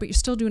 That's great, but you're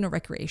still doing it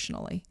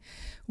recreationally.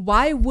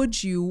 Why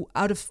would you,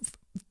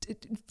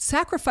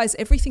 sacrifice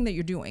everything that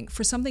you're doing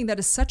for something that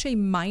is such a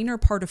minor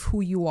part of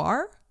who you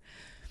are?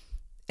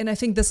 And I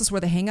think this is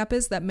where the hang up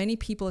is, that many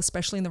people,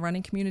 especially in the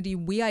running community,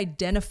 we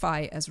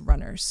identify as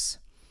runners.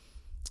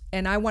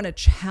 And I want to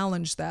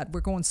challenge that.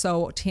 We're going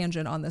so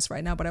tangent on this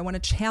right now, but I want to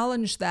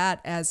challenge that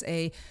as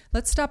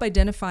let's stop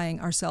identifying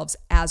ourselves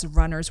as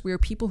runners. We are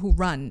people who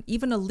run.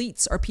 Even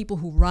elites are people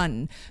who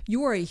run.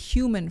 You are a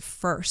human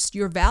first.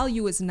 Your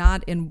value is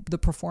not in the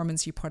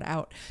performance you put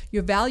out.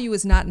 Your value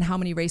is not in how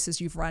many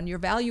races you've run. Your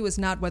value is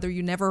not whether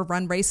you never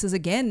run races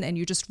again and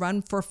you just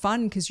run for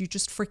fun because you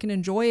just freaking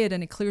enjoy it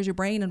and it clears your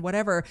brain and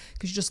whatever,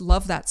 because you just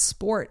love that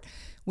sport.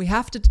 We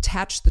have to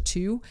detach the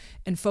two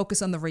and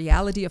focus on the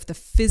reality of the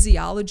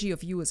physiology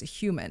of you as a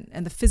human.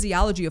 And the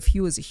physiology of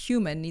you as a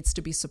human needs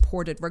to be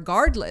supported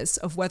regardless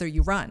of whether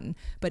you run.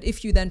 But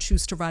if you then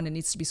choose to run, it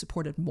needs to be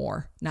supported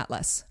more, not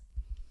less.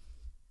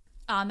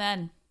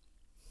 Amen.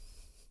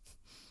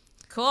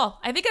 Cool.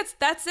 I think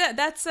that's it.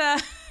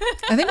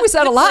 I think we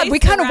said a lot. We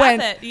kind of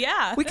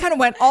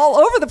went all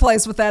over the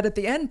place with that at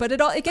the end, but it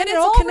all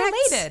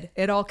connects. Related.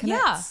 It all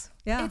connects.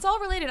 Yeah. It's all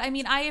related. I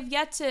mean, I have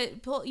yet to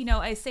pull,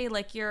 I say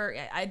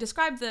I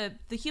describe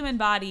the human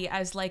body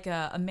as like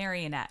a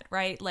marionette,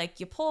 right?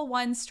 Like you pull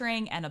one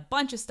string and a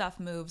bunch of stuff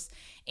moves.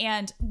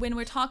 And when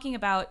we're talking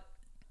about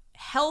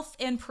health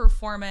and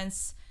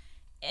performance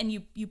and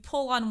you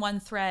pull on one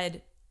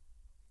thread,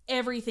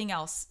 everything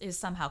else is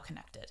somehow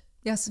connected.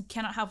 Yes. You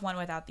cannot have one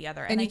without the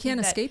other. And you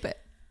can't escape it.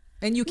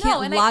 And you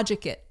can't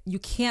logic it. You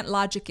can't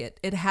logic it.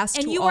 It has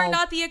to. And you are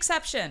not the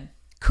exception.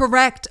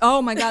 Correct.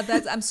 Oh my God.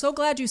 I'm so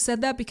glad you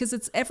said that,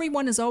 because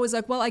everyone is always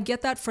like, well, I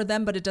get that for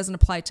them, but it doesn't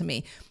apply to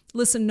me.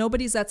 Listen,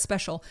 nobody's that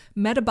special.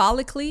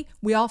 Metabolically,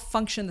 we all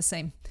function the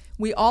same.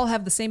 We all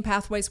have the same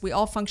pathways. We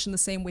all function the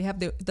same. We have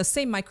the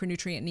same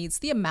micronutrient needs.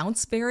 The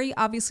amounts vary,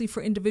 obviously,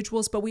 for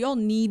individuals, but we all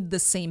need the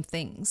same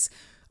things.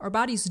 Our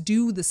bodies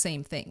do the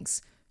same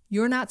things.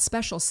 You're not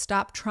special.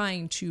 Stop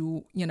trying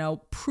to,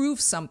 prove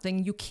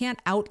something. You can't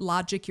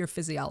out-logic your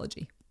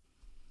physiology.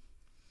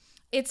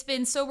 It's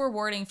been so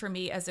rewarding for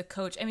me as a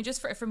coach. I mean,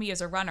 just for me as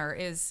a runner,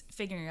 is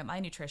figuring out my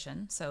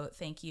nutrition. So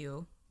thank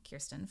you,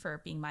 Kirsten, for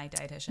being my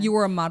dietitian. You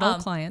were a model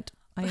client.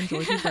 I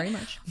enjoyed you very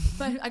much.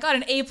 But I got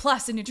an A+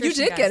 in nutrition. You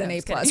did get an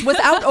A+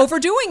 without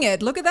overdoing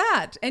it. Look at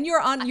that. And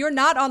you're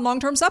not on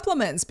long-term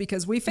supplements,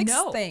 because we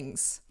fixed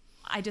things.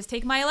 I just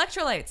take my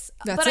electrolytes.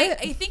 That's but it.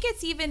 I think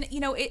it's even,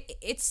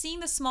 it's seeing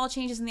the small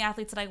changes in the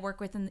athletes that I work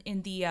with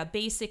in the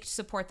basic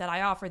support that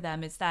I offer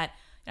them is that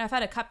I've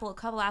had a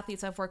couple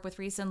athletes I've worked with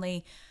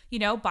recently,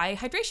 buy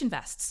hydration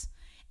vests.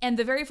 And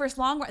the very first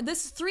long run,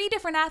 3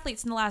 different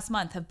athletes in the last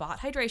month have bought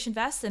hydration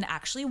vests and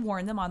actually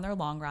worn them on their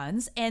long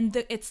runs. And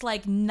it's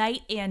like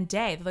night and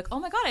day. They're like, oh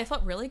my God, I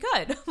felt really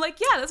good. I'm like,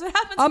 yeah, that's what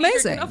happens when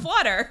you drink enough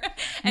water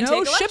and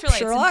take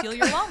electrolytes and feel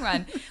your long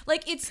run.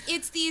 Like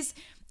it's these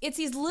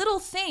little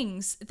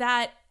things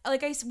that,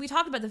 like we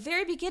talked about at the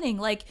very beginning,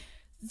 like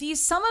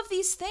some of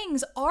these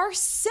things are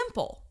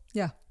simple.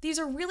 Yeah. These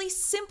are really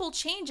simple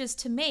changes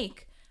to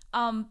make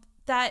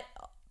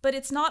but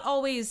it's not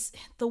always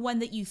the one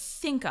that you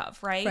think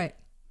of, right? Right.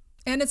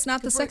 And it's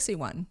not the sexy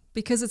one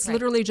because it's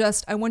literally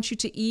just, I want you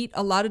to eat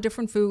a lot of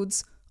different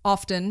foods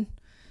often,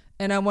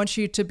 and I want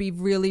you to be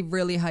really,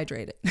 really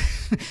hydrated.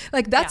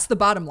 Like that's the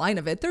bottom line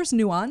of it. There's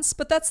nuance,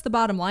 but that's the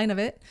bottom line of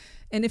it.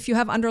 And if you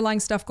have underlying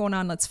stuff going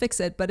on, let's fix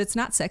it. But it's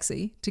not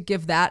sexy to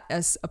give that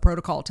as a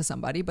protocol to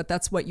somebody, but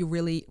that's what you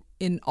really,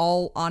 in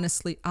all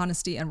honesty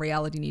and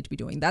reality, need to be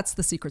doing. That's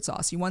the secret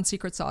sauce. You want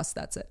secret sauce,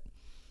 that's it.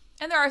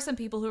 And there are some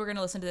people who are going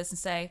to listen to this and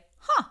say,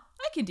 I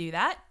can do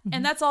that. Mm-hmm.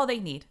 And that's all they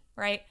need,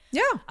 right?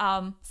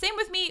 Yeah. Same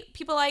with me.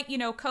 People like,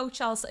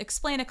 coach, I'll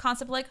explain a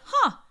concept like,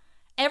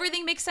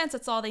 everything makes sense.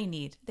 That's all they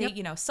need.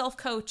 They,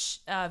 self-coach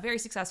very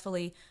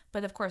successfully.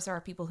 But of course, there are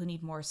people who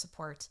need more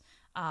support.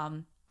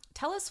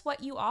 Tell us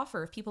what you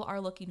offer if people are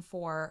looking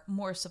for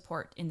more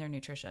support in their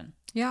nutrition.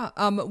 Yeah,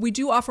 we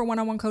do offer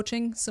one-on-one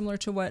coaching, similar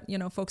to what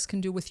folks can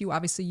do with you.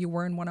 Obviously, you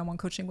were in one-on-one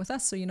coaching with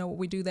us, so you know what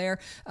we do there.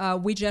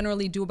 We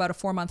generally do about a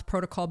 4-month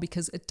protocol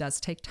because it does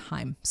take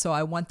time. So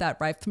I want that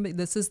right from me.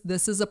 This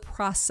is a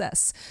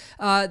process.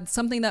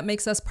 Something that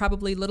makes us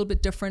probably a little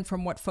bit different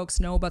from what folks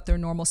know about their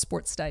normal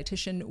sports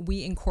dietitian.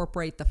 We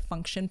incorporate the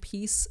function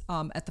piece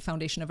at the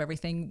foundation of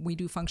everything. We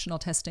do functional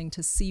testing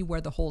to see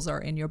where the holes are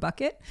in your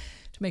bucket,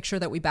 to make sure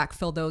that we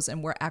backfill those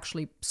and we're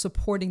actually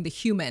supporting the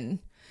human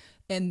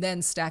and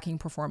then stacking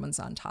performance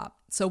on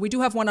top. So we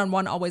do have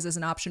one-on-one always as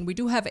an option. We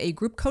do have a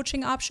group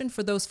coaching option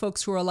for those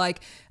folks who are like,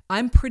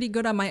 I'm pretty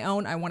good on my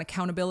own. I want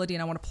accountability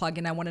and I want to plug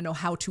in. I want to know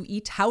how to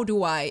eat. How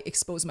do I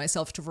expose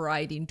myself to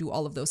variety and do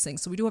all of those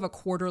things? So we do have a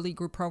quarterly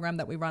group program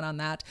that we run on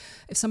that.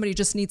 If somebody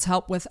just needs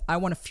help with, I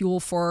want to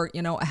fuel for,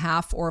 a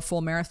half or a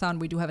full marathon,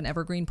 we do have an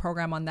evergreen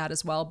program on that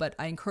as well. But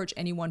I encourage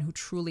anyone who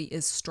truly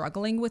is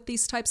struggling with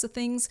these types of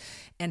things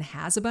and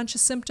has a bunch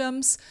of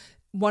symptoms,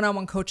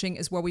 one-on-one coaching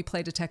is where we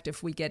play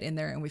detective. We get in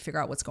there and we figure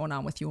out what's going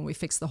on with you and we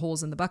fix the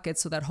holes in the bucket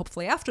so that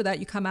hopefully after that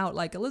you come out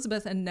like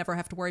Elizabeth and never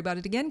have to worry about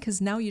it again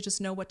because now you just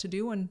know what to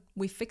do and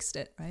we fixed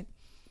it, right?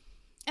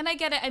 And I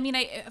get it. I mean,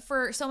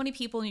 for so many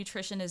people,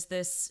 nutrition is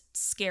this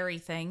scary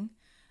thing.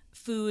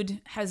 Food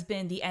has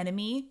been the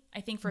enemy,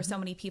 I think, for so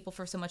many people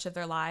for so much of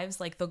their lives.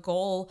 Like the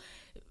goal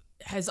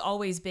has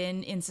always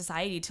been in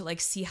society to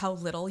like see how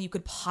little you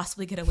could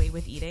possibly get away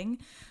with eating.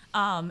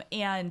 So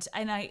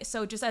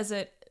just as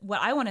what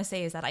I want to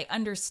say is that I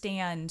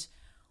understand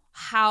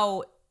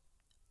how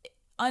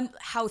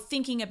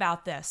thinking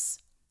about this,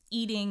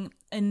 eating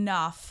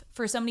enough,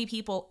 for so many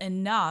people,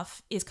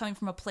 enough is coming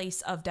from a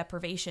place of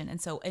deprivation. And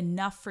so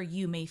enough for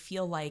you may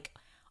feel like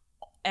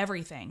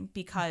everything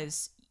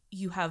because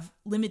you have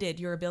limited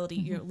your ability,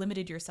 you're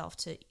limited yourself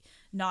to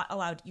not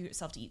allowed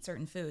yourself to eat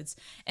certain foods.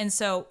 And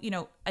so,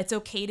 it's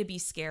okay to be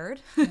scared,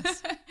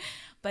 yes.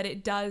 But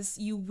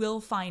you will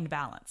find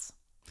balance.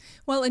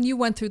 Well, and you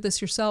went through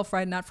this yourself,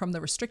 right? Not from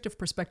the restrictive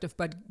perspective,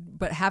 but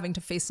having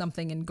to face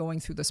something and going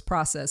through this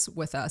process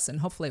with us.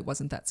 And hopefully it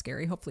wasn't that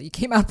scary. Hopefully you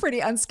came out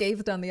pretty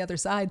unscathed on the other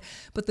side.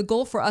 But the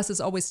goal for us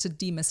is always to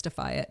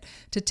demystify it,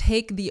 to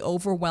take the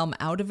overwhelm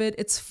out of it.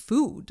 It's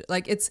food.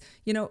 Like it's,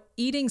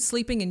 eating,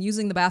 sleeping, and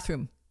using the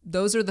bathroom.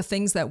 Those are the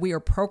things that we are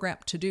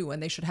programmed to do,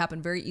 and they should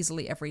happen very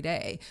easily every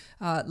day.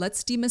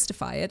 Let's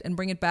demystify it and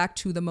bring it back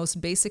to the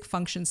most basic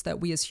functions that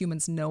we as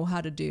humans know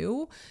how to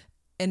do,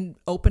 and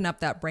open up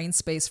that brain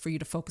space for you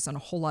to focus on a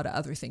whole lot of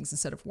other things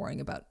instead of worrying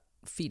about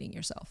feeding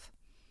yourself.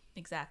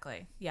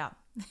 Exactly. Yeah.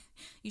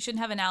 You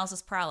shouldn't have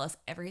analysis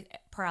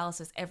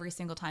paralysis every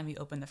single time you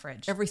open the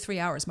fridge. Every 3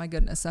 hours. My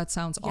goodness, that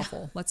sounds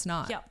awful. Let's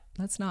not. Yep.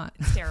 Let's not.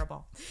 It's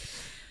terrible.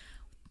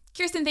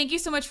 Kirsten, thank you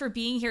so much for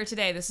being here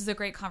today. This is a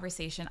great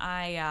conversation.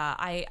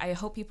 I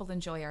hope people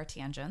enjoy our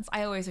tangents.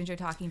 I always enjoy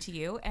talking to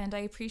you, and I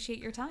appreciate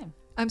your time.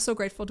 I'm so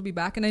grateful to be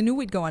back, and I knew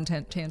we'd go on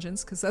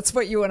tangents because that's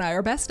what you and I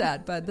are best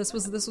at. But this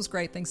was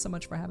great. Thanks so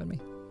much for having me.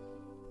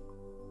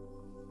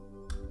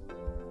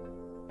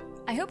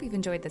 I hope you've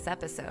enjoyed this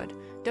episode.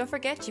 Don't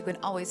forget, you can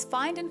always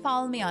find and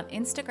follow me on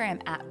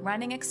Instagram at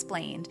Running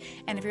Explained.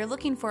 And if you're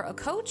looking for a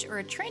coach or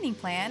a training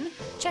plan,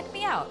 check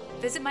me out.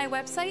 Visit my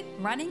website,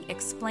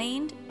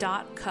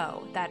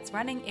 runningexplained.co. That's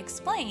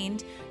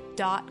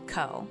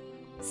runningexplained.co.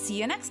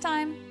 See you next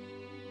time.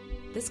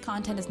 This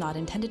content is not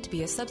intended to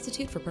be a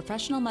substitute for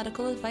professional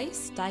medical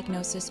advice,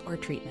 diagnosis, or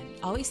treatment.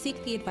 Always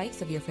seek the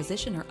advice of your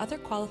physician or other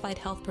qualified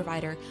health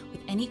provider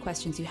with any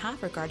questions you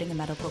have regarding a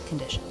medical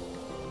condition.